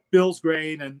 Yep. Bill's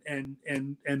great, and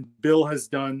Bill has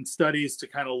done studies to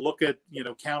kind of look at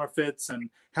counterfeits and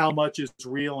how much is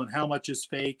real and how much is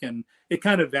fake, and it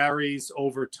kind of varies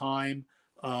over time.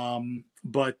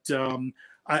 But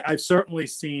I've certainly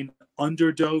seen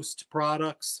underdosed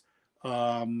products,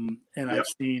 and I've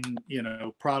seen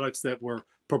products that were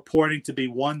purporting to be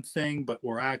one thing but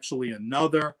were actually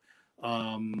another.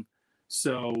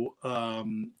 So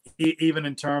even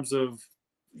in terms of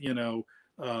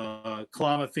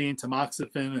clomiphene,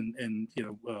 tamoxifen, and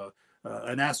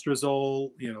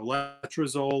anastrozole,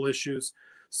 letrozole issues.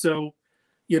 So,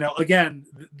 again,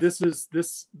 this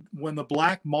when the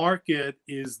black market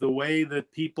is the way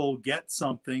that people get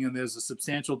something and there's a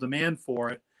substantial demand for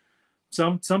it,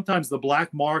 sometimes the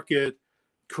black market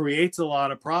creates a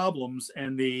lot of problems,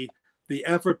 and the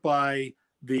effort by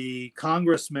the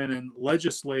congressmen and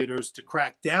legislators to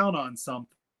crack down on something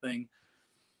something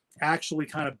actually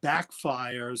kind of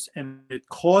backfires and it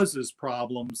causes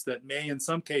problems that may in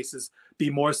some cases be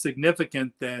more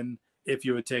significant than if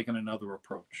you had taken another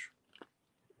approach.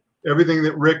 Everything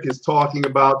that Rick is talking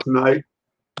about tonight,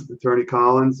 Attorney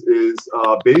Collins, is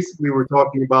basically we're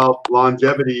talking about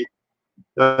longevity.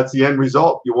 That's the end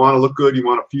result. You want to look good, you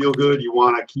want to feel good, you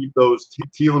want to keep those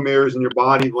telomeres in your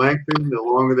body lengthened. The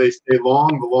longer they stay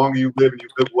long, the longer you live, and you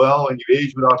live well, and you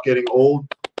age without getting old.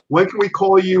 When can we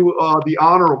call you the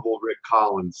Honorable Rick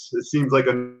Collins? It seems like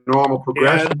a normal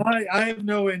progression. Yeah, I have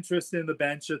no interest in the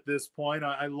bench at this point.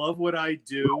 I love what I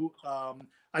do.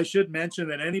 I should mention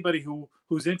that anybody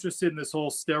who's interested in this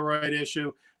whole steroid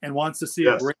issue and wants to see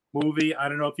a great movie, I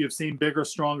don't know if you've seen Bigger,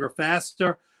 Stronger,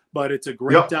 Faster, but it's a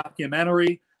great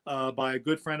documentary by a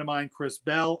good friend of mine, Chris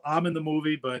Bell. I'm in the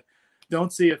movie, but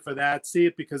don't see it for that. See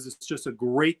it because it's just a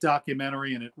great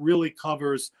documentary, and it really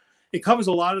covers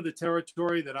a lot of the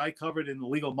territory that I covered in the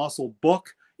Legal Muscle book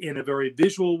in a very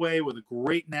visual way with a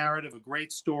great narrative, a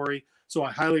great story. So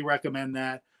I highly recommend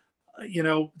that. You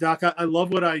know, Doc, I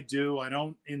love what I do. I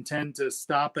don't intend to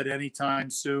stop at any time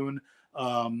soon.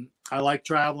 I like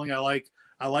traveling. I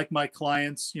like my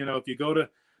clients. You know, if you go to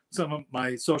some of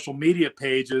my social media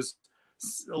pages,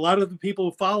 a lot of the people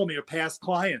who follow me are past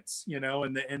clients, you know,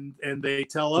 and they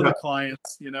tell other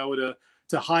clients, you know, to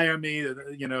hire me.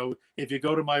 You know, if you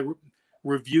go to my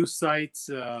review sites,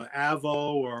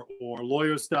 Avo or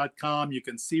lawyers.com, you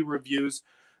can see reviews.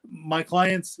 My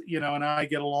clients, you know, and I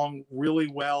get along really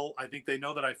well. I think they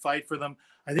know that I fight for them.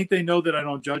 I think they know that I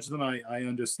don't judge them. I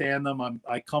understand them.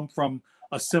 I come from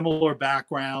a similar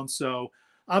background. So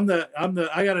I got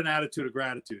an attitude of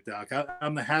gratitude, Doc.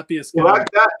 I'm the happiest guy.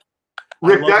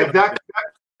 Rick,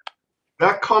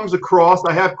 that comes across.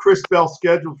 I have Chris Bell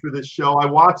scheduled for this show. I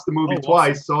watched the movie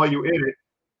twice, saw you in it.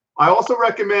 I also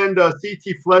recommend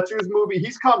C.T. Fletcher's movie.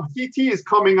 C.T. is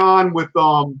coming on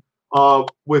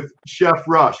with Chef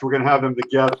Rush. We're gonna have them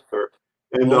together,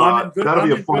 and I'm that'll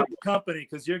be a fun good company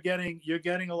because you're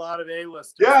getting a lot of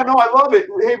A-listers. Yeah, no, I love it.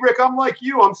 Hey, Rick, I'm like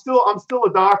you. I'm still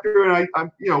a doctor, and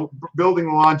I'm you know building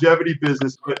a longevity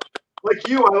business, but like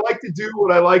you, I like to do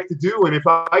what I like to do, and if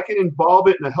I can involve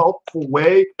it in a helpful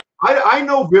way. I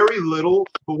know very little,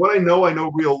 but what I know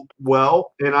real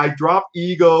well, and I dropped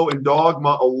ego and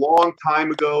dogma a long time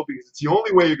ago because it's the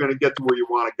only way you're going to get to where you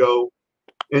want to go.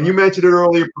 And you mentioned it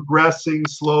earlier, progressing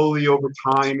slowly over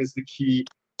time is the key.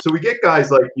 So we get guys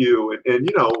like you, and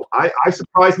you know, I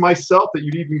surprised myself that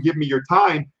you'd even give me your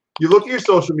time. You look at your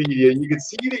social media, and you can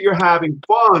see that you're having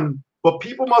fun, but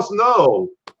people must know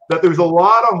that there's a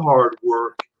lot of hard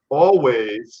work,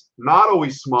 always, not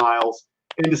always smiles.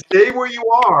 And to stay where you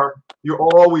are, you're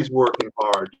always working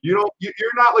hard. You know, you're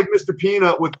not like Mr.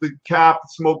 Peanut with the cap,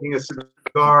 smoking a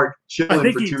cigar,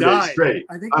 chilling for 2 days straight.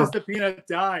 I think Mr. Peanut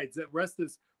died. Rest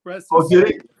his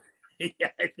did he? Yeah,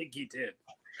 I think he did.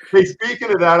 Hey,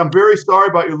 speaking of that, I'm very sorry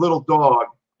about your little dog.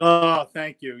 Oh,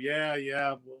 thank you.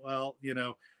 Yeah. Well, you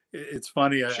know, it's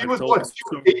funny. She was what,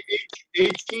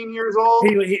 18 years old?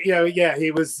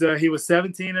 He was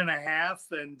 17 and a half,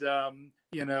 and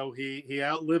you know, he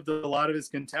outlived a lot of his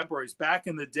contemporaries. Back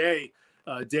in the day,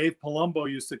 Dave Palumbo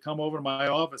used to come over to my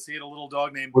office. He had a little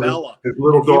dog named Bella. His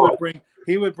little dog.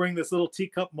 He would bring this little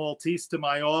teacup Maltese to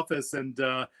my office, and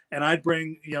I'd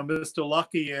bring, you know, Mr.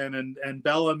 Lucky in, and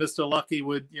Bella and Mr. Lucky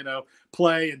would, you know,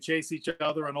 play and chase each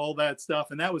other and all that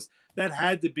stuff. And that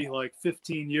had to be like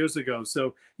 15 years ago.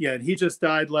 So yeah, and he just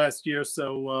died last year.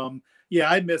 So yeah,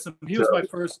 I miss him. He was my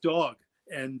first dog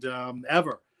and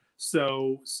ever.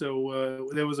 So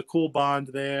there was a cool bond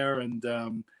there, and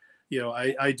you know,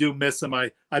 I do miss him.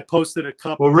 I posted a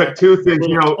couple. Well, Rick, two things.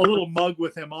 You know, a little mug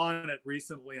with him on it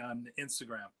recently on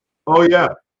Instagram. Oh yeah,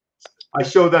 I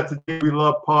showed that today. We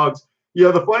love pugs. Yeah,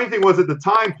 the funny thing was at the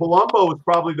time, Palumbo was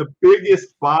probably the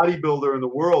biggest bodybuilder in the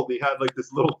world. He had like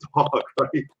this little dog,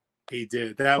 right? He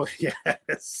did. That was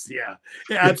yeah,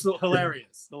 absolutely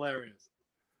hilarious.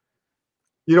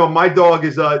 You know, my dog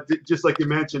is just like you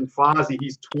mentioned, Fozzie.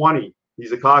 He's 20.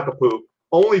 He's a cockapoo.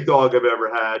 Only dog I've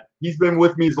ever had. He's been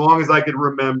with me as long as I can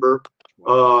remember.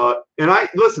 And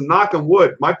listen, knock on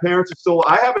wood, my parents are still.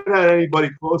 I haven't had anybody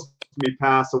close to me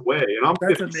pass away, and I'm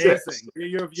 56. Amazing.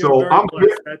 You're so very I'm.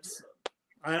 Blessed.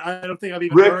 I don't think I've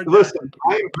even Rick, heard listen,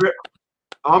 that.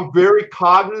 I'm very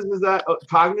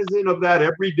cognizant of that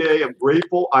every day. I'm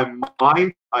grateful. I'm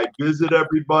mindful. I visit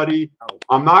everybody.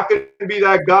 I'm not going to be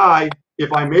that guy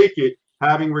if I make it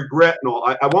having regret and all.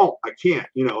 I won't. I can't.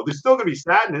 You know, there's still going to be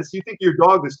sadness. You think your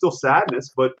dog, there's still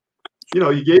sadness, but you know,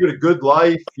 you gave it a good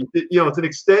life. You know, it's an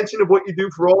extension of what you do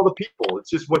for all the people. It's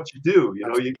just what you do. You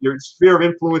know, your sphere of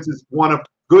influence is one of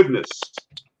goodness.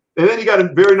 And then you got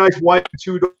a very nice wife and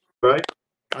 2 dogs, right?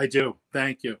 I do.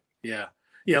 Thank you. Yeah.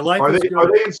 Yeah. Life Are is they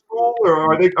good. in school,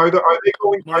 or are they going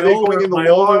My going in the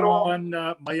law at all?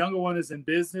 my younger one is in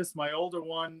business. My older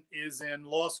one is in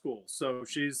law school. So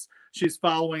she's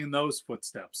following in those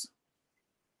footsteps.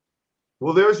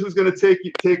 Well, there's who's going to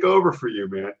take over for you,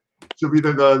 man. She'll be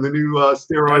the new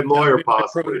steroid lawyer,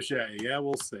 possibly. Protege. Yeah,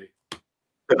 we'll see.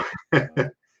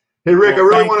 Hey, Rick, Well, I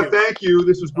really want to thank you.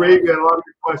 This was great. We had a lot of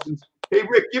good questions. Hey,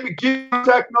 Rick, give me your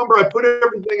contact number. I put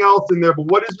everything else in there, but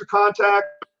what is your contact?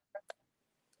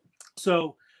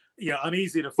 So, yeah, I'm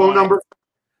easy to phone find. Number?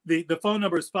 The phone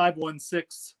number is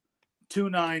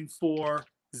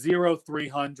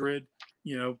 516-294-0300.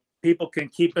 You know, people can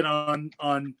keep it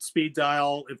on speed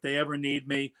dial if they ever need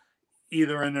me,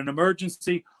 either in an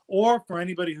emergency or for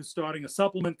anybody who's starting a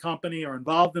supplement company or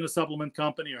involved in a supplement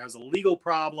company or has a legal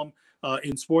problem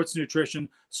in sports nutrition.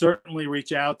 Certainly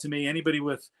reach out to me. Anybody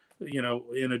with, you know,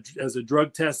 as a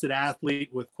drug tested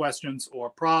athlete with questions or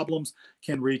problems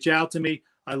can reach out to me.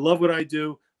 I love what I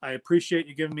do. I appreciate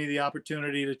you giving me the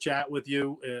opportunity to chat with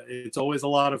you. It's always a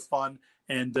lot of fun,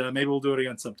 and maybe we'll do it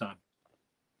again sometime.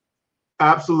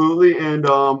 Absolutely, and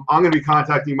I'm going to be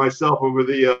contacting myself over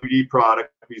the BD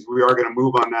product because we are going to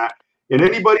move on that. And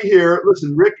anybody here,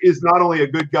 listen, Rick is not only a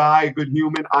good guy, a good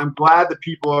human. I'm glad that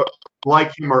people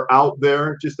like him are out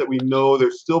there, just that we know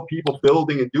there's still people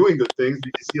building and doing good things.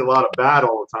 You see a lot of bad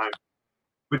all the time.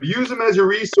 But use him as a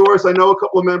resource. I know a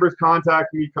couple of members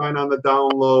contact me kind of on the down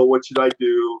low. What should I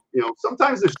do? You know,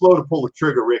 sometimes they're slow to pull the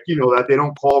trigger, Rick. You know that. They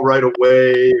don't call right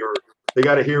away, or they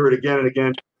got to hear it again and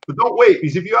again. But don't wait,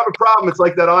 because if you have a problem, it's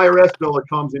like that IRS bill that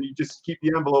comes and you just keep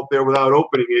the envelope there without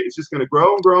opening it. It's just going to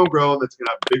grow and grow and grow, and that's going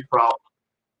to have a big problem.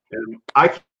 And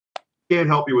I can't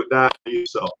help you with that.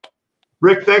 So,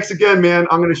 Rick, thanks again, man.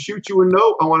 I'm going to shoot you a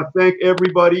note. I want to thank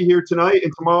everybody here tonight,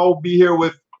 and tomorrow we'll be here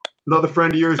with another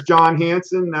friend of yours, John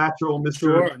Hansen, natural Mr.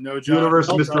 Sure. No, John, Universe,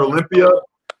 Mr. Olympia.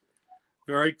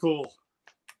 Very cool.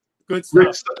 Good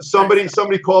stuff. Rick,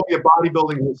 somebody called me a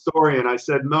bodybuilding historian. I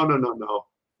said, no.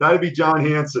 That'd be John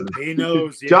Hansen. He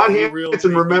knows. Yeah, John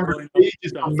Hansen remembers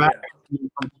pages from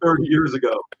 30 years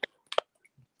ago.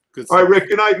 Good All right, Rick,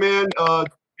 good night, man.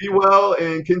 Be well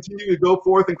and continue to go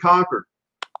forth and conquer.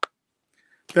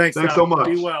 Thanks so much.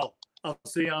 Be well. I'll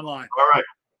see you online. All right.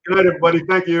 Good night, everybody.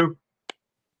 Thank you.